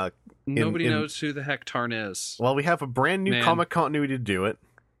 Nobody knows who the heck Tarn is. Well, we have a brand new comic continuity to do it.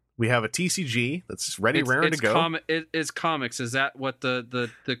 We have a TCG that's raring to go. It's comics. Is that what the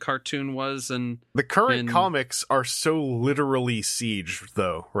cartoon was? And the current comics are so literally Siege,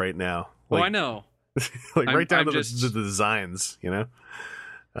 though, right now. Like, I know. Like right down to the designs, you know?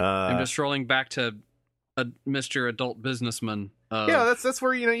 I'm just rolling back to Mr. Adult Businessman. Yeah, that's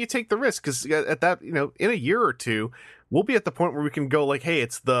where, you know, you take the risk, because at that, you know, in a year or two, we'll be at the point where we can go like, hey,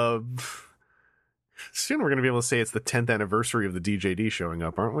 soon we're going to be able to say it's the 10th anniversary of the DJD showing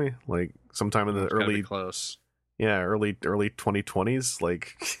up, aren't we? Like sometime in the early 2020s.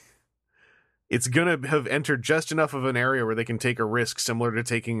 Like it's going to have entered just enough of an area where they can take a risk, similar to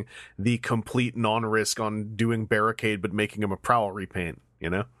taking the complete non-risk on doing Barricade but making him a Prowl repaint, you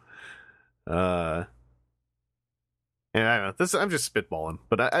know? And I don't know. I'm just spitballing,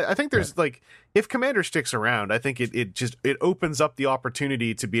 but I think there's like, if Commander sticks around, I think it opens up the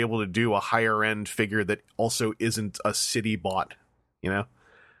opportunity to be able to do a higher end figure that also isn't a city bot, you know,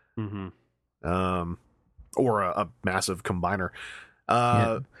 or a massive combiner.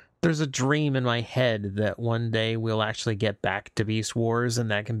 There's a dream in my head that one day we'll actually get back to Beast Wars,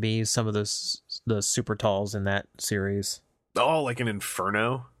 and that can be some of the super talls in that series. Oh, like an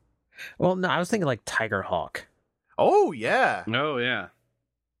Inferno. Well, no, I was thinking like Tigerhawk. Oh, yeah. Oh, yeah.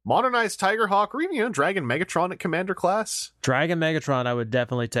 Modernized Tigerhawk, or even, you know, Dragon Megatron at Commander class. Dragon Megatron, I would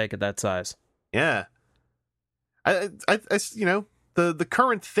definitely take at that size. Yeah. I you know, the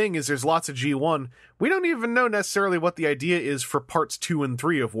current thing is there's lots of G1. We don't even know necessarily what the idea is for parts 2 and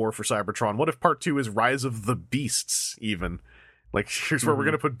 3 of War for Cybertron. What if part 2 is Rise of the Beasts, even? Like, here's where we're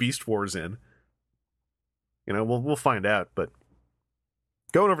going to put Beast Wars in. You know, we'll find out, but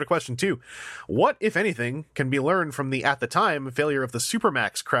Going over to question 2. What, if anything, can be learned from the, at the time, failure of the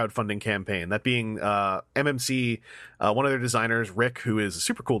Supermax crowdfunding campaign? That being MMC, one of their designers, Rick, who is a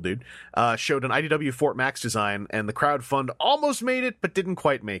super cool dude, showed an IDW Fort Max design, and the crowdfund almost made it, but didn't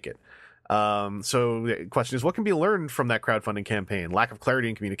quite make it. So the question is, what can be learned from that crowdfunding campaign? Lack of clarity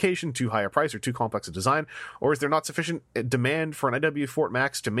in communication, too high a price, or too complex a design? Or is there not sufficient demand for an IDW Fort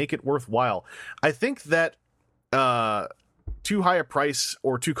Max to make it worthwhile? I think that too high a price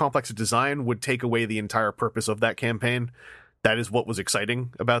or too complex a design would take away the entire purpose of that campaign. That is what was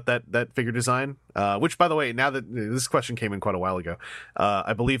exciting about that figure design. Which, by the way, now that this question came in quite a while ago,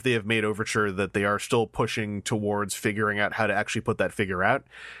 I believe they have made overture that they are still pushing towards figuring out how to actually put that figure out.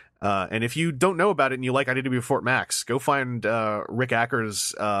 And if you don't know about it and you like IDW Fort Max, go find Rick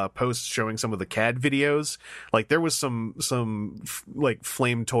Acker's posts showing some of the CAD videos. Like, there was some like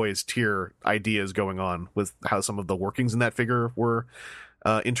Flame Toys tier ideas going on with how some of the workings in that figure were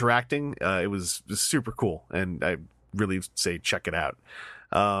interacting. It was super cool, and I really say check it out.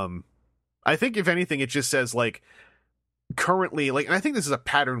 I think if anything, it just says, like, currently, like, and I think this is a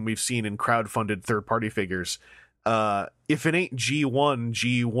pattern we've seen in crowdfunded third-party figures. If it ain't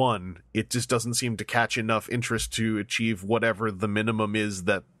G1, it just doesn't seem to catch enough interest to achieve whatever the minimum is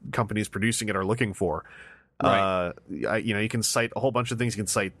that companies producing it are looking for. Right. You can cite a whole bunch of things. You can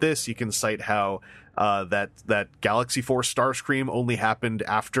cite this. You can cite how that Galaxy Force Starscream only happened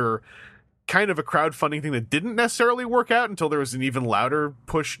after kind of a crowdfunding thing that didn't necessarily work out until there was an even louder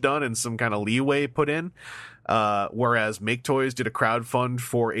push done and some kind of leeway put in. Whereas Make Toys did a crowdfund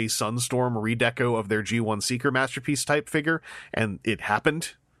for a Sunstorm redeco of their G1 Seeker Masterpiece type figure, and it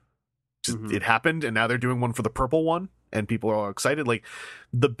happened. It happened, and now they're doing one for the purple one, and people are all excited. Like,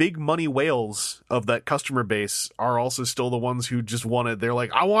 the big money whales of that customer base are also still the ones who just they're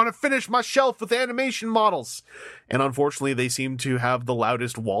like, I want to finish my shelf with animation models. And unfortunately, they seem to have the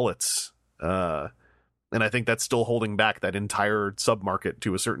loudest wallets. And I think that's still holding back that entire submarket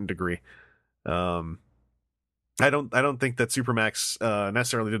to a certain degree. I don't think that Supermax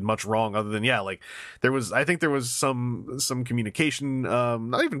necessarily did much wrong, other than I think there was some communication,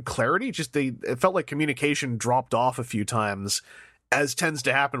 not even clarity, just it felt like communication dropped off a few times, as tends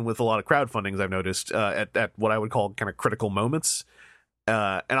to happen with a lot of crowdfundings I've noticed at what I would call kind of critical moments.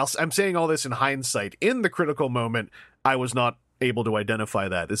 And I'm saying all this in hindsight. In the critical moment, I was not able to identify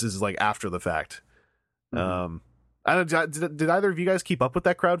that. This is like after the fact. I don't, did either of you guys keep up with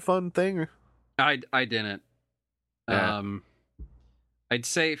that crowdfund thing? I didn't. Yeah. I'd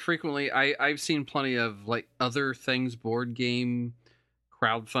say frequently I've seen plenty of like other things, board game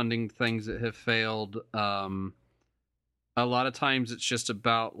crowdfunding things that have failed. A lot of times it's just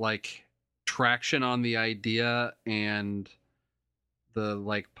about like traction on the idea and the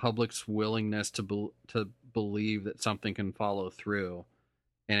like public's willingness to believe that something can follow through.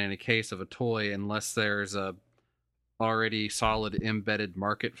 And in a case of a toy, unless there's a already solid embedded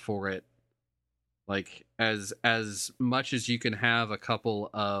market for it, like as much as you can have a couple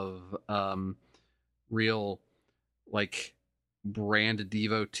of real like brand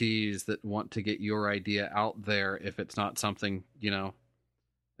devotees that want to get your idea out there, if it's not something,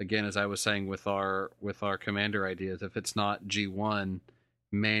 again, as I was saying with our commander ideas, if it's not G1,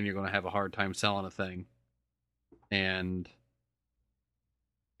 man, you're going to have a hard time selling a thing. And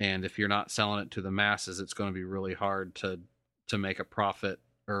if you're not selling it to the masses, it's going to be really hard to make a profit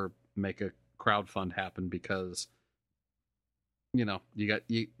or make a crowdfund happen, because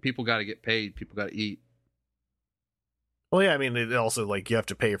people got to get paid, people got to eat. Well, yeah, I mean, it also, like, you have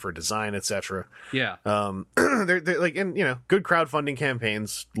to pay for design, etc. Yeah. They're like, and good crowdfunding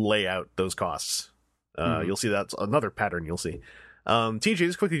campaigns lay out those costs. You'll see that's another pattern you'll see. TJ,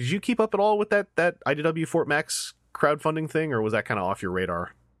 just quickly, did you keep up at all with that IDW Fort Max crowdfunding thing, or was that kind of off your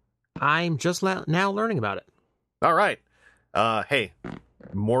radar? I'm just now learning about it. All right. Hey,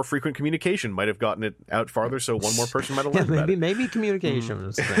 more frequent communication might have gotten it out farther, so one more person might have learned about it. Maybe communication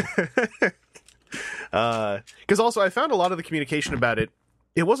was the thing. Because also I found a lot of the communication about it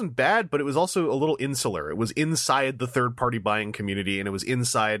wasn't bad, but it was also a little insular. It was inside the third-party buying community, and it was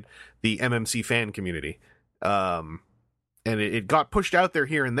inside the MMC fan community. And it got pushed out there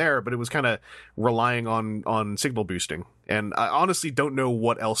here and there, but it was kind of relying on signal boosting. And I honestly don't know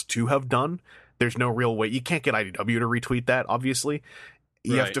what else to have done. There's no real way. You can't get IDW to retweet that, obviously.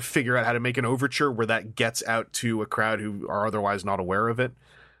 You have to figure out how to make an overture where that gets out to a crowd who are otherwise not aware of it.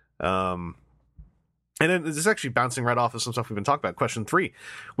 And then this is actually bouncing right off of some stuff we've been talking about. Question 3.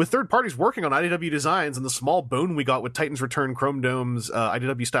 With third parties working on IDW designs and the small bone we got with Titan's Return Chrome Dome's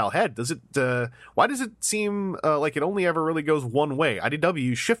IDW style head, why does it seem like it only ever really goes one way?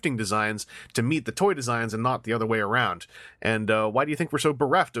 IDW shifting designs to meet the toy designs and not the other way around. And why do you think we're so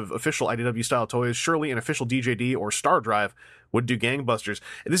bereft of official IDW style toys? Surely an official DJD or Star Drive would do gangbusters.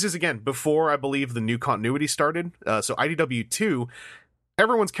 This is, again, before I believe the new continuity started. So IDW 2...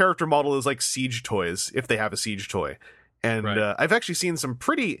 everyone's character model is like Siege toys, if they have a Siege toy. And Right. I've actually seen some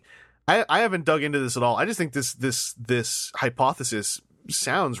pretty... I haven't dug into this at all. I just think this hypothesis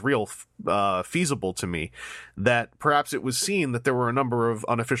sounds real feasible to me, that perhaps it was seen that there were a number of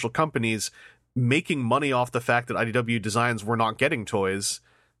unofficial companies making money off the fact that IDW designs were not getting toys.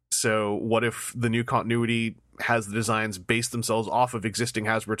 So what if the new continuity has the designs base themselves off of existing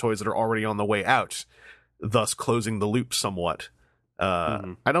Hasbro toys that are already on the way out, thus closing the loop somewhat?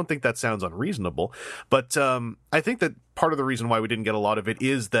 I don't think that sounds unreasonable, but I think that part of the reason why we didn't get a lot of it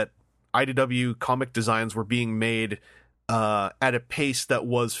is that IDW comic designs were being made at a pace that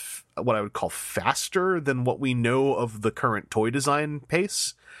was what I would call faster than what we know of the current toy design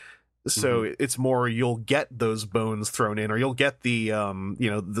pace. So it's more, you'll get those bones thrown in, or you'll get the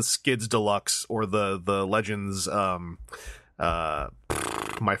the Skids Deluxe or the Legends My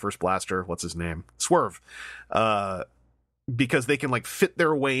First Blaster, what's his name, Swerve, because they can like fit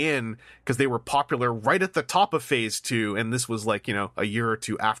their way in, because they were popular right at the top of Phase 2, and this was like, a year or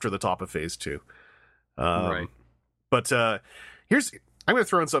two after the top of Phase 2. Right. But I'm going to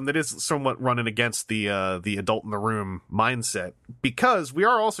throw in something that is somewhat running against the adult in the room mindset, because we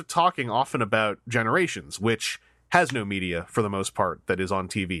are also talking often about Generations, which has no media for the most part that is on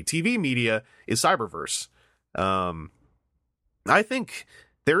TV. TV media is Cyberverse. I think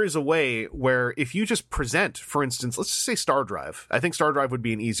there is a way where if you just present, for instance, let's just say Star Drive. I think Star Drive would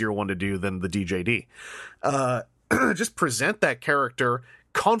be an easier one to do than the DJD. Just present that character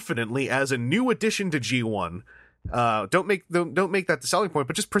confidently as a new addition to G1. Don't make that the selling point,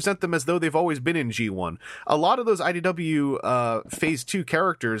 but just present them as though they've always been in G1. A lot of those IDW Phase 2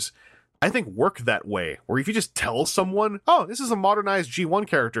 characters, I think, work that way, where if you just tell someone, oh, this is a modernized G1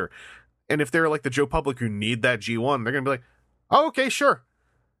 character, and if they're like the Joe Public who need that G1, they're gonna be like, oh, okay, sure.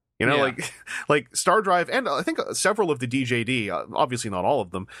 Like Star Drive, and I think several of the DJD, obviously not all of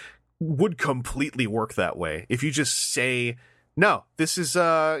them, would completely work that way. If you just say, no, this is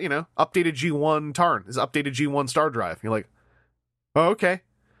updated G1 Tarn, this is updated G1 Star Drive. You're like, oh, okay.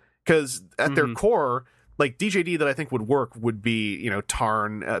 Because at their core, like DJD that I think would work would be,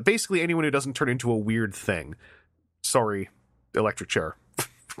 Tarn, basically anyone who doesn't turn into a weird thing. Sorry, electric chair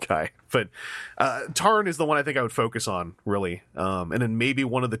guy. But Tarn is the one I think I would focus on, really. And then maybe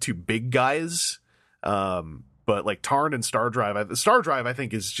one of the two big guys. But like Tarn and Star Drive, I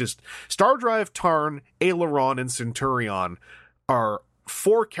think is just Star Drive, Tarn, Aileron, and Centurion are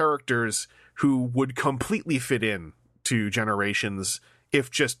 4 characters who would completely fit in to Generations if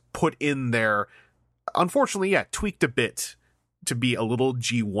just put in there. Unfortunately, tweaked a bit to be a little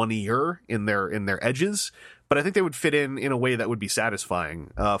G1-ier in their edges, but I think they would fit in a way that would be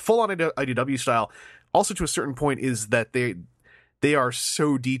satisfying. Full on IDW style, also to a certain point, is that they are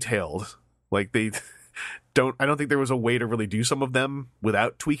so detailed. Like I don't think there was a way to really do some of them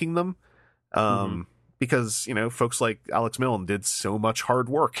without tweaking them. Because, folks like Alex Milne did so much hard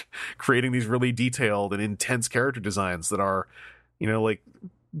work creating these really detailed and intense character designs that are,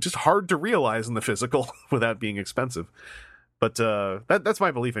 just hard to realize in the physical without being expensive. But that's my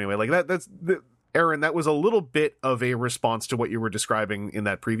belief anyway. Like Aaron, that was a little bit of a response to what you were describing in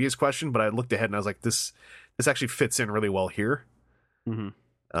that previous question, but I looked ahead and I was like, this actually fits in really well here. And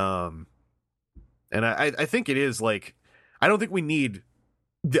I think it is like, I don't think we need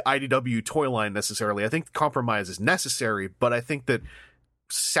the IDW toy line necessarily. I think compromise is necessary, but I think that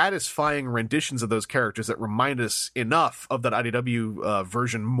satisfying renditions of those characters that remind us enough of that IDW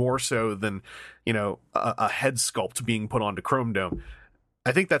version, more so than a head sculpt being put onto Chrome Dome,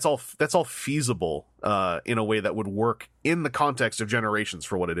 I think that's all feasible in a way that would work in the context of Generations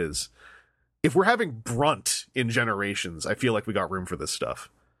for what it is. If we're having Brunt in Generations, I feel like we got room for this stuff,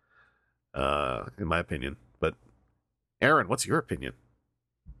 in my opinion. But Aaron, what's your opinion?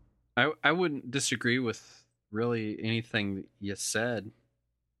 I wouldn't disagree with really anything that you said.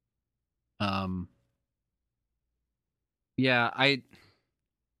 I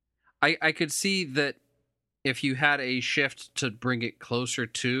could see that if you had a shift to bring it closer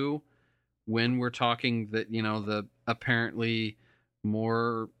to when we're talking that, the apparently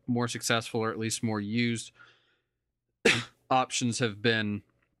more successful, or at least more used options have been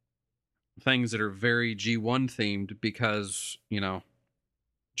things that are very G1 themed, because,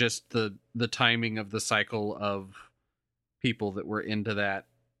 just the timing of the cycle of people that were into that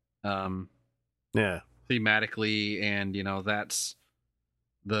thematically, and that's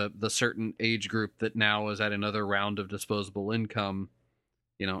the certain age group that now is at another round of disposable income,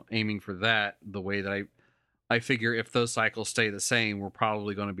 aiming for that. The way that I figure if those cycles stay the same, we're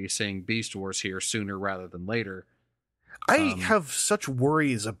probably going to be seeing Beast Wars here sooner rather than later. I have such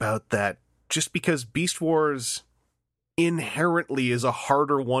worries about that, just because Beast Wars inherently is a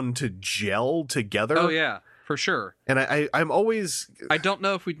harder one to gel together. Oh yeah, for sure. And I'm always... I don't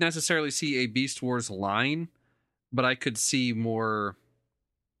know if we'd necessarily see a Beast Wars line, but I could see more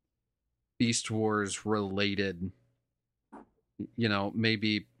Beast Wars related.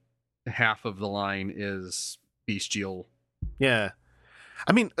 Maybe half of the line is bestial. Yeah.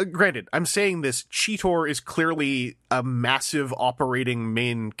 I mean, granted, I'm saying this, Cheetor is clearly a massive operating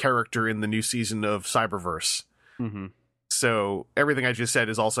main character in the new season of Cyberverse. Mm-hmm. So everything I just said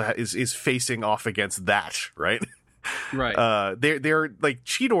is also is facing off against that, right? Right. They're like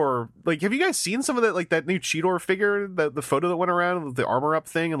Cheetor. Like, have you guys seen some of that? Like that new Cheetor figure, the photo that went around with the armor up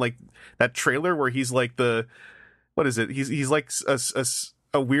thing, and like that trailer where he's like what is it? He's like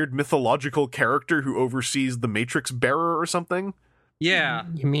a weird mythological character who oversees the Matrix bearer or something. Yeah.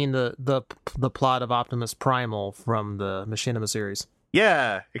 You mean the plot of Optimus Primal from the Machinima series?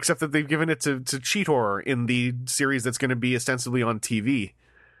 Yeah, except that they've given it to Cheetor in the series that's going to be ostensibly on TV.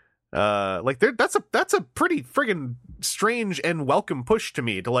 That's a pretty friggin' strange and welcome push to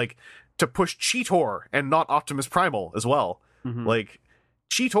me to push Cheetor and not Optimus Primal as well. Mm-hmm. Like,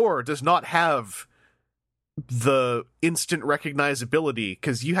 Cheetor does not have the instant recognizability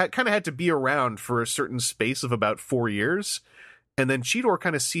because you kind of had to be around for a certain space of about 4 years, and then Cheetor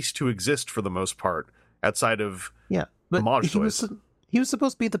kind of ceased to exist for the most part outside of but homage toys. He was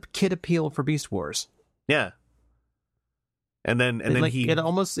supposed to be the kid appeal for Beast Wars. Yeah. And then it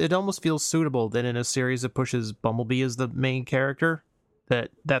almost feels suitable that in a series that pushes Bumblebee as the main character,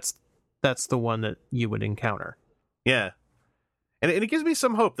 that's the one that you would encounter. Yeah. And it gives me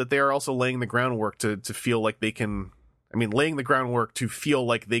some hope that they are also laying the groundwork to feel like they can, laying the groundwork to feel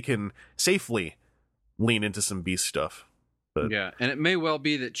like they can safely lean into some Beast stuff. But yeah, and it may well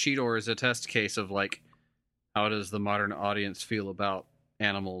be that Cheetor is a test case of how does the modern audience feel about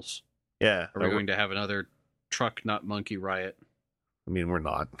animals? Yeah. Are we going to have another truck nut monkey riot? We're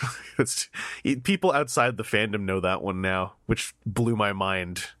not. People outside the fandom know that one now, which blew my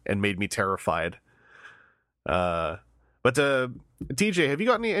mind and made me terrified. But TJ, have you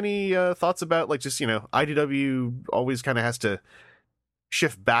got any thoughts about IDW always kind of has to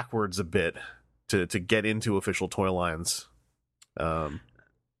shift backwards a bit to get into official toy lines?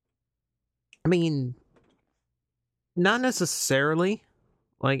 Not necessarily.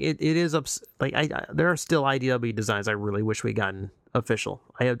 It is there are still IDW designs I really wish we gotten official.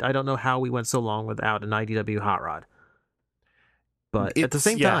 I don't know how we went so long without an IDW Hot Rod. But at the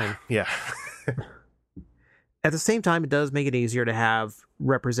same time, at the same time, it does make it easier to have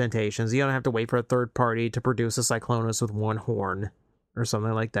representations. You don't have to wait for a third party to produce a Cyclonus with one horn or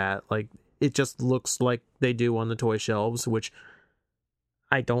something like that. It just looks like they do on the toy shelves, which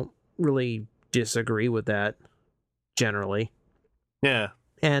I don't really disagree with that generally. Yeah.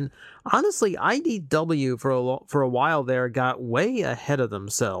 And honestly, IDW for a while there got way ahead of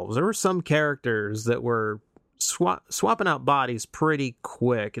themselves. There were some characters that were swapping out bodies pretty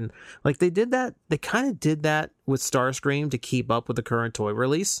quick, and they kind of did that with Starscream to keep up with the current toy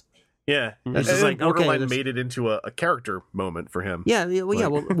release. Yeah, it's just Borderline made it into a character moment for him. Yeah,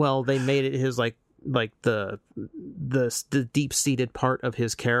 well, they made it his the deep-seated part of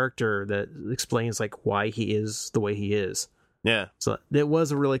his character that explains why he is the way he is. Yeah. So it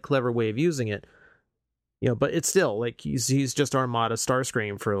was a really clever way of using it. But it's still he's just Armada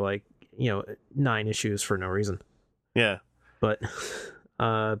Starscream for 9 issues for no reason. Yeah. But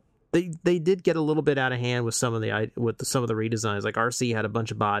they did get a little bit out of hand with some of the redesigns. RC had a bunch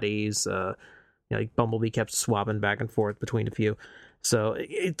of bodies. Bumblebee kept swapping back and forth between a few. So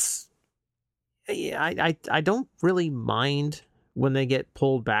I don't really mind when they get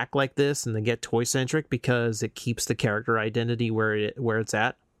pulled back like this and they get toy centric, because it keeps the character identity where it's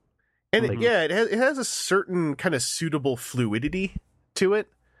at. And it has a certain kind of suitable fluidity to it,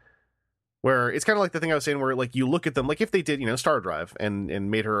 where it's kind of like the thing I was saying, where you look at them, if they did Star Drive and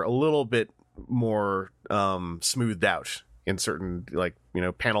made her a little bit more smoothed out in certain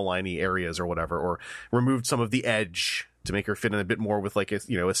panel liney areas or whatever, or removed some of the edge to make her fit in a bit more with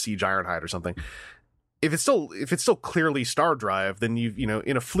a Siege Ironhide or something. If it's still clearly Star Drive, then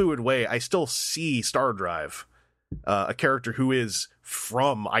in a fluid way, I still see Star Drive, a character who is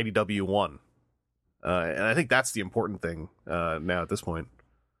from IDW 1. And I think that's the important thing now at this point.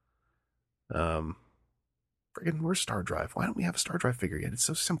 Friggin', where's Star Drive? Why don't we have a Star Drive figure yet? It's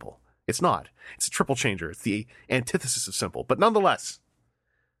so simple. It's not. It's a triple changer. It's the antithesis of simple. But nonetheless,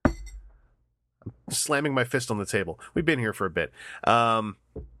 I'm slamming my fist on the table. We've been here for a bit.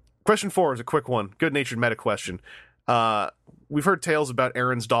 Question 4 is a quick one. Good-natured meta question. We've heard tales about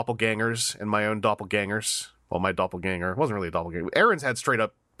Aaron's doppelgangers and my own doppelgangers. Well, my doppelganger wasn't really a doppelganger. Aaron's had straight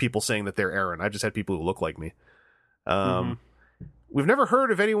up people saying that they're Aaron. I've just had people who look like me. We've never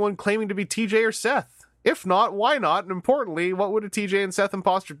heard of anyone claiming to be TJ or Seth. If not, why not? And importantly, what would a TJ and Seth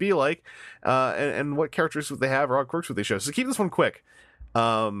imposter be like? And what characteristics would they have or odd quirks would they show? So keep this one quick.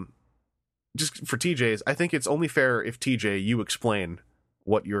 Just for TJs, I think it's only fair if TJ, you explain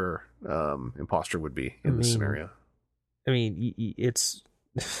what your imposter would be in this scenario. I mean, it's...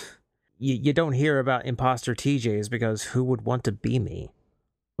 you don't hear about imposter TJs because who would want to be me?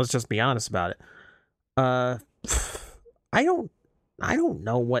 Let's just be honest about it. I don't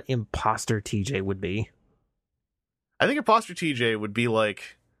know what imposter TJ would be. I think imposter TJ would be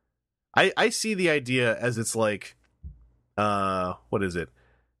like, I see the idea as it's like, what is it?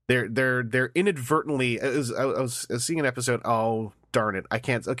 They're inadvertently. I was seeing an episode. Oh darn it! I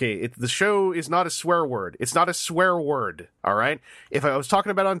can't. Okay, the show is not a swear word. It's not a swear word. All right. If I was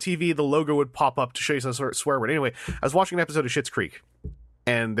talking about it on TV, the logo would pop up to show you some sort of swear word. Anyway, I was watching an episode of Schitt's Creek,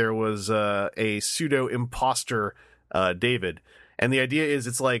 and there was a pseudo imposter David. And the idea is,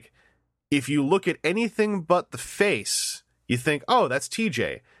 it's like, if you look at anything but the face, you think, oh, that's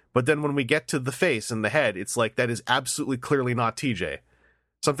TJ. But then when we get to the face and the head, it's like, that is absolutely clearly not TJ.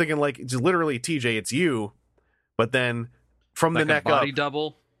 So I'm thinking, like, it's literally TJ, it's you. But then from like the neck a body up,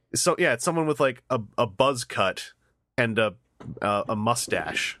 double. So yeah, it's someone with like a buzz cut and a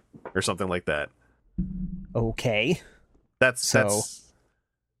mustache or something like that. Okay. That's imposter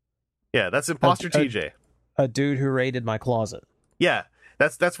TJ. A dude who raided my closet. Yeah,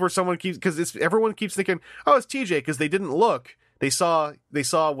 that's where someone keeps, because everyone keeps thinking, oh, it's TJ, because they didn't look. They saw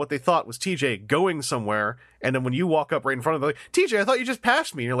what they thought was TJ going somewhere, and then when you walk up right in front of them, like, TJ, I thought you just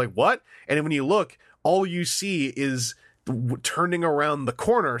passed me. And you're like, what? And then when you look, all you see is turning around the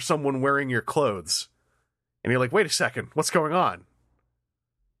corner, someone wearing your clothes, and you're like, wait a second, what's going on?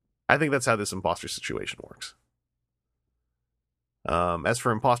 I think that's how this imposter situation works. As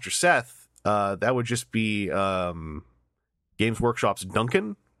for imposter Seth, that would just be Games Workshop's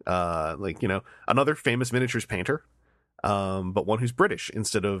Duncan, another famous miniatures painter, but one who's British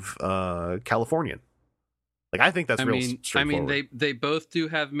instead of Californian. Like, I think that's straightforward. They both do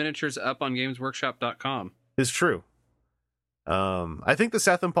have miniatures up on GamesWorkshop.com. It's true. I think the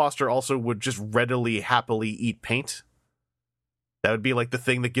Seth imposter also would just readily, happily eat paint. That would be like the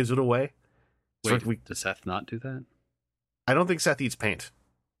thing that gives it away. Wait, does Seth not do that? I don't think Seth eats paint.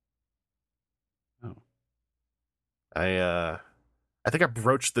 Oh. I think I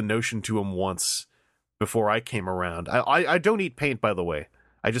broached the notion to him once before I came around. I don't eat paint, by the way.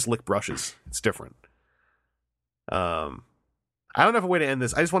 I just lick brushes. It's different. I don't have a way to end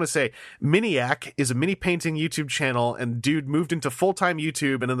this. I just want to say, Miniac is a mini painting YouTube channel, and dude moved into full-time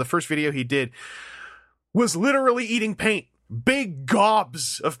YouTube, and in the first video he did was literally eating paint. Big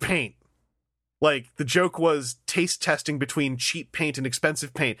gobs of paint. Like, the joke was taste testing between cheap paint and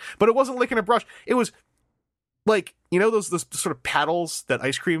expensive paint, but it wasn't licking a brush. It was like, you know, those sort of paddles that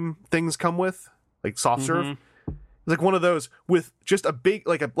ice cream things come with, like soft serve. It's like one of those with just a big,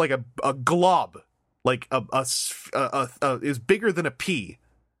 like a glob, like is bigger than a pea.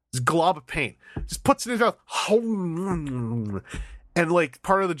 This glob of paint, just puts it in his mouth, and like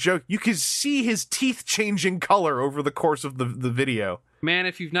part of the joke, you can see his teeth changing color over the course of the video. Man,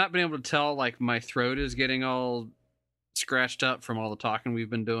 if you've not been able to tell, like, my throat is getting all scratched up from all the talking we've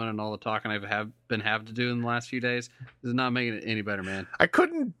been doing and all the talking I've been having to do in the last few days. This is not making it any better, man. I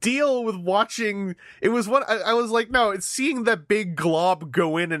couldn't deal with watching. It was what I was like, no, it's seeing that big glob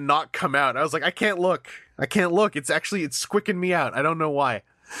go in and not come out. I was like, I can't look. It's squicking me out. I don't know why.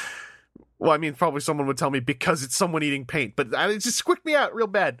 Well, I mean, probably someone would tell me because it's someone eating paint, but it just squicked me out real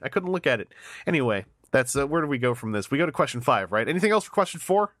bad. I couldn't look at it. Anyway, that's where do we go from this? We go to question 5, right? Anything else for question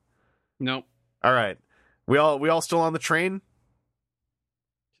 4? Nope. All right. We all still on the train?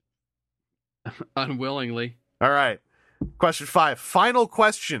 Unwillingly. All right. Question 5. Final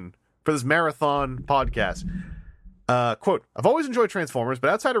question for this marathon podcast. Quote, I've always enjoyed Transformers, but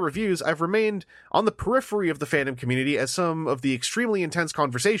outside of reviews, I've remained on the periphery of the fandom community as some of the extremely intense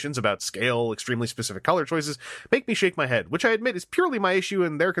conversations about scale, extremely specific color choices, make me shake my head, which I admit is purely my issue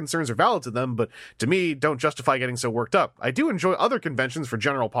and their concerns are valid to them, but to me, don't justify getting so worked up. I do enjoy other conventions for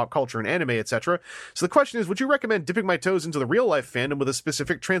general pop culture and anime, etc. So the question is, would you recommend dipping my toes into the real-life fandom with a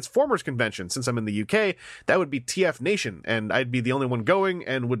specific Transformers convention? Since I'm in the UK, that would be TF Nation, and I'd be the only one going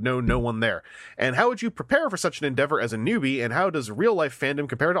and would know no one there. And how would you prepare for such an endeavor as a newbie, and how does real life fandom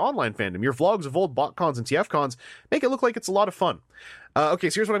compare to online fandom? Your vlogs of old BotCons and TF cons make it look like it's a lot of fun. Okay,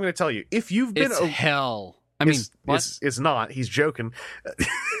 so here's what I'm going to tell you. If you've been hell. I mean, it's not. He's joking.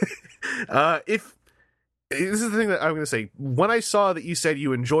 If this is the thing that I'm going to say, when I saw that you said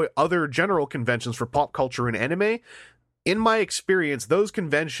you enjoy other general conventions for pop culture and anime, in my experience, those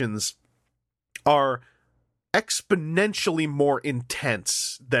conventions are exponentially more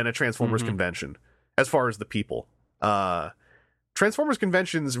intense than a Transformers convention as far as the people. Transformers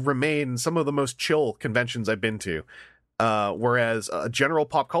conventions remain some of the most chill conventions I've been to, whereas a general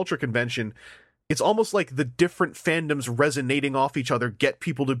pop culture convention, it's almost like the different fandoms resonating off each other get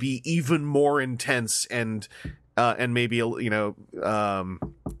people to be even more intense and maybe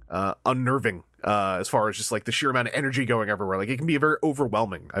unnerving as far as just like the sheer amount of energy going everywhere. Like, it can be very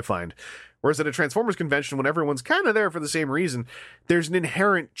overwhelming, I find. Whereas at a Transformers convention, when everyone's kind of there for the same reason, there's an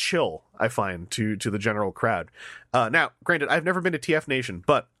inherent chill, I find, to the general crowd. Now, granted, I've never been to TF Nation,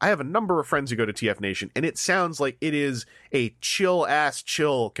 but I have a number of friends who go to TF Nation, and it sounds like it is a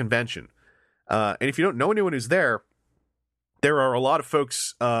chill convention. And if you don't know anyone who's there are a lot of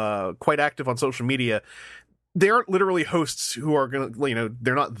folks quite active on social media. They aren't literally hosts who are going to,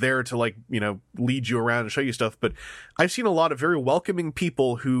 they're not there to lead you around and show you stuff. But I've seen a lot of very welcoming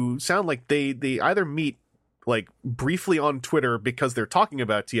people who sound like they either meet like briefly on Twitter because they're talking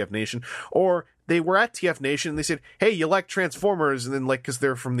about TF Nation, or they were at TF Nation and they said, hey, you like Transformers? And then because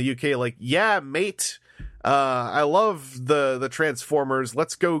they're from the UK, like, yeah, mate, I love the Transformers.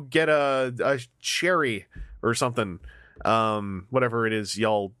 Let's go get a cherry or something. Whatever it is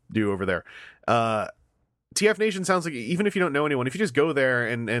y'all do over there. TF Nation sounds like, even if you don't know anyone, if you just go there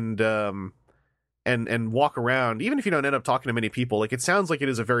and walk around, even if you don't end up talking to many people, like, it sounds like it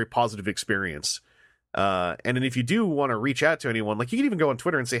is a very positive experience. And then if you do want to reach out to anyone, like, you can even go on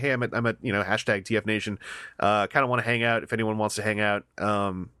Twitter and say, hey, I'm at hashtag TF Nation, kind of want to hang out if anyone wants to hang out.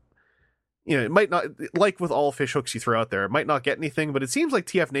 It might not, like with all fish hooks you throw out there, it might not get anything, but it seems like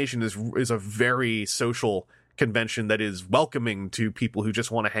TF Nation is a very social convention that is welcoming to people who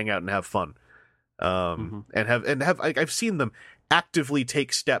just want to hang out and have fun. And have I've seen them actively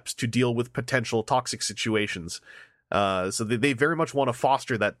take steps to deal with potential toxic situations. So they very much want to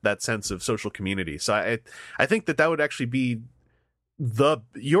foster that sense of social community. So I think that would actually be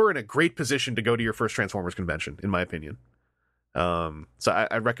you're in a great position to go to your first Transformers convention, in my opinion. So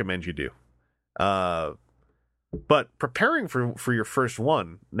I recommend you do. But preparing for your first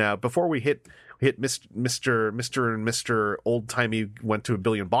one now, before we hit Mr. Old Timey went to a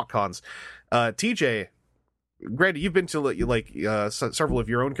billion BotCons. TJ, granted, you've been to several of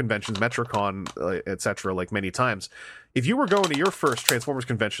your own conventions, MetroCon, etc., like many times. If you were going to your first Transformers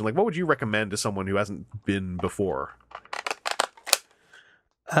convention, like, what would you recommend to someone who hasn't been before?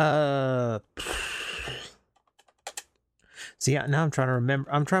 See, now I'm trying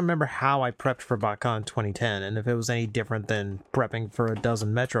to remember how I prepped for BotCon 2010, and if it was any different than prepping for a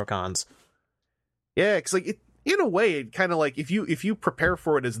dozen MetroCons. Yeah, because in a way, it kind of like if you prepare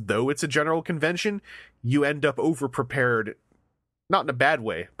for it as though it's a general convention, you end up over prepared, not in a bad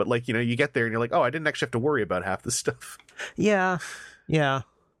way, but like, you get there and you're like, oh, I didn't actually have to worry about half this stuff. Yeah.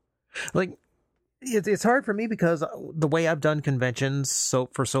 Like, it's hard for me because the way I've done conventions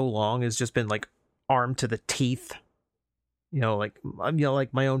for so long has just been like armed to the teeth. Like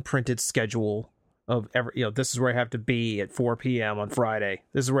my own printed schedule of this is where I have to be at 4 p.m. on Friday.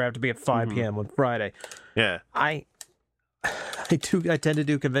 This is where I have to be at 5 p.m. on Friday. Yeah. I tend to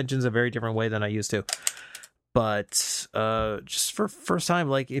do conventions a very different way than I used to. But just for first time,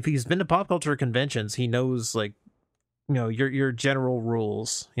 like, if he's been to pop culture conventions, he knows, like, your general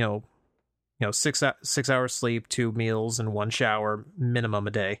rules, 6 hours sleep, 2 meals, and 1 shower minimum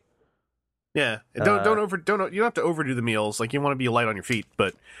a day. Yeah. You don't have to overdo the meals. Like, you want to be light on your feet,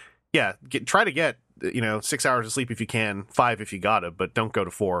 but yeah, try to get 6 hours of sleep if you can, 5 if you got it, but don't go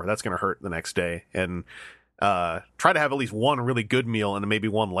to 4. That's going to hurt the next day. And try to have at least one really good meal and maybe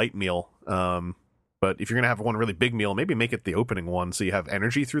one light meal. But if you're going to have one really big meal, maybe make it the opening one so you have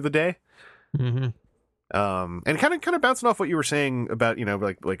energy through the day. Mm-hmm. And kind of bouncing off what you were saying about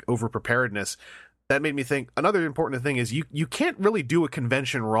like over preparedness, that made me think another important thing is you can't really do a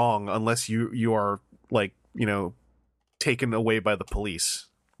convention wrong unless you are like taken away by the police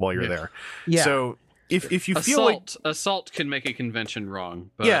while you're there. Yeah. So if you feel like assault can make a convention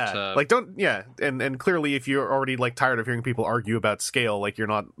wrong, but and clearly if you're already like tired of hearing people argue about scale, like you're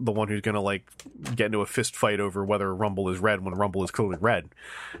not the one who's gonna like get into a fist fight over whether Rumble is red when Rumble is clearly red.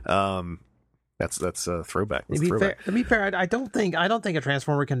 That's a throwback. To be fair, I don't think a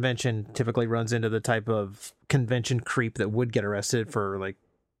Transformer convention typically runs into the type of convention creep that would get arrested for like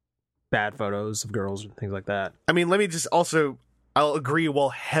bad photos of girls and things like that. I mean, let me just also, I'll agree while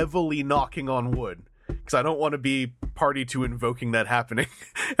heavily knocking on wood, because I don't want to be party to invoking that happening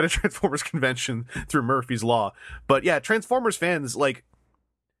at a Transformers convention through Murphy's Law. But yeah, Transformers fans, like,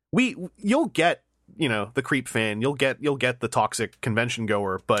 you'll get, the creep fan, you'll get the toxic convention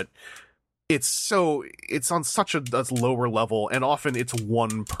goer, but it's on such a lower level, and often it's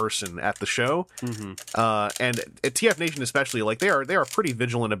one person at the show. Mm-hmm. And at TF Nation especially, like they are pretty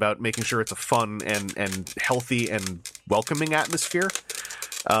vigilant about making sure it's a fun and healthy and welcoming atmosphere.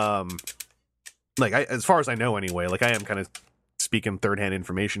 As far as I know anyway, like I am kind of speaking third-hand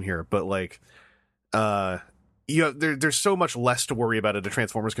information here, but like there's so much less to worry about at a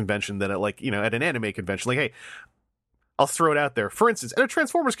Transformers convention than at an anime convention. Like, hey, I'll throw it out there. For instance, at a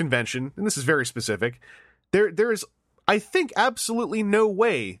Transformers convention, and this is very specific, there's, I think, absolutely no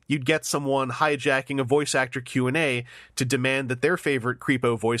way you'd get someone hijacking a voice actor Q&A to demand that their favorite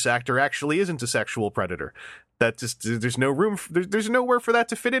creepo voice actor actually isn't a sexual predator. That just, there's no room, there's nowhere for that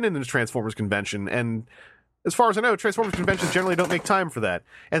to fit in a Transformers convention. And as far as I know, Transformers conventions generally don't make time for that.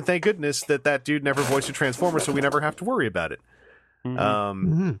 And thank goodness that dude never voiced a Transformer, so we never have to worry about it.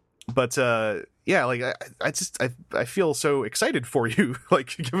 Mm-hmm. But yeah, like I feel so excited for you,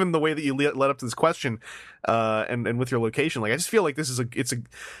 like given the way that you led up to this question, and with your location, like I just feel like this is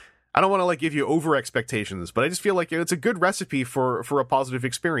I don't want to like give you over expectations, but I just feel like it's a good recipe for a positive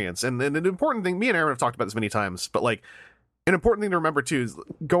experience. And an important thing, me and Aaron have talked about this many times, but like an important thing to remember too is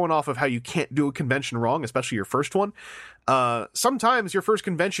going off of how you can't do a convention wrong, especially your first one. Sometimes your first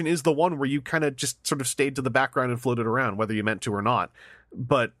convention is the one where you kind of just sort of stayed to the background and floated around, whether you meant to or not.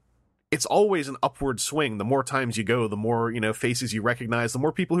 But it's always an upward swing. The more times you go, the more, faces you recognize, the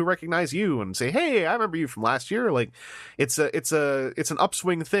more people who recognize you and say, hey, I remember you from last year. Like it's an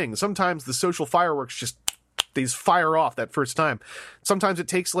upswing thing. Sometimes the social fireworks just, these fire off that first time. Sometimes it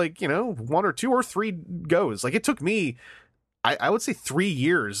takes like, 1 or 2 or 3 goes. Like it took me, I would say 3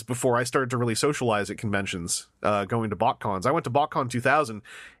 years before I started to really socialize at conventions, going to BotCons. I went to BotCon 2000.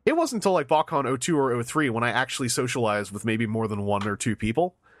 It wasn't until like BotCon 02 or 03 when I actually socialized with maybe more than 1 or 2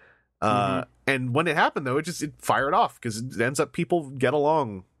 people. And when it happened though, it fired off because it ends up people get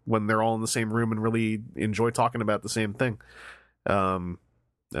along when they're all in the same room and really enjoy talking about the same thing.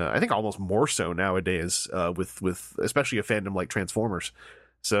 I think almost more so nowadays, with especially a fandom like Transformers.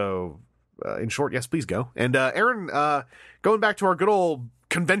 So, in short, yes, please go. And, Aaron, going back to our good old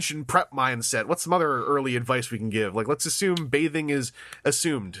convention prep mindset, what's some other early advice we can give? Like, let's assume bathing is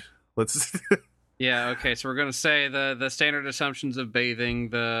assumed. Let's, yeah. Okay. So we're going to say the standard assumptions of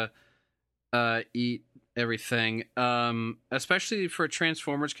bathing, eat everything, especially for a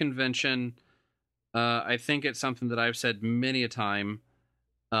Transformers convention. I think it's something that I've said many a time.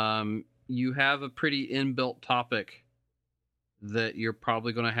 You have a pretty inbuilt topic that you're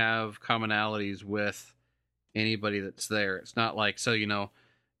probably going to have commonalities with anybody that's there. It's not like,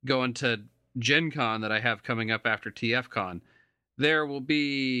 going to Gen Con that I have coming up after TFCon, there will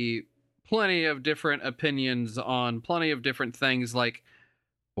be plenty of different opinions on plenty of different things. Like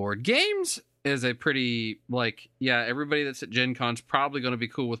board games is a pretty, everybody that's at Gen Con's probably going to be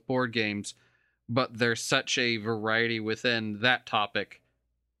cool with board games, but there's such a variety within that topic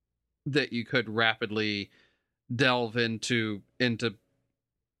that you could rapidly delve into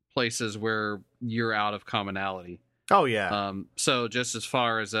places where you're out of commonality. Oh yeah. So just as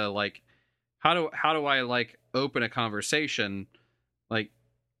far as how do I open a conversation?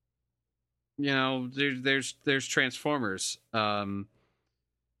 There's Transformers.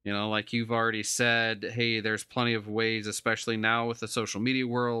 Like you've already said, hey, there's plenty of ways, especially now with the social media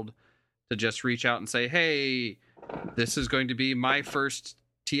world, to just reach out and say, hey, this is going to be my first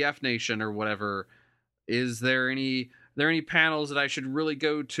TF Nation or whatever. Is there any panels that I should really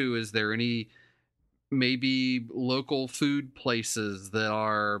go to? Is there any maybe local food places that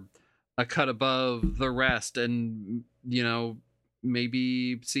are a cut above the rest? And,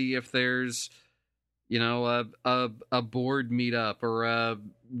 maybe see if there's, a board meetup or a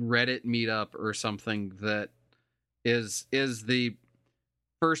Reddit meetup or something that is the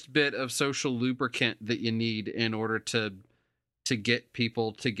first bit of social lubricant that you need in order to get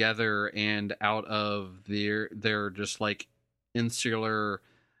people together and out of their just like insular,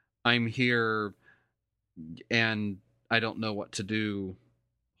 I'm here and I don't know what to do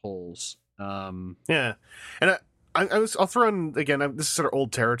holes. Yeah, and I'll throw in again. This is sort of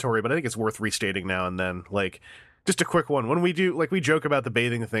old territory, but I think it's worth restating now and then. Like, just a quick one. When we do, like, we joke about the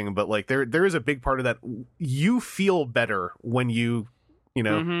bathing thing, but like, there is a big part of that. You feel better when you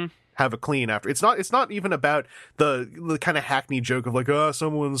have a clean after. It's not even about the kind of hackney joke of like, oh,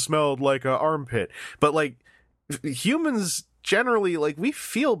 someone smelled like a armpit, but like humans generally, like, we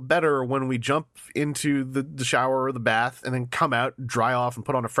feel better when we jump into the shower or the bath and then come out, dry off, and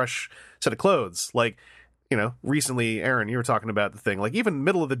put on a fresh set of clothes. Like, recently, Aaron, you were talking about the thing, like, even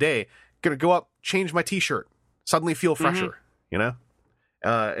middle of the day, gonna go up, change my t-shirt, suddenly feel fresher,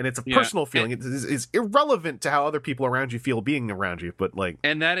 and it's a personal feeling. It's irrelevant to how other people around you feel being around you, but like,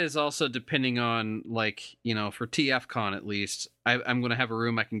 and that is also depending on, like, for TFCon at least, I'm gonna have a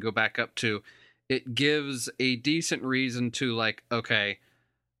room I can go back up to. It gives a decent reason to, like, okay,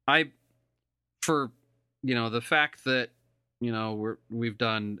 for the fact that we've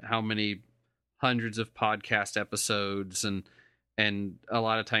done how many hundreds of podcast episodes, and a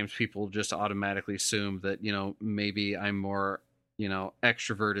lot of times people just automatically assume that maybe I'm more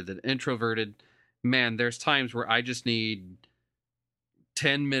extroverted than introverted. Man, there's times where I just need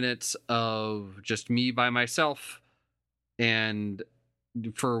 10 minutes of just me by myself, and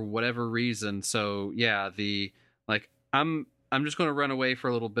for whatever reason. So yeah, I'm just going to run away for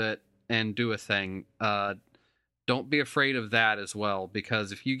a little bit and do a thing. Don't be afraid of that as well,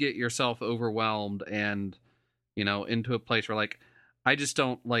 because if you get yourself overwhelmed and into a place where, like, I just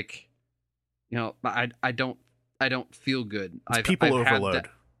don't, like, I don't feel good. I've overload.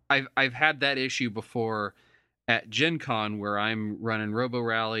 I've had that issue before at Gen Con, where I'm running Robo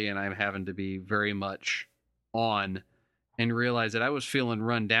Rally and I'm having to be very much on, and realize that I was feeling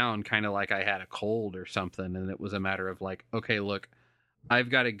run down, kind of like I had a cold or something. And it was a matter of, like, okay, look,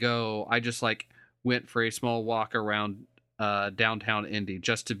 I've got to go. I just, like, went for a small walk around downtown Indy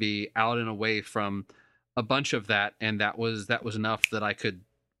just to be out and away from a bunch of that. And that was enough that I could,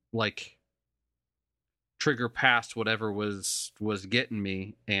 like, trigger past whatever was getting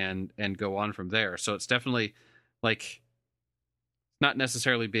me and go on from there. So it's definitely, like, not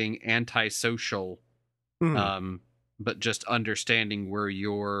necessarily being antisocial, but just understanding where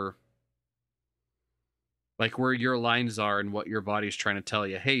your lines are and what your body's trying to tell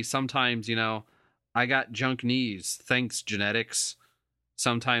you. Hey, sometimes, I got junk knees. Thanks, genetics.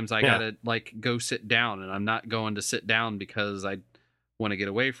 Sometimes I gotta, like, go sit down, and I'm not going to sit down because I want to get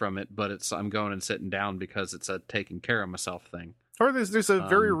away from it, but I'm going and sitting down because it's a taking care of myself thing. Or there's a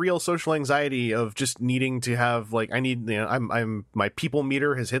very real social anxiety of just needing to have, like, I need, I'm my people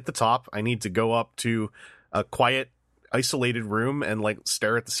meter has hit the top. I need to go up to a quiet, isolated room and, like,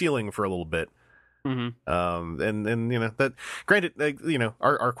 stare at the ceiling for a little bit. And that, granted,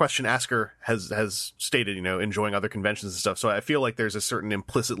 our question asker has stated, enjoying other conventions and stuff. So I feel like there's a certain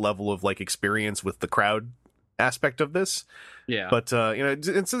implicit level of, like, experience with the crowd aspect of this. Yeah. But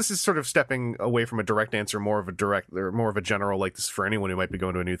and so this is sort of stepping away from a direct answer, more of a general, like, this is for anyone who might be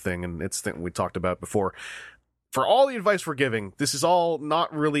going to a new thing, and it's the thing we talked about before. For all the advice we're giving, this is all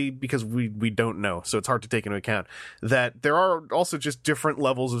not really because we don't know, so it's hard to take into account that there are also just different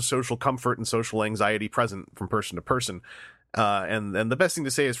levels of social comfort and social anxiety present from person to person. And the best thing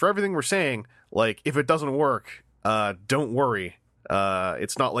to say is, for everything we're saying, like, if it doesn't work, don't worry.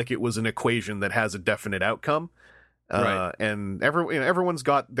 It's not like it was an equation that has a definite outcome. Right. And everyone's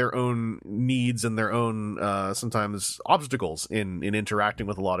got their own needs and their own sometimes obstacles in interacting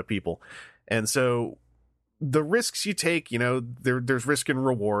with a lot of people. And so the risks you take, there's risk and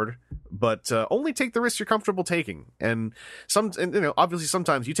reward, but only take the risks you're comfortable taking. And obviously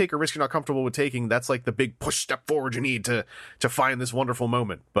sometimes you take a risk you're not comfortable with taking. That's like the big push step forward you need to find this wonderful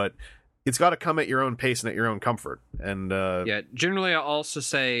moment. But it's got to come at your own pace and at your own comfort. And generally I also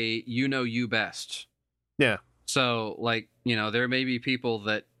say, you best. Yeah. So, like, there may be people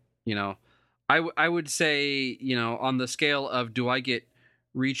that, I would say, on the scale of, do I get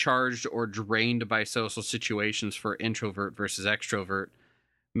recharged or drained by social situations for introvert versus extrovert,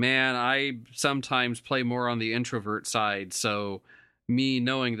 man, I sometimes play more on the introvert side. So me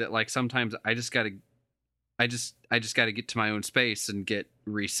knowing that, like, sometimes I just gotta get to my own space and get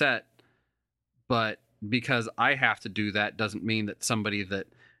reset. But because I have to do that doesn't mean that somebody that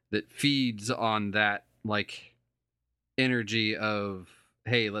feeds on that, like, energy of,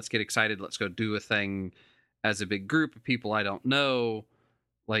 hey, let's get excited, let's go do a thing as a big group of people I don't know,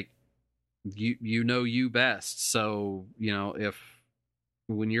 like, you best. So, if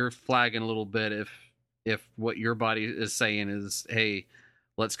when you're flagging a little bit, if what your body is saying is, hey,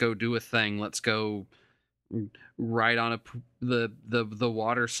 let's go do a thing, let's go ride on the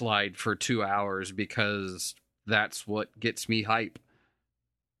water slide for 2 hours because that's what gets me hype.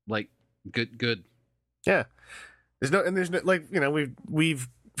 Like, good. Yeah. There's no like, we've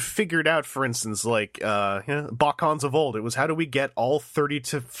figured out, for instance, like BotCons of old, it was how do we get all 30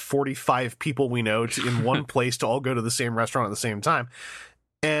 to 45 people we know in one place to all go to the same restaurant at the same time.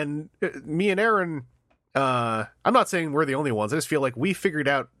 And me and Aaron, I'm not saying we're the only ones, I just feel like we figured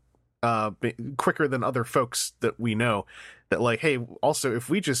out quicker than other folks that we know that, like, hey, also if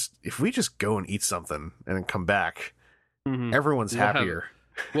we just go and eat something and then come back, everyone's happier.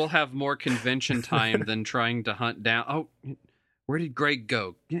 We'll have more convention time than trying to hunt down. Oh, where did Greg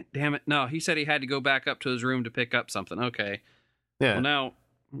go? Damn it. No, he said he had to go back up to his room to pick up something. Okay. Yeah. Well, now,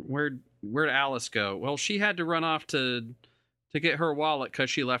 where'd Alice go? Well, she had to run off to get her wallet because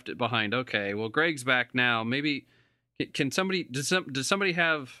she left it behind. Okay. Well, Greg's back now. Maybe, does somebody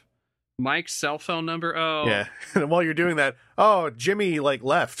have Mike's cell phone number? Oh. Yeah. And while you're doing that, Jimmy, like,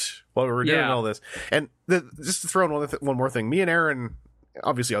 left while we were doing all this. And just to throw in one more thing, me and Aaron,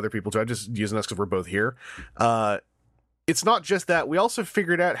 obviously other people too, I'm just using us because we're both here, it's not just that. We also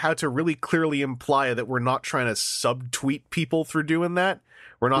figured out how to really clearly imply that we're not trying to subtweet people through doing that.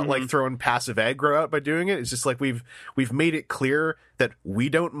 We're not like throwing passive aggro out by doing it. It's just like we've made it clear that we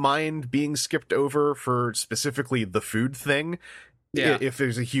don't mind being skipped over for specifically the food thing. Yeah. If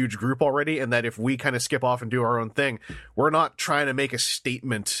there's a huge group already, and that if we kind of skip off and do our own thing, we're not trying to make a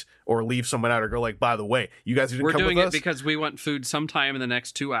statement or leave someone out or go like, by the way, you guys didn't come with us. We're doing it because we want food sometime in the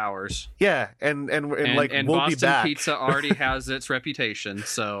next 2 hours. Yeah, and like we'll Boston be back. Pizza already has its reputation,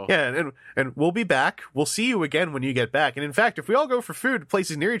 so yeah, and we'll be back. We'll see you again when you get back. And in fact, if we all go for food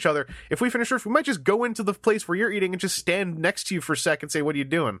places near each other, if we finish first, we might just go into the place where you're eating and just stand next to you for a sec and say, "What are you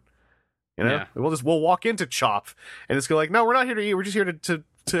doing?" You know, we'll walk into Chop and just go like, "No, we're not here to eat. We're just here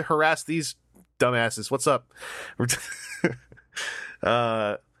to harass these dumbasses. What's up?"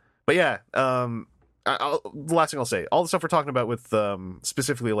 But yeah, the last thing I'll say, all the stuff we're talking about with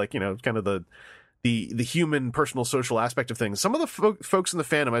specifically, like, kind of the human, personal, social aspect of things. Some of the folks in the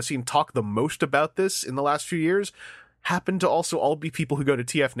fandom I've seen talk the most about this in the last few years happen to also all be people who go to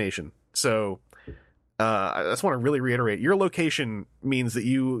TF Nation. So I just want to really reiterate, your location means that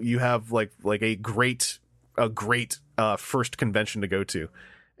you have like a great first convention to go to.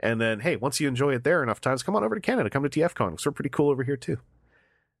 And then, hey, once you enjoy it there enough times, come on over to Canada, come to TFCon, because we're pretty cool over here too.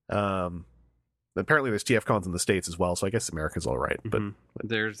 Apparently there's TFCons in the States as well, so I guess America's all right. But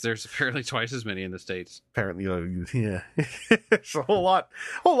there's apparently twice as many in the States. Apparently, yeah, it's a whole lot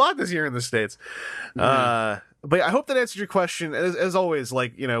this year in the States. But I hope that answered your question. As always,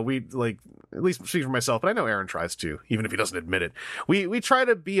 like, we like, at least speak for myself, but I know Aaron tries to, even if he doesn't admit it. We try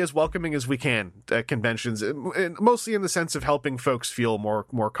to be as welcoming as we can at conventions, and mostly in the sense of helping folks feel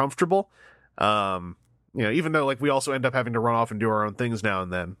more comfortable. Even though, like, we also end up having to run off and do our own things now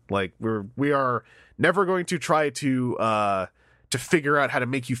and then. Like, we are never going to try to figure out how to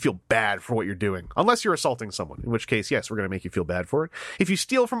make you feel bad for what you're doing, unless you're assaulting someone, in which case, yes, we're going to make you feel bad for it. If you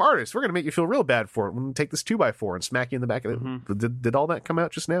steal from artists, we're going to make you feel real bad for it. We're going to take this 2x4 and smack you in the back of it. Did all that come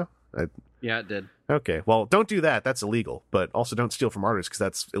out just now? Yeah, it did. Okay, well, don't do that. That's illegal. But also don't steal from artists, because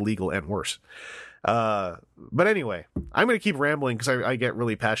that's illegal and worse. But anyway, I'm going to keep rambling because I get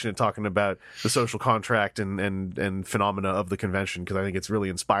really passionate talking about the social contract and phenomena of the convention, because I think it's really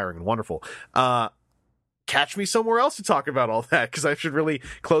inspiring and wonderful. Catch me somewhere else to talk about all that, because I should really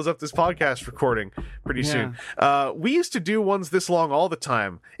close up this podcast recording pretty soon. We used to do ones this long all the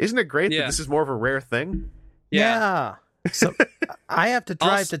time. Isn't it great that this is more of a rare thing? Yeah. So I have to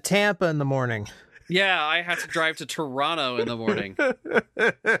drive to Tampa in the morning. Yeah, I have to drive to Toronto in the morning.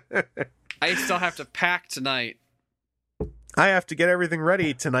 I still have to pack tonight. I have to get everything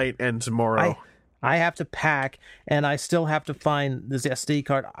ready tonight and tomorrow. I have to pack, and I still have to find this SD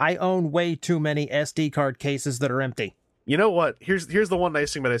card. I own way too many SD card cases that are empty. You know what? Here's the one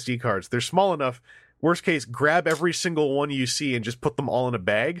nice thing about SD cards. They're small enough. Worst case, grab every single one you see and just put them all in a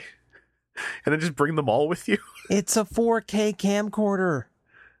bag, and then just bring them all with you. It's a 4K camcorder.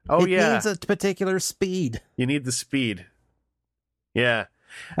 Oh, it needs a particular speed. You need the speed. Yeah.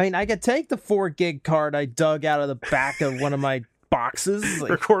 I mean, I could take the 4 gig card I dug out of the back of one of my boxes.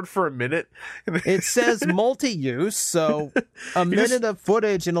 Record for a minute. It says multi-use, so a minute of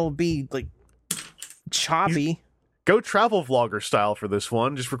footage and it'll be like choppy. Go travel vlogger style for this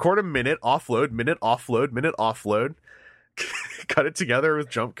one. Just record a minute, offload, minute, offload, minute, offload. Cut it together with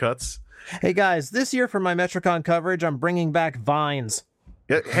jump cuts. Hey guys, this year for my Metrocon coverage, I'm bringing back Vines.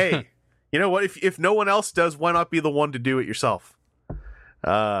 Hey, you know what? If no one else does, why not be the one to do it yourself?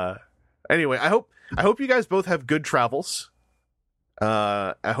 Anyway, I hope you guys both have good travels.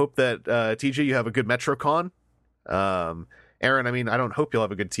 I hope that TJ, you have a good Metrocon. Aaron, I mean, I don't hope you'll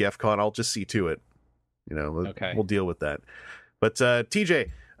have a good TFCon. I'll just see to it. Okay. We'll deal with that. But TJ,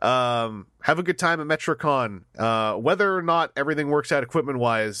 have a good time at MetroCon. Whether or not everything works out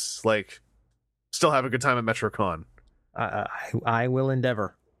equipment-wise, like, still have a good time at MetroCon. I will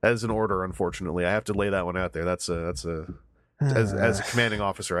endeavor. As an order, unfortunately, I have to lay that one out there. That's a as a commanding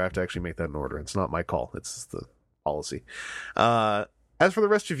officer, I have to actually make that an order. It's not my call. It's the policy. As for the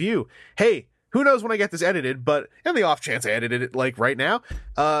rest of you, hey, who knows when I get this edited, but in the off chance I edited it like right now,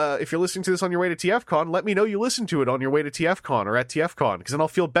 if you're listening to this on your way to TFCon, let me know you listened to it on your way to TFCon or at TFCon, because then I'll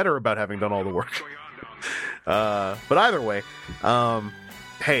feel better about having done all the work. But either way,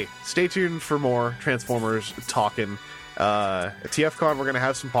 hey, stay tuned for more Transformers talking. At TFCon, we're going to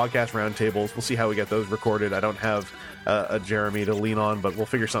have some podcast roundtables. We'll see how we get those recorded. I don't have a Jeremy to lean on, but we'll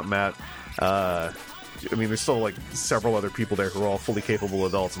figure something out. I mean, there's still like several other people there who are all fully capable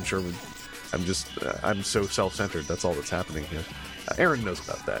adults. I'm sure I'm so self-centered. That's all that's happening here. Aaron knows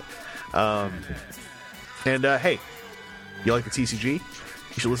about that. Hey, you like the TCG? You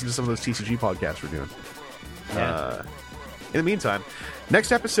should listen to some of those TCG podcasts we're doing. Yeah. In the meantime,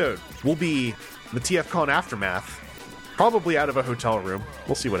 next episode will be the TFCon Aftermath. Probably out of a hotel room.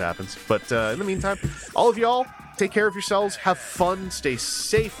 We'll see what happens. But in the meantime, all of y'all, take care of yourselves, have fun, stay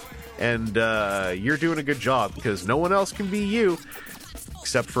safe, and you're doing a good job, because no one else can be you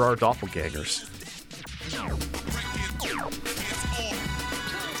except for our doppelgangers.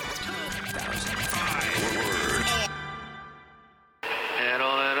 Add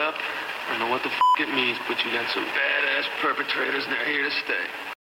all that up, I don't know what the f*** it means, but you got some badass perpetrators, and they're here to stay.